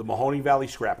somewhere. The Mahoney Valley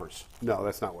Scrappers. No,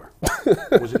 that's not where.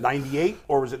 Was it 98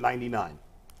 or was it 99?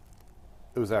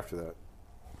 It was after that.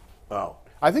 Oh.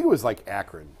 I think it was like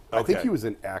Akron. I think Okay. he was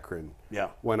in Akron. Yeah.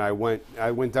 When I went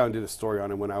down and did a story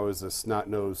on him when I was a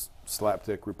snot-nosed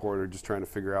slapdick reporter just trying to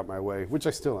figure out my way, which I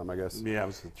still am, I guess. Yeah, it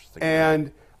was interesting.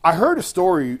 And I heard a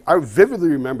story. I vividly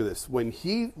remember this. When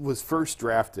he was first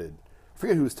drafted, I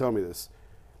forget who was telling me this,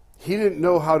 he didn't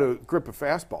know how to grip a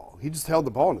fastball. He just held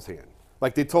the ball in his hand.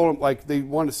 Like they told him, like they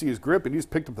wanted to see his grip, and he just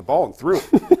picked up the ball and threw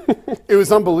it. It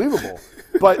was unbelievable.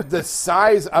 But the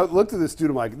size, I looked at this dude,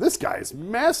 I'm like, this guy is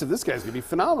massive. This guy's going to be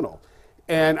phenomenal.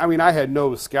 And, I mean, I had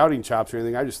no scouting chops or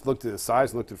anything. I just looked at his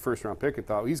size and looked at the first-round pick and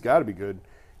thought, he's got to be good.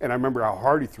 And I remember how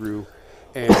hard he threw,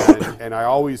 and I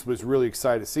always was really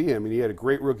excited to see him. And he had a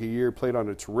great rookie year, played on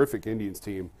a terrific Indians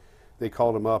team. They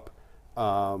called him up.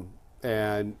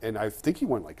 And I think he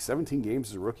won like 17 games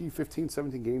as a rookie, 15,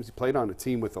 17 games. He played on a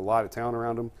team with a lot of talent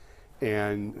around him.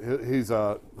 And he's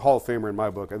a Hall of Famer in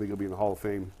my book. I think he'll be in the Hall of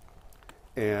Fame.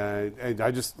 And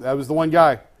that was the one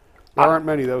guy. There aren't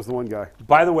many. That was the one guy.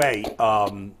 By the way,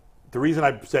 the reason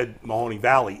I said Mahoney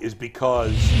Valley is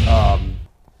because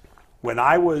when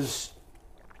I was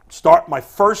my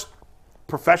first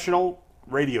professional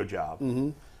radio job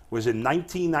was in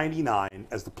 1999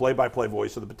 as the play-by-play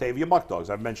voice of the Batavia Muck Dogs.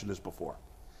 I've mentioned this before.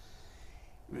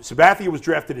 Sabathia was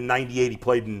drafted in 98. He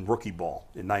played in rookie ball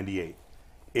in 98.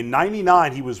 In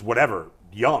 99, he was whatever,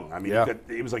 young. I mean,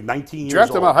 he was like 19 years old.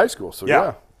 Drafted him out of high school, so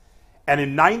yeah. And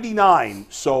in 99,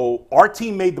 so our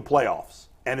team made the playoffs.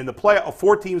 And in the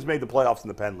 4 teams made the playoffs in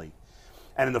the Penn League.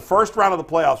 And in the first round of the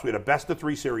playoffs, we had a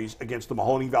best-of-3 series against the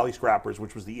Mahoning Valley Scrappers,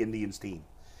 which was the Indians team.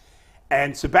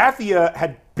 And Sabathia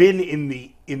had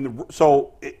been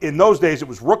so in those days it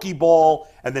was rookie ball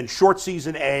and then short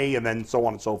season A and then so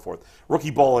on and so forth. Rookie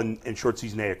ball and short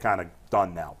season A are kind of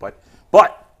done now. But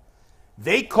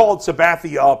they called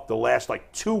Sabathia up the last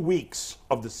 2 weeks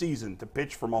of the season to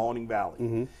pitch for Mahoning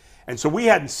Valley. And so we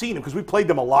hadn't seen him because we played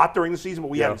them a lot during the season, but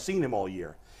we hadn't seen him all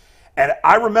year. And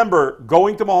I remember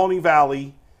going to Mahoning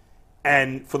Valley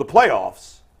and for the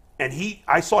playoffs, and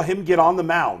I saw him get on the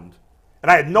mound. And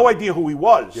I had no idea who he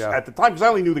was at the time because I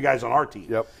only knew the guys on our team.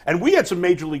 Yep. And we had some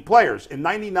major league players. In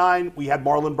 99, we had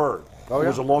Marlon Byrd, who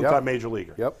was a long-time major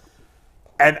leaguer. Yep.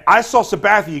 And I saw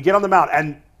Sabathia get on the mound.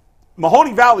 And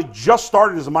Mahoning Valley just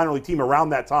started as a minor league team around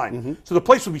that time. So the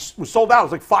place was sold out. It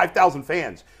was like 5,000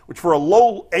 fans, which for a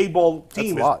low A-ball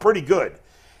team is pretty good.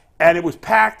 And it was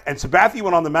packed, and Sabathia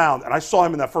went on the mound, and I saw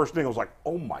him in that first inning. I was like,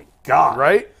 oh, my God.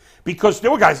 Right? Because there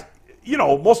were guys,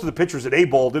 most of the pitchers at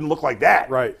A-ball didn't look like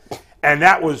that. Right. And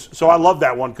that was so I love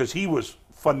that one because he was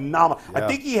phenomenal. Yeah. I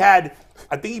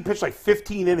think he pitched like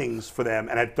 15 innings for them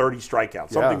and had 30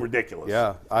 strikeouts, something ridiculous.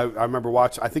 Yeah, I remember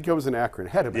watching. I think I was in Akron,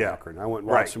 head of Akron. I went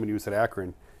and watched him when he was at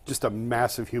Akron. Just a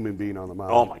massive human being on the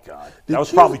mound. Oh my God, that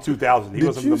was probably 2000. He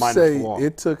wasn't the minors for long.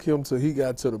 It took him till he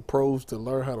got to the pros to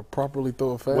learn how to properly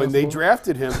throw a fastball? When they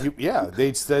drafted him,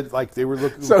 they said they were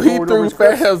looking. So he threw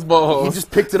fastballs. He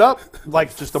just picked it up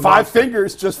like just 5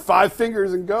 fingers,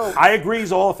 and go. I agree.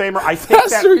 He's a Hall of Famer. I think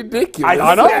that's ridiculous.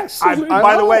 I know.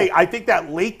 By the way, I think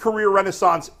that late career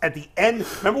renaissance at the end.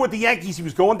 Remember with the Yankees, he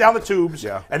was going down the tubes,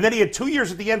 and then he had 2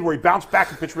 years at the end where he bounced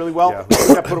back and pitched really well. Yeah.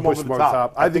 That put him over the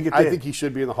top. I think he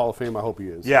should be in the Hall of Fame. I hope he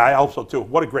is. Yeah, I hope so too.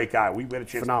 What a great guy. We had a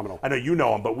chance. Phenomenal. I know you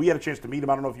know him, but we had a chance to meet him.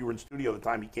 I don't know if you were in studio the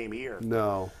time he came here.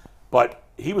 No. But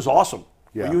he was awesome.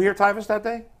 Yeah. Were you here, Tyvus, that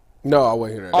day? No, I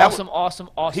wasn't here. Awesome.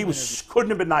 He couldn't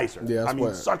have been nicer. Yeah, I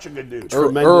mean, such a good dude.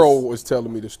 Earl was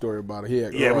telling me the story about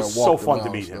it. It was so fun to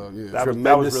meet him. Yeah.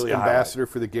 That was really ambassador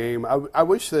for the game. I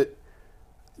wish that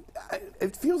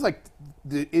it feels like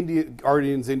the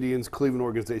Indians Cleveland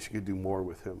organization could do more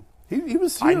with him. He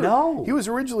was here. I know. He was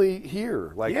originally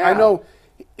here. I know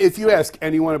if you ask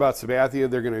anyone about Sabathia,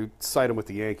 they're going to cite him with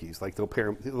the Yankees.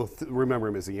 They'll remember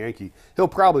him as a Yankee. He'll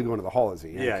probably go into the Hall as a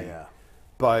Yankee. Yeah.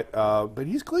 But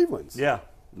he's Cleveland's. Yeah,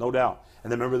 no doubt.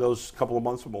 And then remember those couple of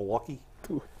months from Milwaukee?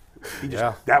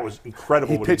 That was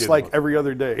incredible. He pitched like every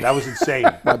other day. That was insane.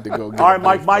 All right,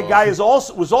 Mike. My guy was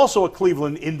also a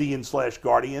Cleveland Indian /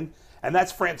 Guardian, and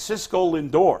that's Francisco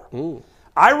Lindor. Ooh.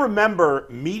 I remember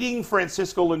meeting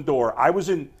Francisco Lindor. I was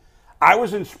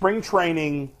in spring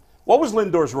training. What was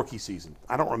Lindor's rookie season?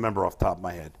 I don't remember off the top of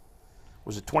my head.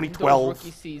 Was it 2012? Lindor's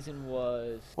rookie season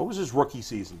was. What was his rookie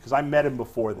season? Because I met him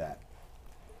before that.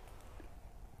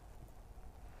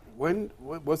 When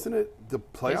wasn't it the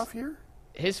playoff year?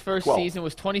 His first season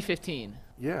was 2015.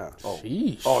 Yeah.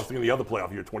 Sheesh. I was thinking the other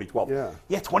playoff year, 2012. Yeah.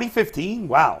 Yeah, 2015.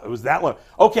 Wow, it was that long.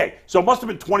 Okay, so it must have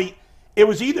been 20. It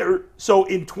was either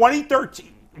in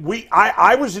 2013.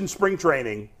 I was in spring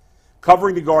training,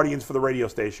 covering the Guardians for the radio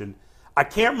station. I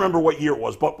can't remember what year it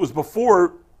was, but it was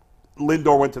before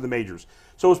Lindor went to the majors.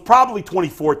 So it was probably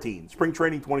 2014. Spring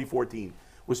training 2014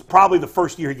 was probably the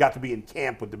first year he got to be in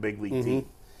camp with the big league team.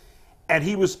 And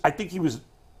I think he was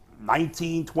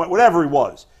 19, 20, whatever he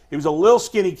was. He was a little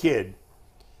skinny kid.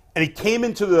 And he came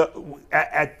into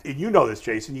and you know this,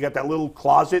 Jason. You got that little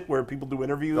closet where people do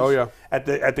interviews. Oh, yeah. At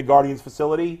the Guardians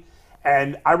facility,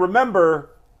 and I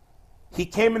remember he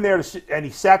came in there and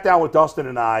he sat down with Dustin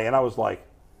and I was like,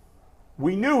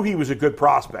 we knew he was a good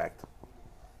prospect,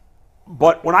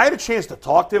 but when I had a chance to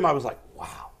talk to him, I was like,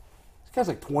 wow, this guy's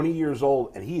like 20 years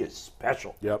old and he is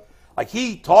special. Yep. Like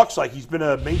he talks like he's been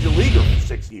a major leaguer for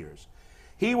 6 years.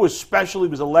 He was special. He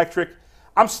was electric.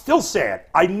 I'm still sad.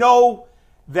 I know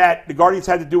that the Guardians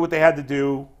had to do what they had to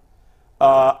do.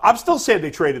 I'm still sad they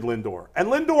traded Lindor. And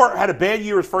Lindor had a bad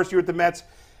year his first year at the Mets,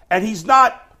 and he's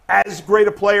not as great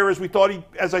a player as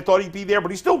I thought he'd be there,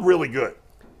 but he's still really good.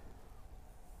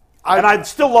 And I'd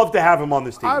still love to have him on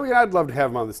this team. I mean, I'd love to have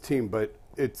him on this team, but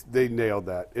they nailed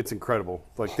that. It's incredible.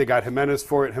 Like they got Gimenez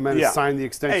for it. Gimenez signed the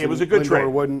extension. Hey, it was a good trade.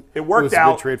 Wouldn't. It worked it was out.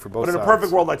 A good trade for both but in sides. a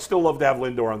perfect world, I'd still love to have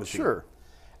Lindor on the team. Sure.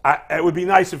 It would be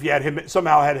nice if you had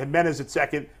somehow had Gimenez at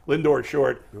second, Lindor at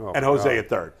short, and Jose at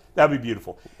third. That'd be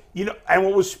beautiful. You know, and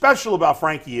what was special about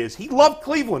Frankie is he loved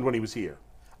Cleveland when he was here.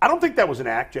 I don't think that was an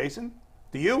act, Jason.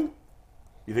 Do you?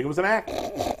 You think it was an act?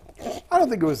 I don't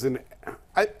think it was an.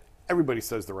 Everybody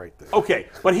says the right thing. Okay,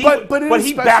 but he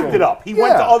is backed it up. He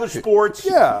went to other sports.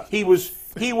 Yeah. He was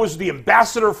the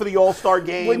ambassador for the All-Star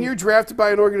game. When you're drafted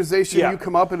by an organization, Yeah. you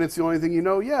come up and it's the only thing you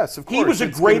know. Yes, of course. he was a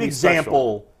it's great gonna be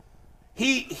example.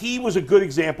 He was a good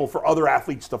example for other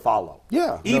athletes to follow.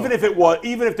 Yeah, Even if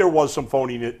there was some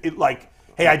phoniness, like,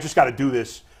 hey, I just got to do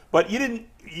this. But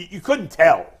you couldn't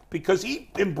tell because he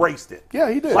embraced it. Yeah,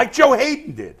 he did. Like Joe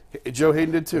Hayden did. Joe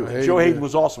Hayden did too. Joe Hayden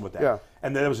was awesome with that. Yeah.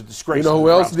 And then there was a disgrace. You know to who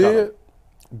the else Browns did?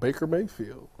 cover. Baker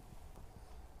Mayfield.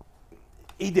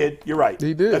 He did. You're right.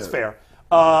 He did. That's fair.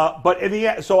 But in the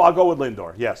end, so I'll go with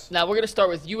Lindor. Yes. Now we're going to start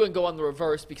with you and go on the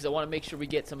reverse because I want to make sure we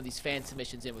get some of these fan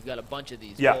submissions in. We've got a bunch of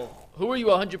these. Yeah. Well, who are you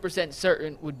 100%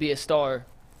 certain would be a star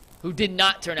who did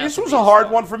not turn out This to was be a hard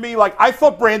star? one for me. Like, I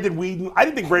thought Brandon Weeden. I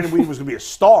didn't think Brandon Weeden was going to be a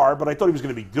star, but I thought he was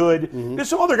going to be good. There's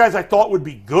some other guys I thought would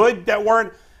be good that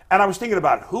weren't. And I was thinking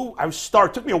about who I was star.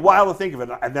 It took me a while to think of it,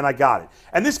 and then I got it.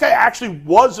 And this guy actually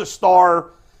was a star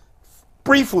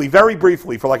briefly, very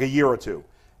briefly, for like a year or two.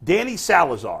 Danny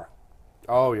Salazar.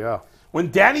 Oh yeah.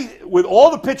 When Danny, with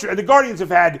all the pitchers, and the Guardians have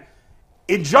had,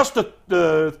 in just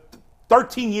the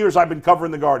 13 years I've been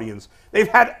covering the Guardians, they've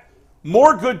had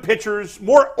more good pitchers,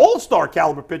 more all-star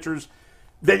caliber pitchers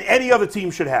than any other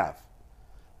team should have.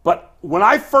 But when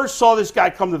I first saw this guy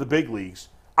come to the big leagues,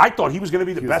 I thought he was going to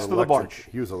be the best of the bunch.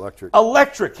 He was electric.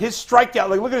 Electric. His strikeout,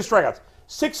 like look at his strikeouts.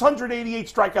 688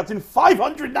 strikeouts in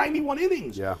 591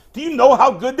 innings. Yeah. Do you know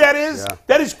how good that is? Yeah.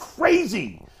 That is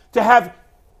crazy to have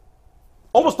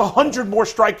almost 100 more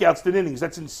strikeouts than innings.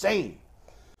 That's insane.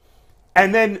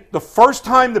 And then the first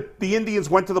time the Indians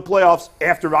went to the playoffs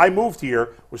after I moved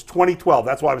here was 2012.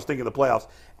 That's why I was thinking the playoffs.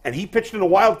 And he pitched in a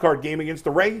wild card game against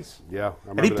the Rays. Yeah, I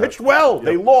remember and he that. pitched well. Yep.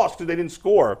 They lost because they didn't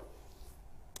score.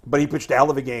 But he pitched a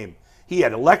hell of a game. He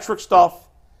had electric stuff.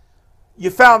 You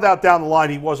found out down the line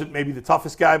he wasn't maybe the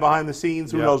toughest guy behind the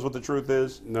scenes. Who Yep. knows what the truth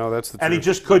is? No, that's the truth. And he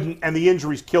just couldn't. And the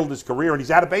injuries killed his career. And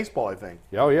he's out of baseball, I think.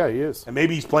 Oh yeah, he is. And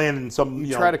maybe he's playing in some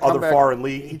tried to come other back- foreign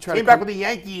league. He tried to came back come- with the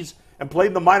Yankees and played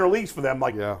in the minor leagues for them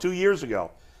like Yeah. 2 years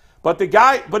ago. But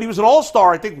he was an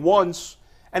all-star, I think, once.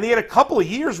 And he had a couple of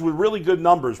years with really good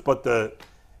numbers. But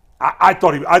I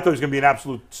thought he was going to be an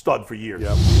absolute stud for years.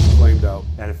 Yep, flamed out.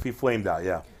 And if he flamed out,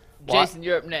 yeah. Jason,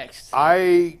 you're up next.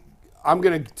 I'm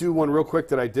going to do one real quick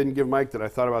that I didn't give Mike that I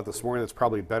thought about this morning. That's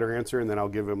probably a better answer, and then I'll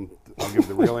give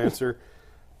the real answer.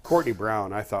 Courtney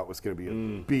Brown, I thought was going to be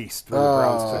a beast. When the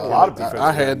Browns took him at defensive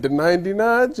I had end. the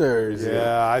 99 jersey.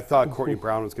 Yeah, I thought Courtney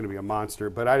Brown was going to be a monster,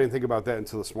 but I didn't think about that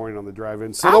until this morning on the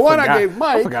drive-in. So the one I gave I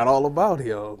Mike, forgot all about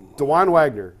him. DeJuan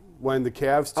Wagner, when the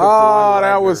Cavs took Oh, DeJuan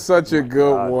that Wagner. was such a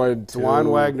good one, too.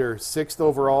 DeJuan Wagner, 6th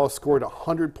overall, scored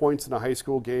 100 points in a high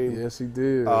school game. Yes, he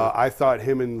did. I thought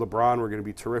him and LeBron were going to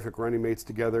be terrific running mates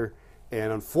together.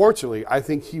 And unfortunately, I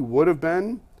think he would have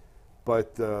been,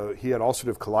 but he had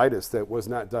ulcerative colitis that was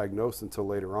not diagnosed until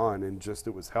later on. And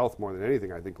it was health more than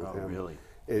anything, I think, with him. Really?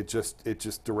 It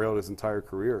just derailed his entire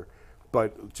career.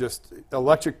 But just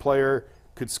electric player,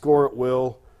 could score at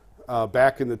will.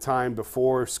 Back in the time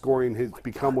before scoring had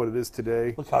become what it is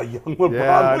today. Look how young LeBron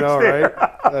Yeah, I looks know, there.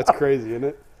 right? That's crazy, isn't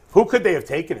it? Who could they have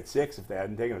taken at 6 if they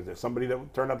hadn't taken him? Is there somebody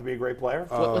that turned out to be a great player?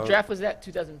 What draft was that?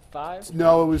 2005?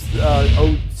 No, it was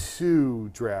 02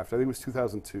 draft. I think it was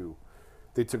 2002.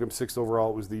 They took him 6th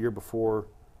overall. It was the year before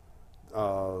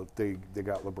they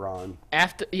got LeBron.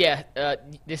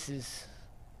 This is.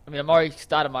 I mean, Amari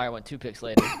Stoudemire went 2 picks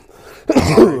later.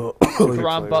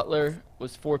 Karan Butler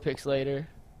was 4 picks later.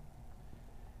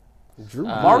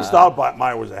 Mark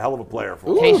Stoudemire was a hell of a player for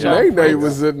Ooh, Tayshaun Nene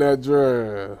was in that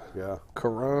draft. Yeah.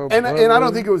 Karan And I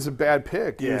don't think it was a bad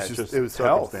pick. Yeah, it was just it was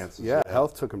health. circumstances. Yeah,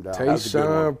 health took him down. That was a good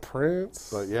one. Tayshaun Prince.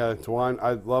 But yeah,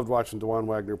 I loved watching DeJuan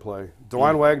Wagner play.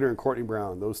 DeJuan Wagner and Courtney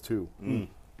Brown, those two.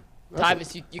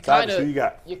 Tyvus, you Tyvus, who you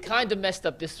got? kind of messed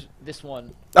up this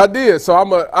one. I did, so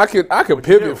I can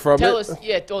pivot from Tell it.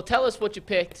 us, tell us what you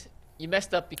picked. You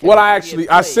messed up because Well, he had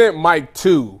I played. sent Mike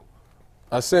 2.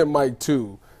 I sent Mike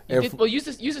 2. And Well, use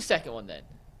the second one then.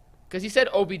 Because he said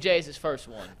OBJ is his first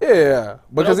one. Yeah,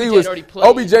 because OBJ he was already played.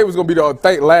 OBJ was going to be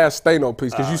the last Thanos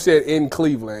piece because you said in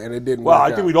Cleveland and it didn't Well, work I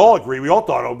think out. we'd all agree. We all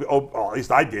thought, at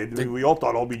least I did. We all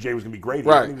thought OBJ was going to be great.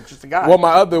 Right. He was just a guy. Well,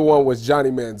 my other one was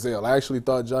Johnny Manziel. I actually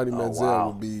thought Johnny Manziel wow.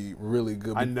 would be really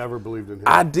good. I never believed in him.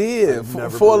 I did.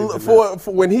 For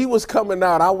when he was coming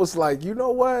out, I was like, you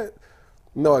know what?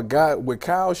 No, a guy with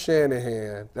Kyle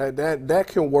Shanahan, that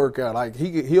can work out. Like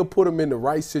he'll put him in the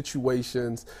right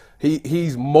situations.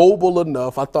 He's mobile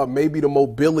enough. I thought maybe the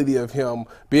mobility of him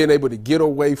being able to get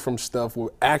away from stuff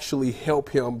will actually help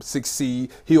him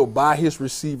succeed. He'll buy his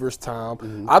receivers time.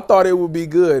 Mm-hmm. I thought it would be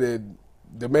good. And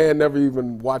the man never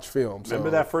even watched film.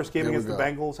 Remember that first game against the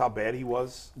Bengals, how bad he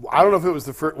was? I don't know if it was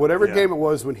the first, whatever game it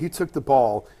was, when he took the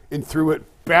ball and threw it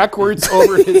backwards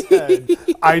over his head.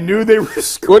 I knew they were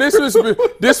scoring. Well,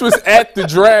 this was at the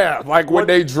draft, like when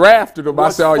they drafted him. I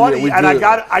said, "Oh yeah, we good." And I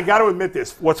got to admit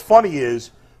this. What's funny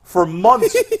is, for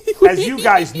months, as you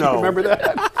guys know, remember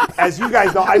that? As you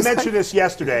guys know, I mentioned this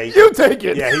yesterday. You take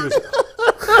it. Yeah,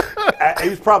 he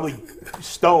was probably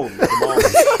stoned at the moment.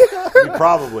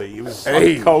 He was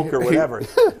on coke or whatever.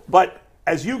 But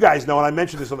as you guys know, and I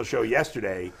mentioned this on the show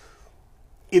yesterday,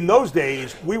 in those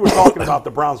days, we were talking about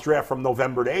the Browns draft from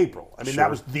November to April. I mean, that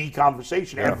was the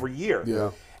conversation every year.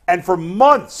 Yeah. And for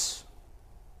months,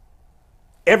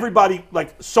 everybody,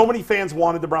 like so many fans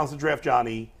wanted the Browns to draft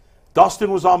Johnny.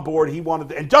 Dustin was on board. He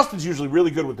wanted, and Dustin's usually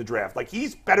really good with the draft. Like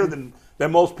he's better than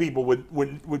most people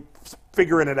would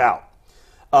figuring it out.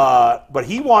 But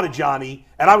he wanted Johnny,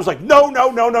 and I was like,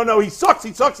 no, he sucks.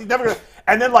 He's never gonna.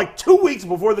 And then like 2 weeks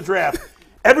before the draft,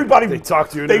 everybody they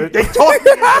talked you into it. They talked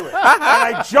me into it, and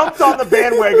I jumped on the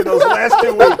bandwagon those last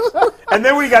 2 weeks. And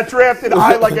then we got drafted.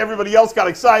 I, like everybody else, got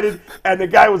excited, and the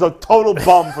guy was a total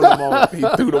bum for the moment. He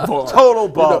threw the ball. Total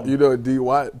bum. You know, D.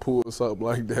 White pulled something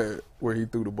like that where he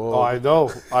threw the ball. Oh, I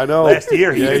know. Last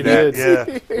year he did that.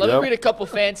 Yeah. Let me read a couple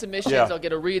fan submissions. I'll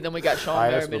get a read. Then we got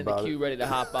Sean Merriman in the queue ready to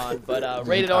hop on. But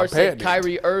Rated R said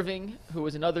Kyrie Irving, who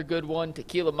was another good one.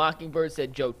 Tequila Mockingbird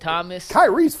said Joe Thomas.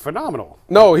 Kyrie's phenomenal.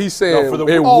 No, he's saying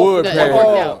it would.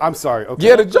 I'm sorry. Okay.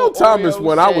 Yeah, the Joe Thomas Oreo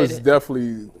one, I was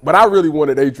definitely, but I really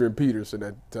wanted Adrian Peterson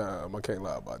at the time. I can't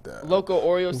lie about that. Loco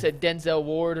Oreo said Denzel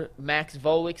Ward. Max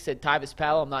Volick said Tyvis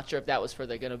Powell. I'm not sure if that was for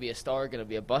they're going to be a star, going to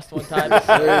be a bust one time.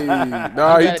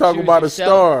 He talking about a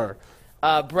star.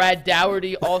 Brad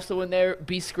Dougherty also in there.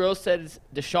 B. Skrill said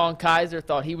Deshaun Kaiser,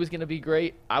 thought he was going to be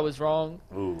great. I was wrong.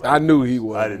 Ooh, I knew he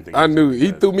was. I didn't think I knew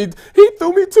he threw me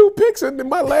 2 picks in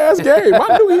my last game.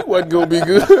 I knew he wasn't going to be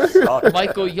good.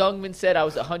 Michael Youngman said I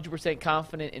was 100%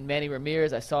 confident in Manny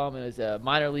Ramirez. I saw him as a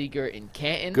minor leaguer in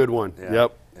Canton. Good one. Yeah.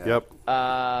 Yep.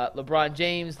 LeBron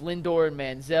James, Lindor, and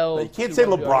Manziel. You can't say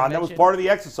LeBron. That was part of the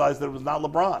exercise that it was not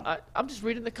LeBron. I'm just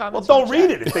reading the comments. Well, don't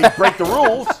read it if they break the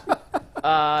rules.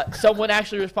 Someone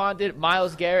actually responded,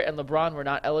 Myles Garrett and LeBron were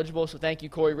not eligible, so thank you,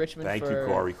 Corey Richmond. Thank for, you,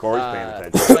 Corey. Corey's paying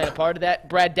attention. Playing a part of that.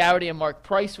 Brad Dougherty and Mark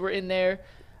Price were in there.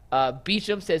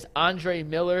 Beecham says Andre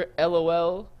Miller,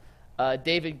 LOL.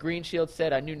 David Greenshield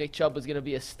said, I knew Nick Chubb was going to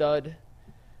be a stud.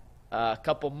 A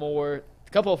couple for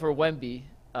Wemby,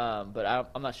 but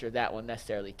I'm not sure that one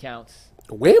necessarily counts.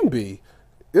 Wemby?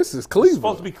 This is Cleveland. It's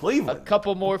supposed to be Cleveland. A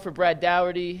couple more for Brad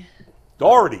Dougherty.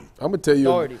 Doherty. I'm gonna tell you.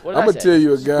 Doherty. What did I'm I gonna say? tell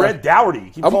you a guy. Brad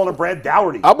Dougherty. Keep calling him Brad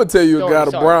Dougherty. I'm gonna tell you a guy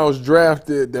Doherty, the Browns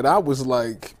drafted that I was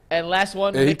like. And last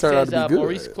one, And he Nick turned out says to be good.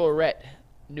 Maurice Clarett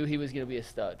knew he was going to be a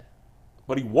stud.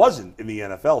 But he wasn't in the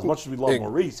NFL. As much as we love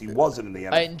Maurice, he wasn't in the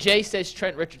NFL. And Jay says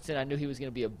Trent Richardson, I knew he was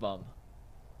going to be a bum.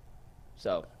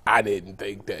 So I didn't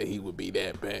think that he would be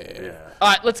that bad. Yeah. all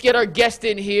right, let's get our guest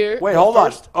in here. Wait, But hold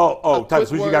first, on. Titus,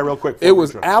 who's you got real quick? It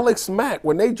was Alex Mack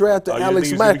when they drafted you didn't Alex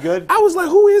think he was gonna Mack. be good? I was like,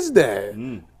 who is that?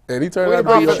 And he turned out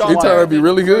to be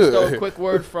really First, though, a good. quick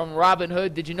word from Robin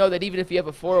Hood. Did you know that even if you have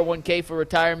a 401k for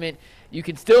retirement, you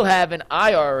can still have an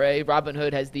IRA? Robin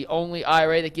Hood has the only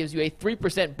IRA that gives you a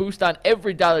 3% boost on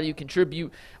every dollar you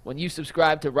contribute when you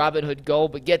subscribe to Robin Hood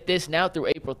Gold. But get this, now through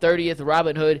April 30th,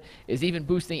 Robin Hood is even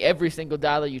boosting every single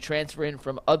dollar you transfer in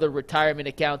from other retirement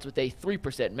accounts with a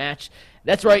 3% match.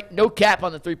 That's right, no cap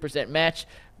on the 3% match.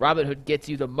 Robinhood gets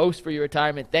you the most for your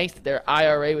retirement thanks to their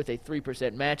IRA with a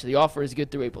 3% match. The offer is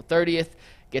good through April 30th.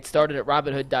 Get started at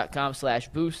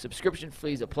Robinhood.com/boost. Subscription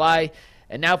fees apply.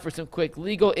 And now for some quick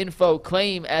legal info.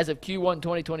 Claim as of Q1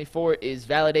 2024 is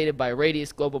validated by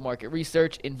Radius Global Market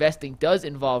Research. Investing does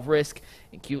involve risk,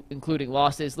 including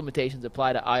losses. Limitations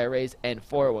apply to IRAs and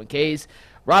 401ks.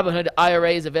 Robinhood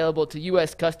IRA is available to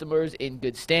U.S. customers in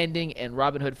good standing, and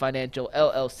Robinhood Financial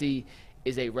LLC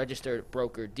is a registered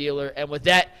broker-dealer. And with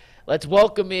that, let's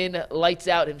welcome in Lights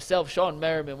Out himself, Sean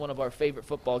Merriman, one of our favorite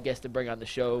football guests to bring on the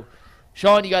show.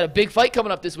 Sean, you got a big fight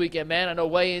coming up this weekend, man. I know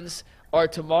weigh-ins are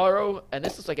tomorrow, and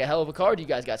this looks like a hell of a card you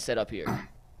guys got set up here.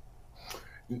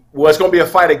 Well, it's going to be a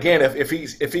fight again if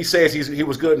he says he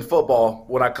was good in football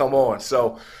when I come on.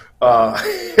 So,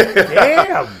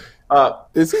 Damn.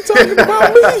 Is he talking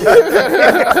about me?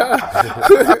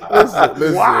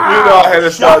 listen. Wow. You know I had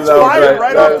this Shots one, though, fired but,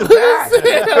 right off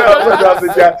the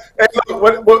bat. Hey,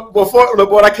 look, before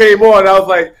when I came on, I was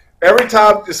like, every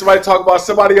time somebody talk about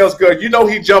somebody else good, you know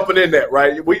he jumping in there,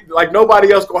 right? We like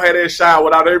nobody else gonna have that shine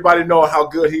without everybody knowing how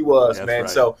good he was, That's man. right.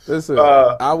 So Listen,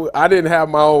 I didn't have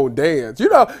my own dance.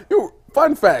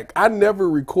 Fun fact, I never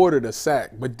recorded a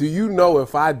sack, but do you know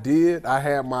if I did, I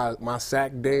had my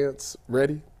sack dance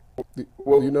ready?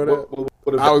 Well, you know that?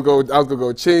 I was gonna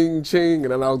go ching ching,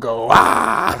 and then I would go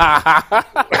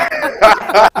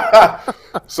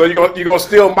So you gonna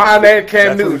steal mine and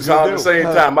Cam Newton's at the same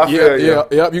time? I feel you.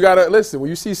 Yeah. You gotta listen. When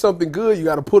you see something good, you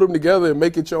gotta put them together and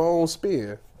make it your own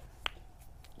spin.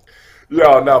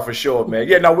 No, for sure, man.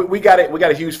 Yeah, no, we got it. We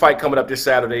got a huge fight coming up this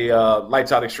Saturday.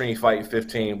 Lights Out Extreme Fight in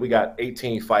 15. We got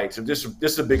 18 fights. So this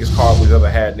is the biggest card we've ever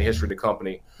had in the history of the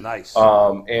company. Nice.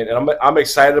 And I'm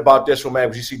excited about this one, man.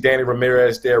 Because you see Danny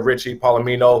Ramirez there, Richie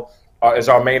Palomino is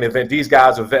our main event. These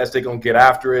guys are vets. They're gonna get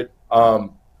after it.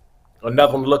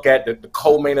 Another one to look at the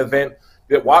co-main event.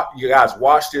 You guys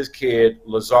watch this kid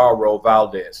Lazaro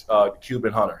Valdez, the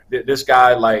Cuban hunter. This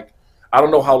guy, like, I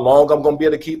don't know how long I'm going to be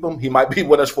able to keep him. He might be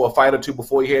with us for a fight or two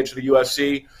before he heads to the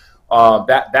UFC.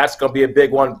 That's going to be a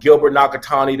big one. Gilbert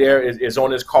Nakatani there is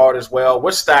on this card as well.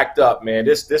 We're stacked up, man.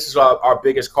 This is our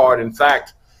biggest card. In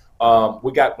fact,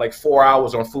 we got like 4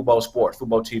 hours on Fubo Sports,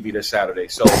 Fubo TV this Saturday.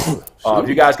 So if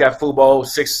you guys got Fubo,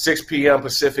 6 p.m.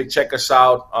 Pacific, check us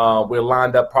out. We're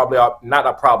lined up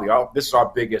this is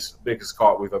our biggest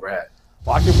card we've ever had.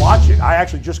 Well, I can watch it. I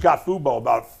actually just got Fubo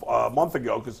about a month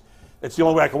ago because it's the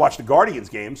only way I can watch the Guardians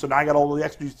game. So now I got all the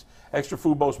extra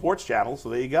Fubo Sports channels. So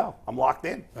there you go. I'm locked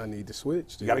in. I need to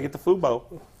switch. You got to get the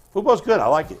Fubo. Fubo's good. I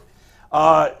like it.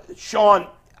 Sean,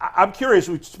 I'm curious.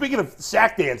 Speaking of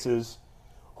sack dances,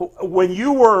 when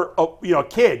you were a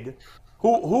kid,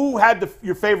 who had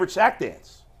your favorite sack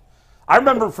dance? I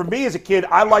remember for me as a kid,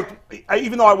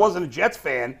 even though I wasn't a Jets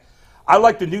fan, I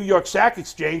liked the New York Sack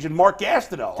Exchange and Mark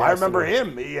Gastineau. I remember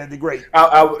him. He had the great.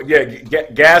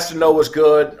 Gastineau was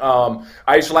good.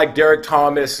 I used to like Derek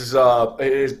Thomas,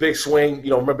 his big swing.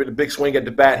 Remember the big swing at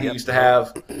the bat he used to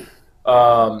have.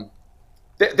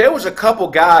 There was a couple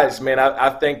guys, man.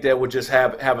 I think that would just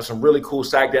having some really cool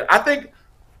sack dance. I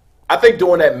think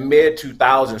during that mid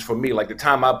 2000s for me, like the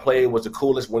time I played was the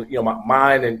coolest. When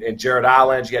mine and Jared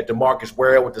Allen, you had DeMarcus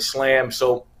Ware with the slam.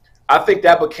 So I think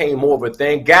that became more of a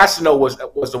thing. Gastineau was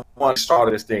the one who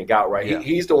started this thing out, right? Yeah.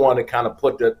 He's the one that kind of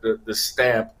put the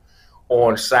stamp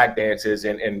on sack dances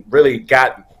and really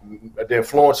got the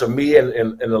influence of me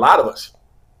and a lot of us.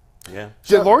 Yeah.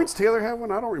 Did Lawrence Taylor have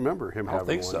one? I don't remember him having one. I don't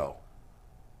think so.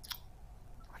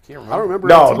 I can't remember. I don't remember.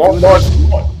 No,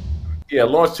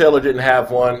 Lawrence Taylor didn't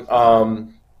have one.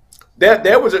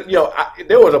 There was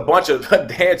a bunch of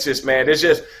dances, man. It's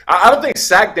just I don't think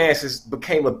sack dances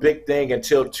became a big thing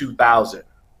until 2000,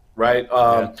 right?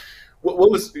 What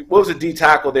was the D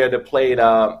tackle there that played?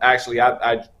 Actually,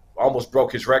 I almost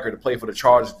broke his record to play for the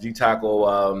Chargers. D tackle,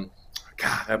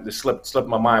 God, that slipped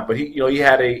my mind. But he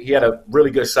had a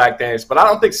really good sack dance. But I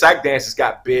don't think sack dances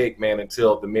got big, man,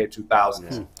 until the mid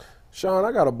 2000s. Sean,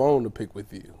 I got a bone to pick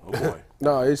with you. Oh boy.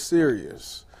 No, it's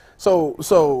serious. So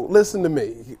listen to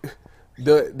me.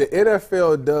 The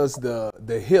NFL does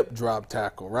the hip drop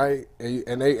tackle, right?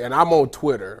 And I'm on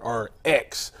Twitter or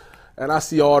X, and I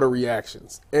see all the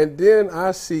reactions. And then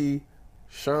I see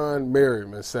Sean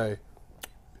Merriman say,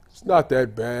 "It's not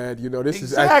that bad.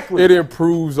 It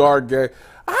improves our game."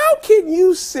 How can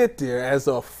you sit there as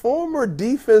a former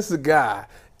defensive guy,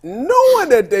 knowing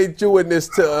that they doing this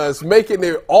to us, making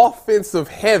it offensive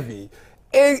heavy,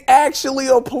 and actually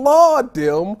applaud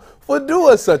them for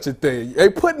doing such a thing? They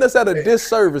putting us at a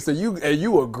disservice, and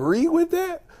you agree with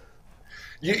that?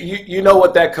 You know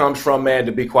what that comes from, man,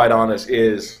 to be quite honest,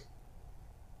 is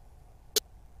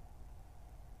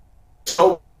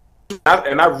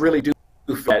and I really do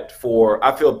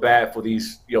I feel bad for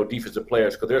these defensive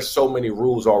players because there's so many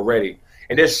rules already,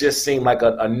 and this just seemed like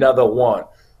another one.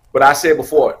 But I said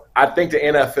before, I think the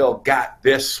NFL got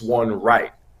this one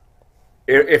right.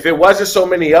 If it wasn't so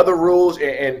many other rules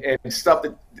and stuff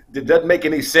that doesn't make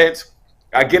any sense,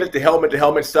 I get it, the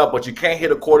helmet stuff, but you can't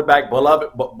hit a quarterback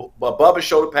above his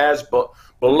shoulder pads, but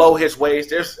below his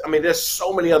waist. There's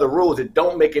so many other rules that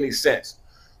don't make any sense.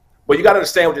 But you got to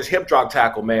understand with this hip drop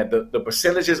tackle, man, the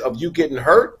percentages of you getting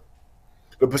hurt,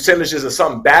 the percentages of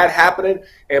something bad happening,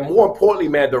 and more importantly,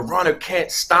 man, the runner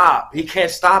can't stop. He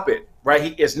can't stop it.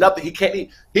 right? It's nothing. He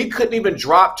couldn't even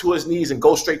drop to his knees and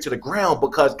go straight to the ground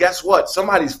because guess what?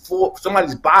 Somebody's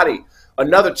body,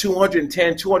 another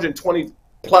 210, 220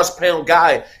 plus pound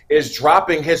guy is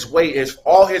dropping his weight,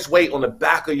 all his weight on the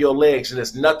back of your legs, and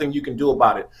there's nothing you can do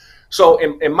about it. So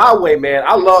in my way, man,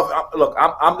 I'm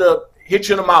the hit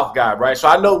you in the mouth guy, right? So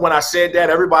I know when I said that,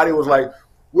 everybody was like,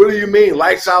 what do you mean?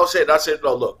 Lights out said. I said,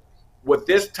 no, look, with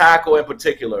this tackle in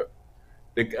particular,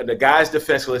 the guy's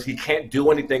defenseless. He can't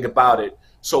do anything about it.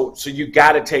 So you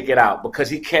got to take it out because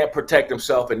he can't protect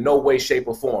himself in no way, shape,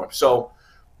 or form. So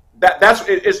that's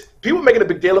people making a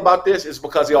big deal about this is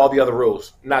because of all the other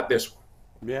rules, not this one.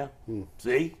 Yeah.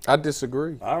 See? I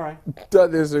disagree. All right. I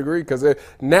disagree because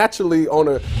naturally on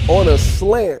a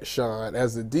slant, Sean,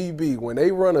 as a DB, when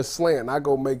they run a slant and I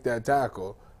go make that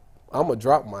tackle, I'm going to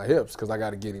drop my hips because I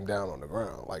got to get him down on the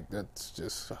ground. Like, that's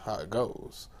just how it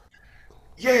goes.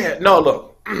 Yeah. No,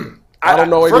 look. I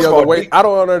don't know any other way. I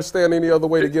don't understand any other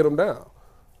way to get him down.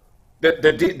 The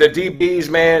DBs,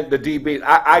 man, the DBs,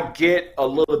 I get a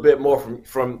little bit more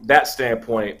from that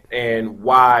standpoint and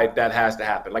why that has to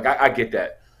happen. Like, I get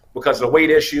that. Because of the weight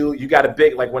issue, you got a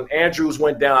big – like when Andrews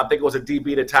went down, I think it was a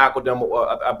DB that tackled them.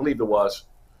 I believe it was.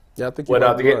 Yeah, I think you're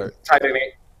right.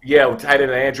 Tight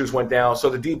end Andrews went down.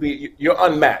 So the DB, you're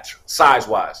unmatched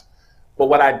size-wise. But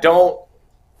what I don't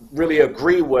really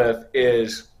agree with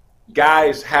is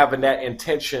guys having that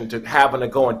intention to having to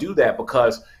go and do that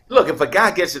because – look, if a guy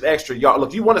gets an extra yard,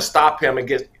 look, you want to stop him and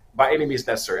get by any means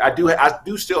necessary. I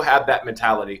do still have that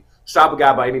mentality. Stop a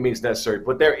guy by any means necessary.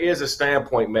 But there is a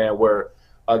standpoint, man, where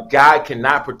a guy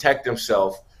cannot protect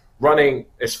himself running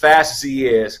as fast as he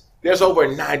is. There's over a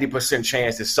 90%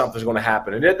 chance that something's going to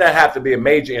happen. And it doesn't have to be a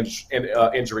major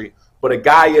injury, but a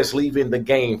guy is leaving the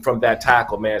game from that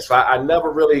tackle, man. So I never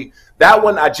really – that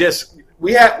one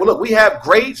we have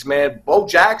grades, man. Bo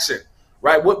Jackson.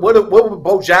 Right, what would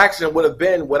Bo Jackson would have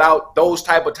been without those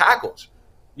type of tackles?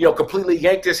 You know, completely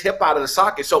yanked his hip out of the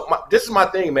socket. So this is my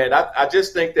thing, man. I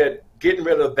just think that getting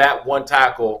rid of that one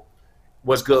tackle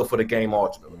was good for the game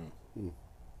ultimately.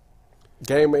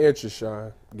 Game of inches,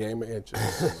 Sean. Game of inches.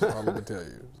 That's all I'm gonna tell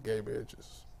you. Game of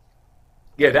inches.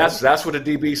 Yeah, that's what the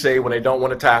DB say when they don't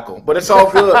want to tackle. But it's all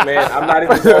good, man. I'm not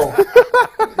even going.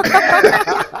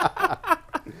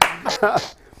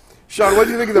 Sean, what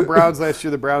do you think of the Browns last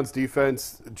year, the Browns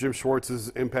defense, Jim Schwartz's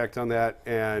impact on that?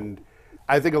 And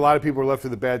I think a lot of people were left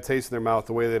with a bad taste in their mouth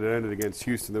the way that it ended against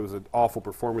Houston. There was an awful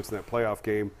performance in that playoff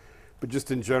game. But just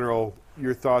in general,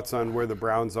 your thoughts on where the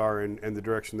Browns are and the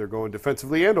direction they're going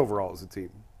defensively and overall as a team?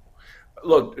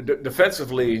 Look,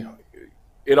 defensively,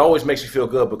 it always makes you feel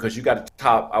good because you got a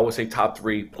top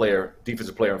 3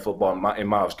 defensive player in football in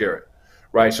Myles Garrett.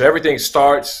 Right, so everything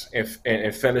starts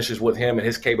and finishes with him and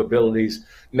his capabilities.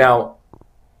 Now,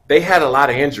 they had a lot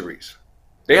of injuries.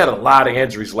 They had a lot of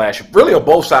injuries last year, really on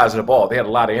both sides of the ball. They had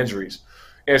a lot of injuries.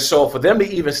 And so for them to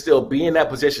even still be in that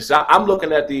position, so I'm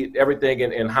looking at everything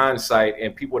in hindsight,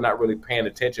 and people are not really paying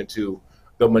attention to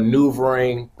the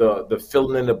maneuvering, the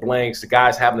filling in the blanks, the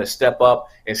guys having to step up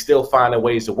and still finding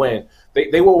ways to win.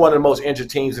 They were one of the most injured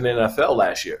teams in the NFL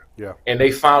last year. Yeah. And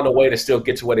they found a way to still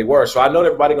get to where they were. So I know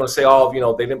everybody's going to say,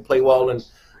 they didn't play well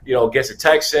against the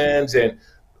Texans and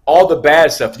all the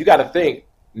bad stuff. You got to think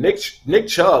Nick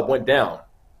Chubb went down,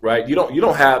 right? You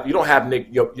don't have Nick,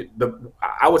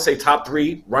 I would say top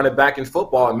 3 running back in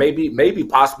football and maybe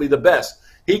possibly the best.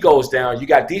 He goes down. You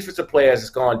got defensive players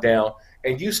that's gone down.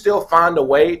 And you still find a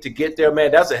way to get there, man.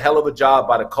 That's a hell of a job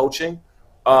by the coaching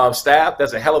staff.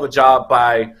 That's a hell of a job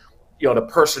by, the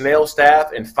personnel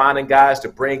staff and finding guys to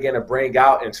bring in and bring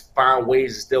out and find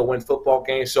ways to still win football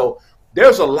games. So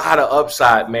there's a lot of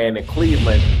upside, man, in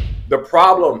Cleveland. The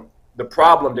problem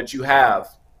that you have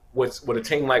with a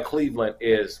team like Cleveland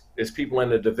is people in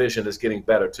the division that's getting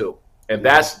better too. And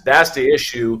that's the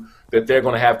issue that they're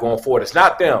going to have going forward. It's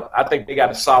not them. I think they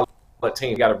got a solid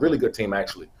team. They got a really good team,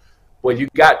 actually. Well, you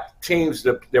got teams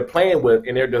that they're playing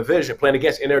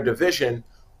against in their division,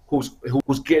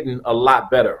 who's getting a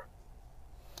lot better.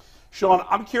 Sean,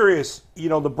 I'm curious.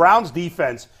 The Browns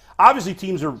defense. Obviously,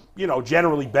 teams are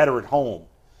generally better at home,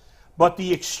 but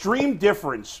the extreme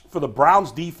difference for the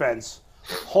Browns defense,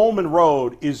 home and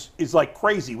road, is like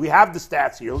crazy. We have the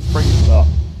stats here. Let's bring this up.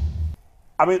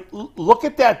 I mean, look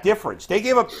at that difference. They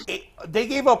gave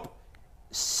up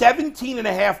 17 and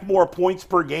a half more points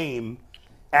per game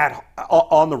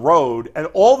on the road, and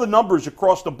all the numbers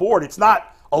across the board. It's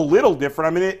not a little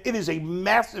different. I mean, it is a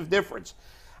massive difference.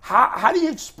 How do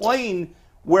you explain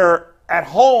where at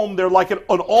home they're like an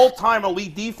all-time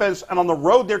elite defense, and on the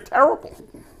road they're terrible?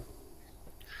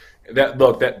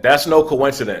 That's no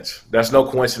coincidence. That's no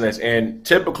coincidence. And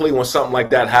typically when something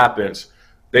like that happens,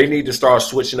 They need to start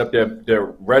switching up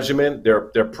their regimen,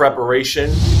 their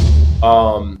preparation.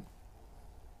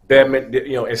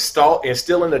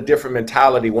 Instilling a different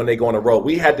mentality when they go on the road.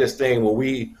 We had this thing where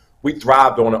we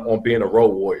thrived on being a road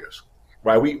warriors,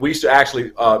 right? We used to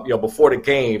actually, before the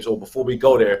games or before we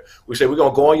go there, we say we're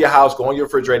gonna go in your house, go in your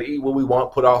refrigerator, eat what we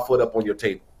want, put our foot up on your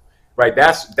table, right?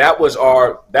 That's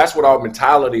what our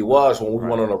mentality was when we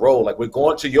went on the road. Like, we're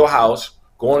going to your house,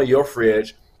 going to your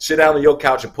fridge, sit down on your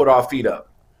couch and put our feet up.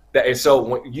 That's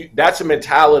a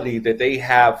mentality that they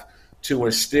have to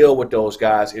instill with those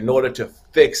guys in order to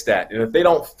fix that. And if they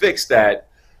don't fix that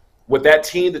with that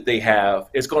team that they have,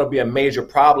 it's going to be a major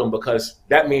problem, because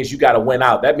that means you got to win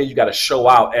out. That means you got to show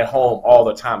out at home all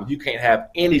the time. You can't have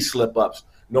any slip-ups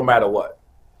no matter what.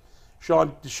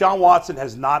 Sean, Deshaun Watson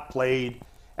has not played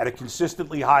at a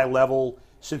consistently high level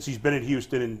since he's been in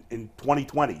Houston in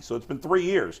 2020. So it's been 3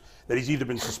 years that he's either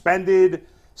been suspended,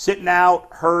 sitting out,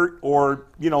 hurt, or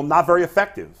not very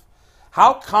effective.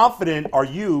 How confident are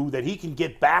you that he can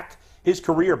get his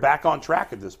career back on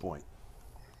track at this point?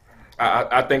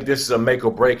 I think this is a make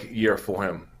or break year for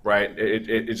him, right?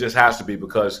 It just has to be,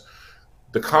 because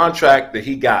the contract that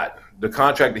he got, the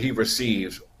contract that he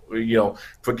received,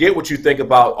 forget what you think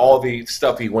about all the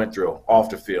stuff he went through off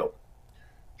the field.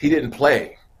 He didn't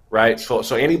play, right? So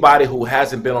anybody who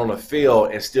hasn't been on the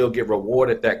field and still get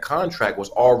rewarded that contract was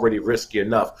already risky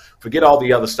enough. Forget all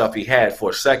the other stuff he had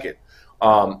for a second.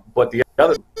 But the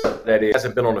other that is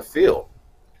hasn't been on the field.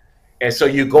 And so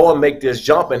you go and make this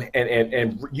jump, and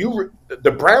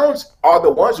the Browns are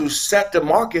the ones who set the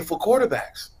market for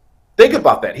quarterbacks. Think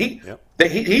about that.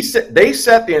 They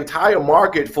set the entire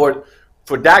market for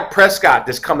Dak Prescott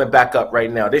that's coming back up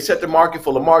right now. They set the market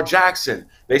for Lamar Jackson.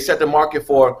 They set the market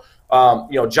for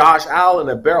Josh Allen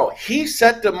and Barrow. He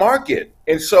set the market.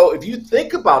 And so if you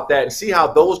think about that and see how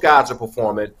those guys are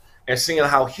performing and seeing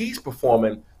how he's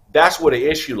performing, that's where the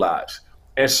issue lies.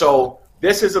 And so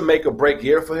this is a make or break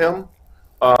year for him.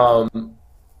 And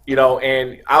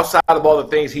outside of all the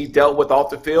things he dealt with off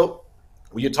the field,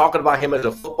 when you're talking about him as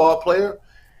a football player,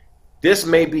 this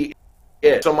may be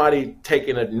it. Somebody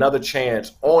taking another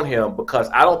chance on him, because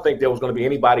I don't think there was going to be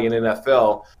anybody in the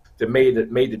NFL that made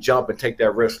the jump and take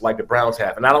that risk like the Browns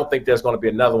have. And I don't think there's going to be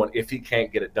another one if he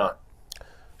can't get it done.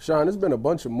 Sean, there's been a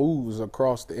bunch of moves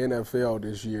across the NFL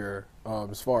this year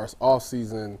as far as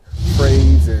offseason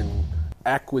trades and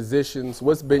acquisitions.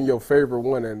 What's been your favorite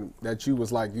one, and that you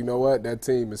was like, you know what, that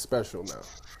team is special now?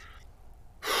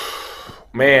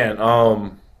 Man,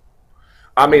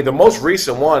 the most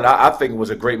recent one, I think, was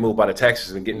a great move by the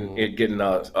Texans and getting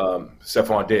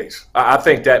Stefon Diggs. I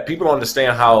think that people don't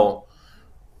understand how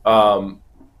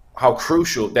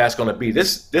crucial that's going to be.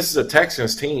 This is a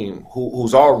Texans team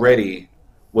who's already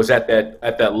was at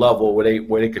that level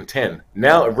where they contend.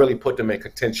 Now it really put them in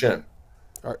contention.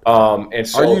 And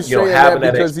so, are you saying having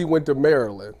that because he went to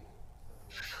Maryland?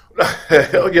 Yeah,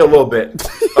 a little bit.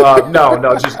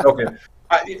 No, just joking.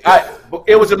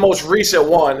 It was the most recent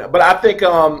one, but I think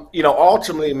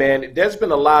ultimately, man, there's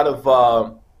been a lot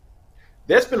of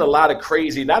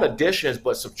crazy, not additions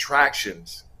but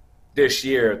subtractions this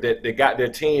year that they got their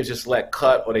teams just let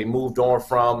cut or they moved on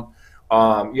from.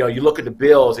 You look at the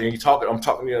Bills and I'm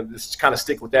talking, just kind of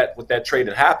stick with that trade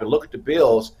that happened. Look at the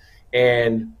Bills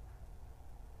and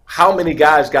how many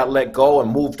guys got let go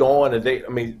and moved on, and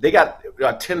they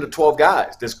got 10 to 12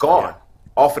 guys that's gone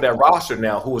off of that roster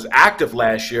now who was active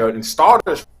last year and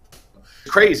starters.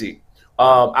 Crazy.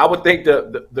 I would think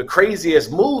the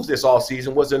craziest moves this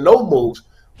offseason was the no moves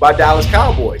by Dallas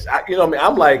Cowboys.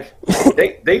 I'm like,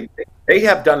 they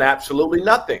have done absolutely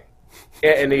nothing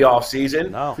in the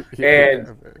offseason. No. And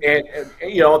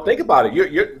think about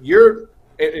it.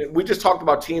 We just talked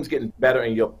about teams getting better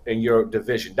in your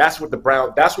division. That's what the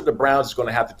Browns is going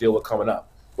to have to deal with coming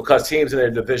up, because teams in their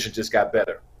division just got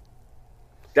better.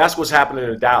 That's what's happening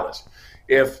in Dallas.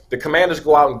 If the Commanders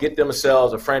go out and get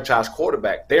themselves a franchise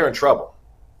quarterback, they're in trouble.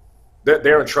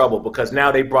 They're in trouble because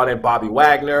now they brought in Bobby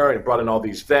Wagner and brought in all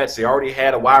these vets. They already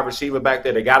had a wide receiver back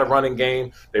there. They got a running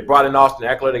game. They brought in Austin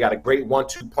Eckler. They got a great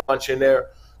 1-2 punch in there.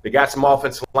 They got some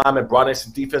offensive linemen, brought in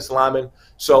some defensive linemen.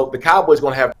 So the Cowboys are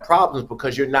going to have problems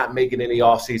because you're not making any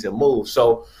offseason moves.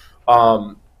 So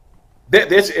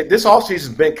this offseason has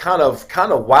been kind of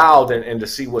wild and to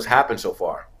see what's happened so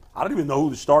far. I don't even know who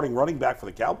the starting running back for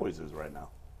the Cowboys is right now.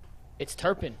 It's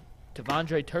Turpin.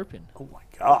 Devondre Turpin. Oh, my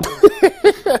God.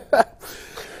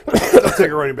 I'll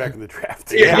take a running back in the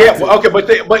draft. Okay, but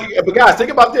guys,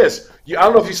 think about this. I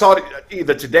don't know if you saw it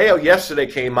either today or yesterday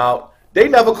came out. They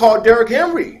never called Derrick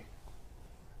Henry.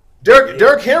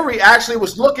 Derrick Henry actually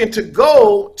was looking to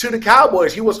go to the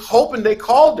Cowboys. He was hoping they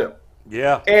called him.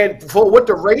 Yeah. And for what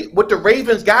the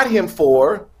Ravens got him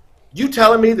for, you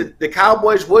telling me that the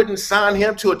Cowboys wouldn't sign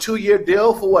him to a 2-year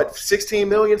deal for what, $16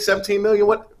 million, $17 million?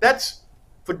 What? That's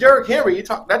for Derrick Henry.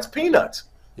 That's peanuts.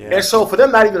 Yeah. And so for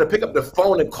them not even to pick up the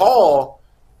phone and call,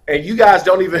 and you guys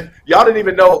y'all didn't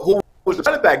even know who was the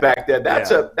running back there.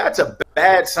 That's a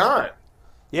bad sign.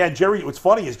 Yeah, and what's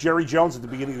funny is Jerry Jones at the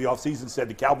beginning of the offseason said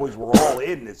the Cowboys were all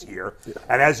in this year. Yeah.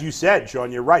 And as you said, Sean,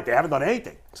 you're right. They haven't done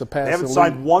anything. It's a they haven't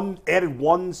added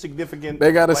one significant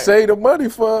They got to save the money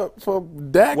for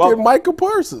Dak and Micah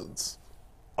Parsons.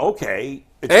 Okay.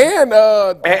 And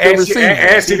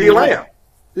CeeDee Lamb.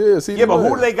 Yeah, but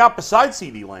who do they got besides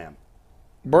CeeDee Lamb?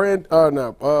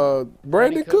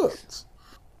 Brandon Cooks.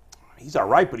 He's all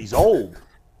right, but he's old.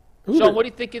 Sean, what do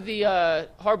you think of the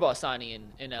Harbaugh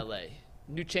signing in L.A.?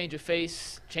 New change of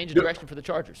face, change of direction for the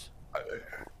Chargers.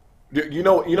 You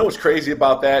know what's crazy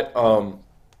about that?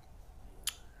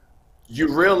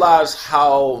 You realize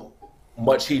how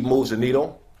much he moves the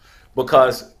needle,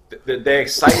 because the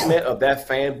excitement of that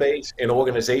fan base and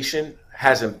organization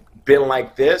hasn't been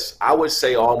like this, I would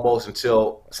say, almost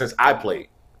since I played.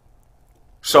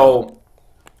 So,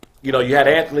 you had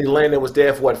Anthony Lynn that was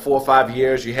there for 4 or 5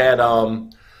 years. You had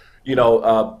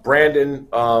Brandon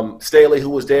Staley, who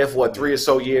was there for 3 or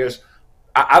so years.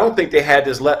 I don't think they had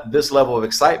this level of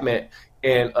excitement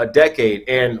in a decade.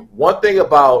 And one thing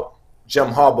about Jim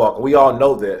Harbaugh, we all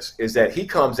know this, is that he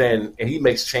comes in and he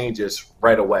makes changes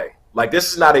right away. Like,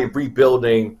 this is not a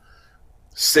rebuilding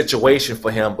situation for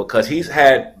him, because he's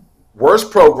had worse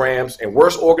programs and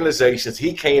worse organizations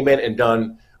he came in and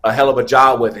done a hell of a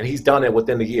job with, and he's done it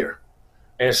within a year.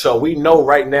 And so we know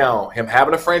right now, him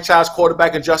having a franchise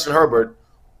quarterback in Justin Herbert,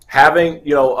 having,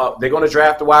 they're going to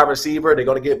draft a wide receiver. They're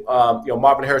going to get,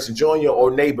 Marvin Harrison Jr. or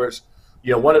Neighbors.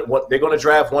 They're going to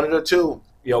draft one of the two.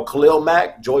 Khalil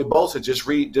Mack, Joey Bosa just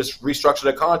restructured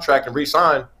their contract and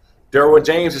re-signed. Derwin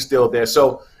James is still there.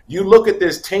 So you look at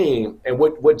this team and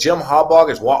what Jim Harbaugh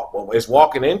is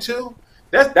walking into,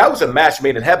 that was a match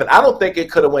made in heaven. I don't think it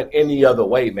could have went any other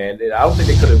way, man. I don't think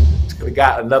they could have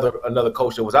got another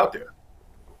coach that was out there.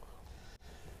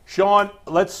 Sean,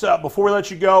 let's before we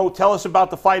let you go, tell us about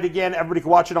the fight again. Everybody can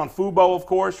watch it on Fubo, of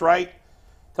course, right?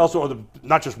 Tell us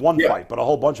not just one fight, but a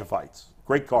whole bunch of fights.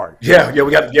 Great card. Yeah,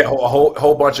 we got a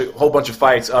whole bunch of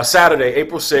fights. Saturday,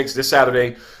 April 6th, this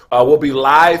Saturday, we'll be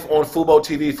live on Fubo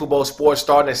TV, Fubo Sports,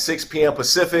 starting at 6 p.m.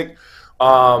 Pacific.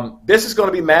 This is going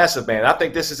to be massive, man. I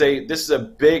think this is a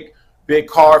big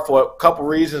card for a couple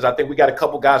reasons. I think we got a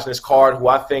couple guys in this card who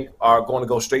I think are going to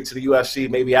go straight to the UFC,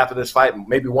 maybe after this fight,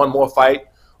 maybe one more fight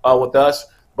with us.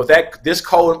 But this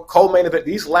co-main event,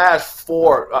 these last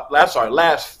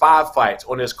 5 fights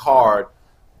on this card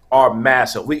are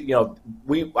massive.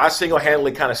 I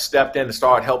single-handedly kind of stepped in and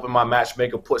started helping my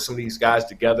matchmaker put some of these guys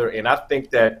together, and I think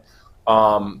that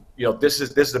this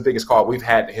is the biggest card we've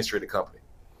had in the history of the company.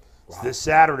 Wow. This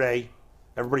Saturday,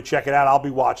 everybody check it out. I'll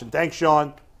be watching. Thanks,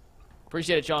 Sean.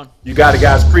 Appreciate it, Sean. You got it,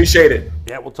 guys. Appreciate it.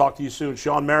 Yeah, we'll talk to you soon.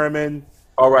 Sean Merriman.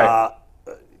 All right.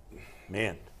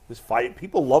 Man, this fight,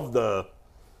 people love the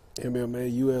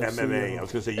MMA, UFC. MMA. I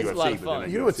was going to say it's UFC. A lot of fun.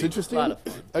 You know what's interesting? A lot of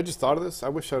fun. I just thought of this. I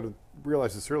wish I would have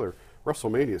realized this earlier.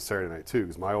 WrestleMania is Saturday night, too,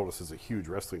 because my oldest is a huge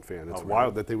wrestling fan. It's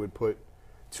wild that they would put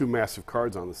 2 massive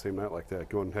cards on the same night like that,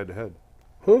 going head-to-head.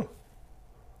 Huh.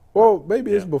 Well,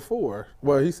 maybe it's before.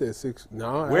 Well, he said 6.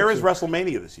 No. Where is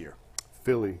WrestleMania this year?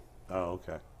 Philly. Oh,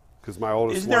 okay. Because my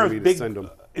oldest wanted me to send them.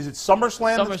 Is it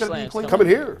SummerSlam that's going to be in Cleveland? Coming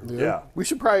here. Yeah. We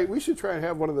should try and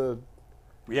have one of the.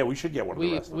 Yeah, we should get one of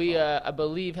the wrestlers. We I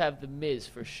believe have the Miz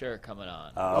for sure coming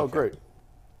on. Oh, great.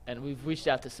 And we've reached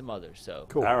out to some others. So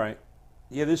cool. All right.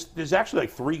 Yeah, there's actually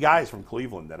like 3 guys from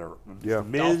Cleveland that are Miz,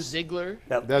 Dolph Ziggler.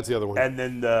 That's the other one. And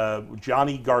then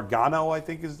Johnny Gargano, I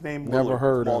think is his name. Never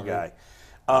heard small of guy.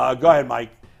 Go ahead, Mike.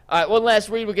 All right, one last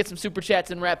read. We'll get some super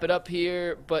chats and wrap it up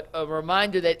here. But a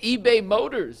reminder that eBay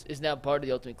Motors is now part of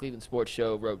the Ultimate Cleveland Sports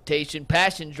Show rotation.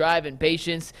 Passion, drive, and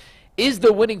patience is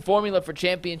the winning formula for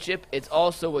championship. It's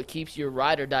also what keeps your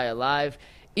ride or die alive.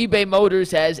 eBay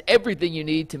Motors has everything you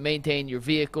need to maintain your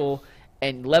vehicle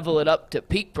and level it up to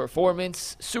peak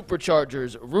performance.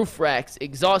 Superchargers, roof racks,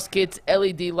 exhaust kits,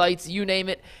 LED lights, you name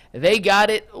it. They got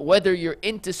it. Whether you're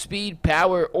into speed,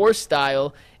 power, or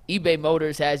style, eBay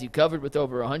Motors has you covered with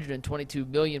over 122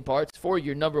 million parts for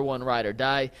your number one ride or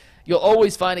die. You'll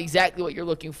always find exactly what you're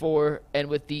looking for, and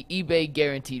with the eBay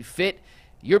Guaranteed Fit,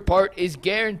 your part is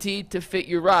guaranteed to fit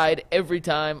your ride every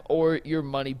time or your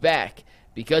money back.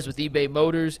 Because with eBay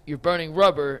Motors, you're burning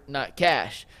rubber, not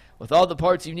cash. With all the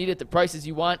parts you need at the prices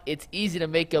you want, it's easy to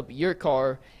make up your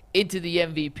car into the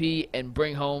MVP and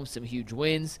bring home some huge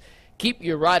wins. Keep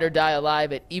your ride or die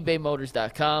alive at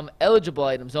ebaymotors.com. Eligible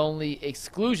items only.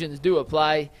 Exclusions do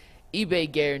apply.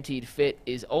 eBay Guaranteed Fit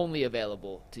is only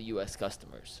available to U.S.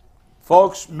 customers.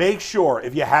 Folks, make sure,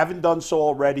 if you haven't done so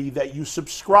already, that you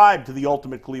subscribe to the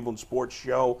Ultimate Cleveland Sports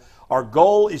Show. Our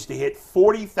goal is to hit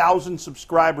 40,000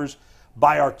 subscribers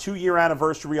by our 2-year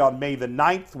anniversary on May the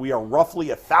 9th. We are roughly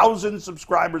 1,000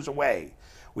 subscribers away.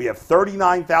 We have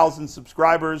 39,000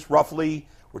 subscribers, roughly.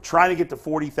 We're trying to get to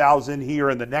 40,000 here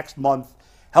in the next month.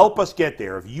 Help us get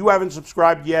there. If you haven't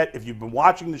subscribed yet, if you've been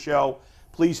watching the show,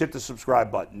 please hit the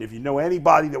subscribe button. If you know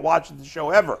anybody that watches the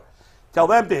show ever, tell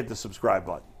them to hit the subscribe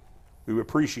button. We would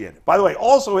appreciate it. By the way,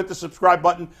 also hit the subscribe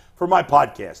button for my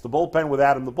podcast, The Bullpen with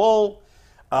Adam the Bull.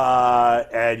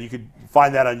 And you can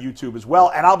find that on YouTube as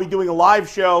well. And I'll be doing a live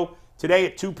show today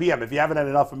at 2 p.m. If you haven't had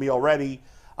enough of me already,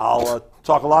 I'll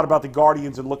talk a lot about the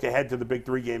Guardians and look ahead to the big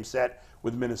 3-game set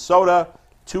with Minnesota.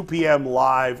 2 p.m.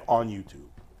 live on YouTube.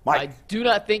 Mike. I do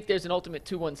not think there's an Ultimate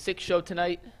 216 show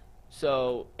tonight.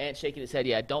 So, Ant shaking his head,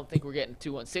 yeah, I don't think we're getting a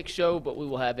 216 show, but we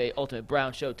will have a Ultimate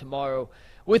Brown show tomorrow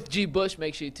with G. Bush.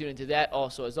 Make sure you tune into that.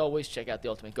 Also, as always, check out the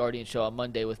Ultimate Guardian show on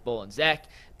Monday with Bull and Zach,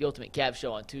 the Ultimate Cav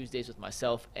show on Tuesdays with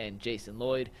myself and Jason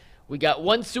Lloyd. We got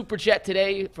one super chat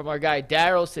today from our guy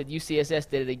Daryl. Said UCSS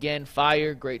did it again.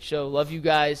 Fire. Great show. Love you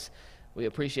guys. We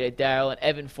appreciate Daryl.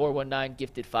 And Evan419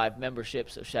 gifted 5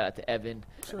 memberships. So shout out to Evan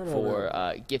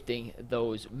for gifting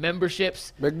those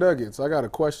memberships. McNuggets, I got a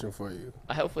question for you.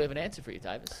 I hopefully have an answer for you,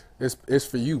 Tyvis. It's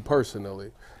for you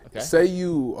personally. Okay. Say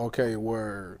you,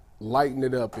 were lighting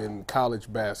it up in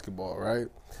college basketball, right?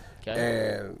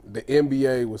 Okay. And the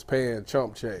NBA was paying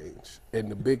chump change,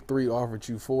 and the Big Three offered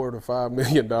you $4 to $5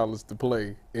 million to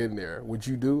play in there. Would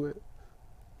you do it?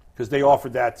 Because they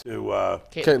offered that to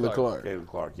Caitlin Clark. Caitlin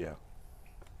Clark, yeah.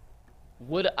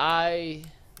 Would I?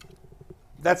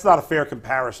 That's not a fair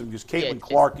comparison because Caitlin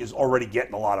Clark is already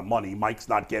getting a lot of money. Mike's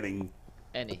not getting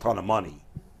a ton of money.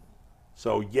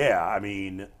 So, yeah, I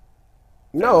mean.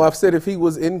 No, I've said if he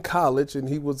was in college and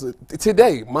he was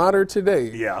modern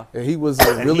today. Yeah. And he was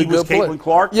a really good player. Caitlin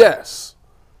Clark? Yes.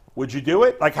 Would you do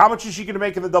it? Like, how much is she going to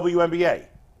make in the WNBA?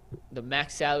 The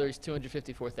max salary is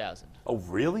 $254,000. Oh,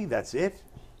 really? That's it?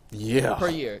 Yeah. Per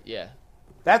year, yeah.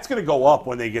 That's going to go up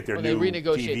when they get their new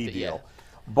renegotiate TV deal. Yeah.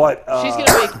 But she's going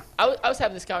to make. I was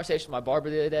having this conversation with my barber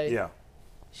the other day. Yeah.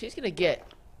 She's going to get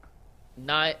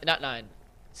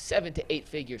 7 to 8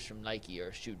 figures from Nike or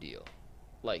a shoe deal,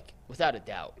 like without a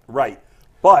doubt. Right.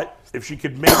 But if she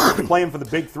could make playing for the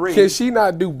Big Three, can she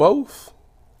not do both?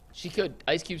 She could.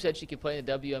 Ice Cube said she could play in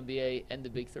the WNBA and the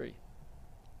Big Three.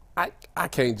 I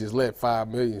can't just let $5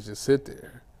 million just sit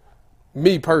there.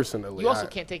 Me personally. You also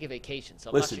can't take a vacation.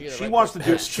 So listen, I'm not sure she wants to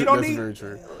do. She don't need. Very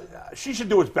true. She should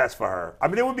do what's best for her. I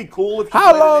mean, it would be cool if.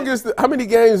 How many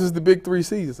games is the Big Three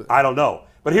season? I don't know,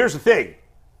 but here's the thing: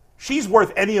 she's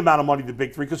worth any amount of money to the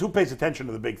Big Three because who pays attention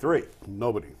to the Big Three?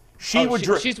 Nobody. she's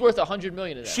worth $100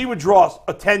 million of that. She would draw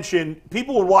attention.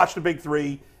 People would watch the Big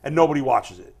Three, and nobody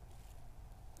watches it.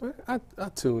 I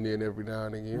tune in every now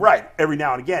and again. Right, every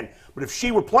now and again. But if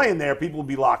she were playing there, people would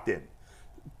be locked in.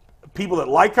 People that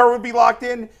like her would be locked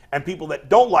in, and people that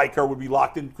don't like her would be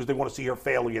locked in because they want to see her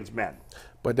fail against men.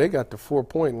 But they got the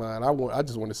 4-point line. I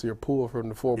just want to see her pull from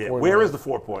the 4-point line. Where is the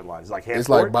 4-point line? It's like half It's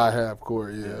court? like by half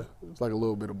court, yeah. It's like a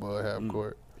little bit above half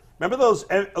court. Remember those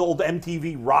old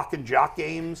MTV rock and jock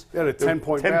games? They had a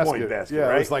 10-point basket. Yeah,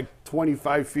 right? it was like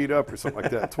 25 feet up or something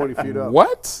like that, 20 feet up.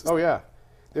 What? Oh, yeah.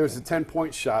 There was a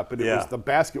 10-point shot, but the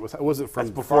basket it wasn't from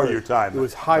That's before farther. your time. It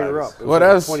was higher up. It was Well,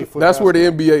 like a 20-foot that's where the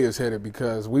basket. NBA is headed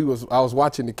because I was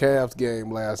watching the Cavs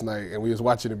game last night and we was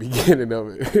watching the beginning of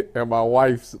it and my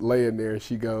wife's laying there and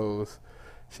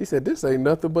she said, this ain't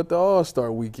nothing but the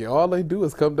All-Star weekend. All they do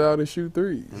is come down and shoot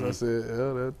threes. I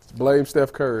said, blame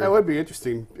Steph Curry. That would be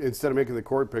interesting. Instead of making the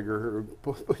court bigger,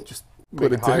 just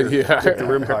Put make it it higher. yeah. Make the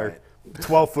rim higher.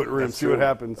 12-foot rim. That's see what true.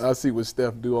 happens. I'll see what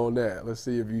Steph do on that. Let's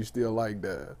see if you still like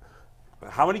that.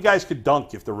 How many guys could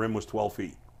dunk if the rim was 12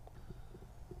 feet?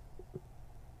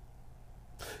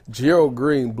 Gerald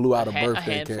Green blew out a A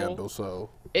birthday handful? candle, so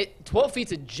 12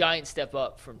 feet's a giant step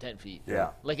up from 10 feet. Yeah.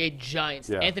 Like a giant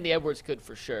step. Yeah. Anthony Edwards could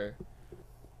for sure.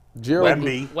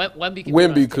 Wemby.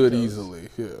 Wemby could easily,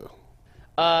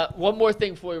 yeah. One more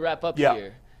thing before we wrap up Yeah.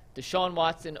 here. Deshaun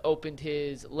Watson opened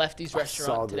his Lefty's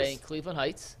restaurant today this. in Cleveland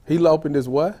Heights. He opened his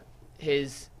what?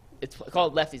 It's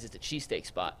called Lefty's. It's a cheesesteak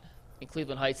spot. In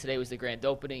Cleveland Heights today was the grand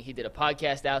opening. He did a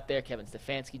podcast out there. Kevin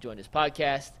Stefanski joined his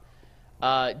podcast.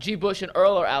 G. Bush and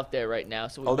Earl are out there right now,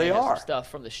 so we may have some stuff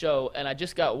from the show. And I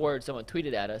just got word, someone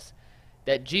tweeted at us,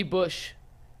 that G. Bush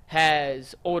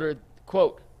has ordered,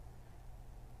 quote,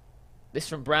 this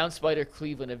from Brown Spider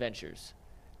Cleveland Adventures.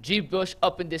 G. Bush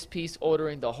up in this piece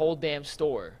ordering the whole damn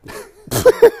store.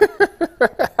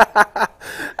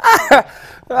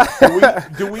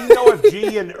 Do we know if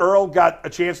G and Earl got a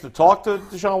chance to talk to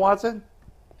Deshaun Watson?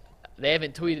 They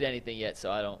haven't tweeted anything yet,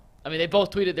 so I don't. I mean, they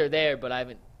both tweeted they're there, but I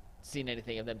haven't seen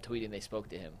anything of them tweeting they spoke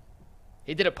to him.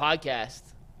 He did a podcast,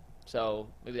 so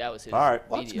maybe that was his. All right.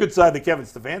 Well, that's a media. good sign that Kevin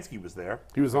Stefanski was there.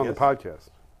 He was on the podcast.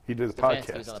 He did a Stefanski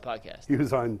podcast. was on the podcast. He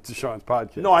was on Deshaun's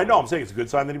podcast. No, I know. I'm saying it's a good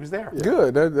sign that he was there. Yeah.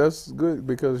 Good. That's good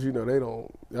because I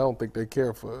don't think they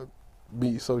care for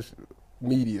social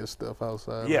media stuff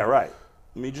outside. Yeah, right.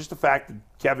 I mean, just the fact that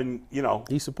Kevin,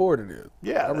 He supported it.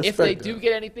 Yeah. I If they respect do that.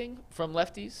 get anything from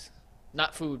lefties,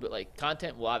 not food, but like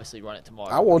content, we'll obviously run it tomorrow.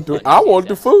 I want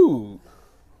the food.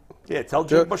 Yeah, tell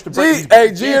Jim Bush to G- bring.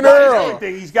 hey, G and Earl.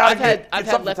 He's got to I've get had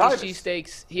something to lefties Tyvus.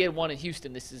 cheesesteaks. He had one in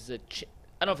Houston. This is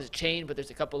I don't know if it's a chain, but there's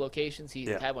a couple locations. He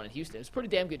Yeah. had one in Houston. It's a pretty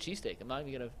damn good cheesesteak. I'm not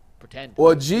even gonna pretend.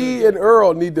 Well, G and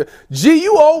Earl need to. G,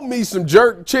 you owe me some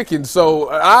jerk chicken, so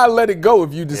I'll let it go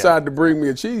if you decide to bring me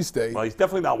a cheesesteak. Well, he's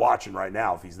definitely not watching right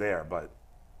now if he's there, but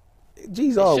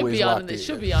G's It always should be on. locked It in.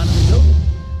 should be on. It's over.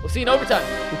 We'll see you in overtime.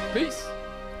 Peace.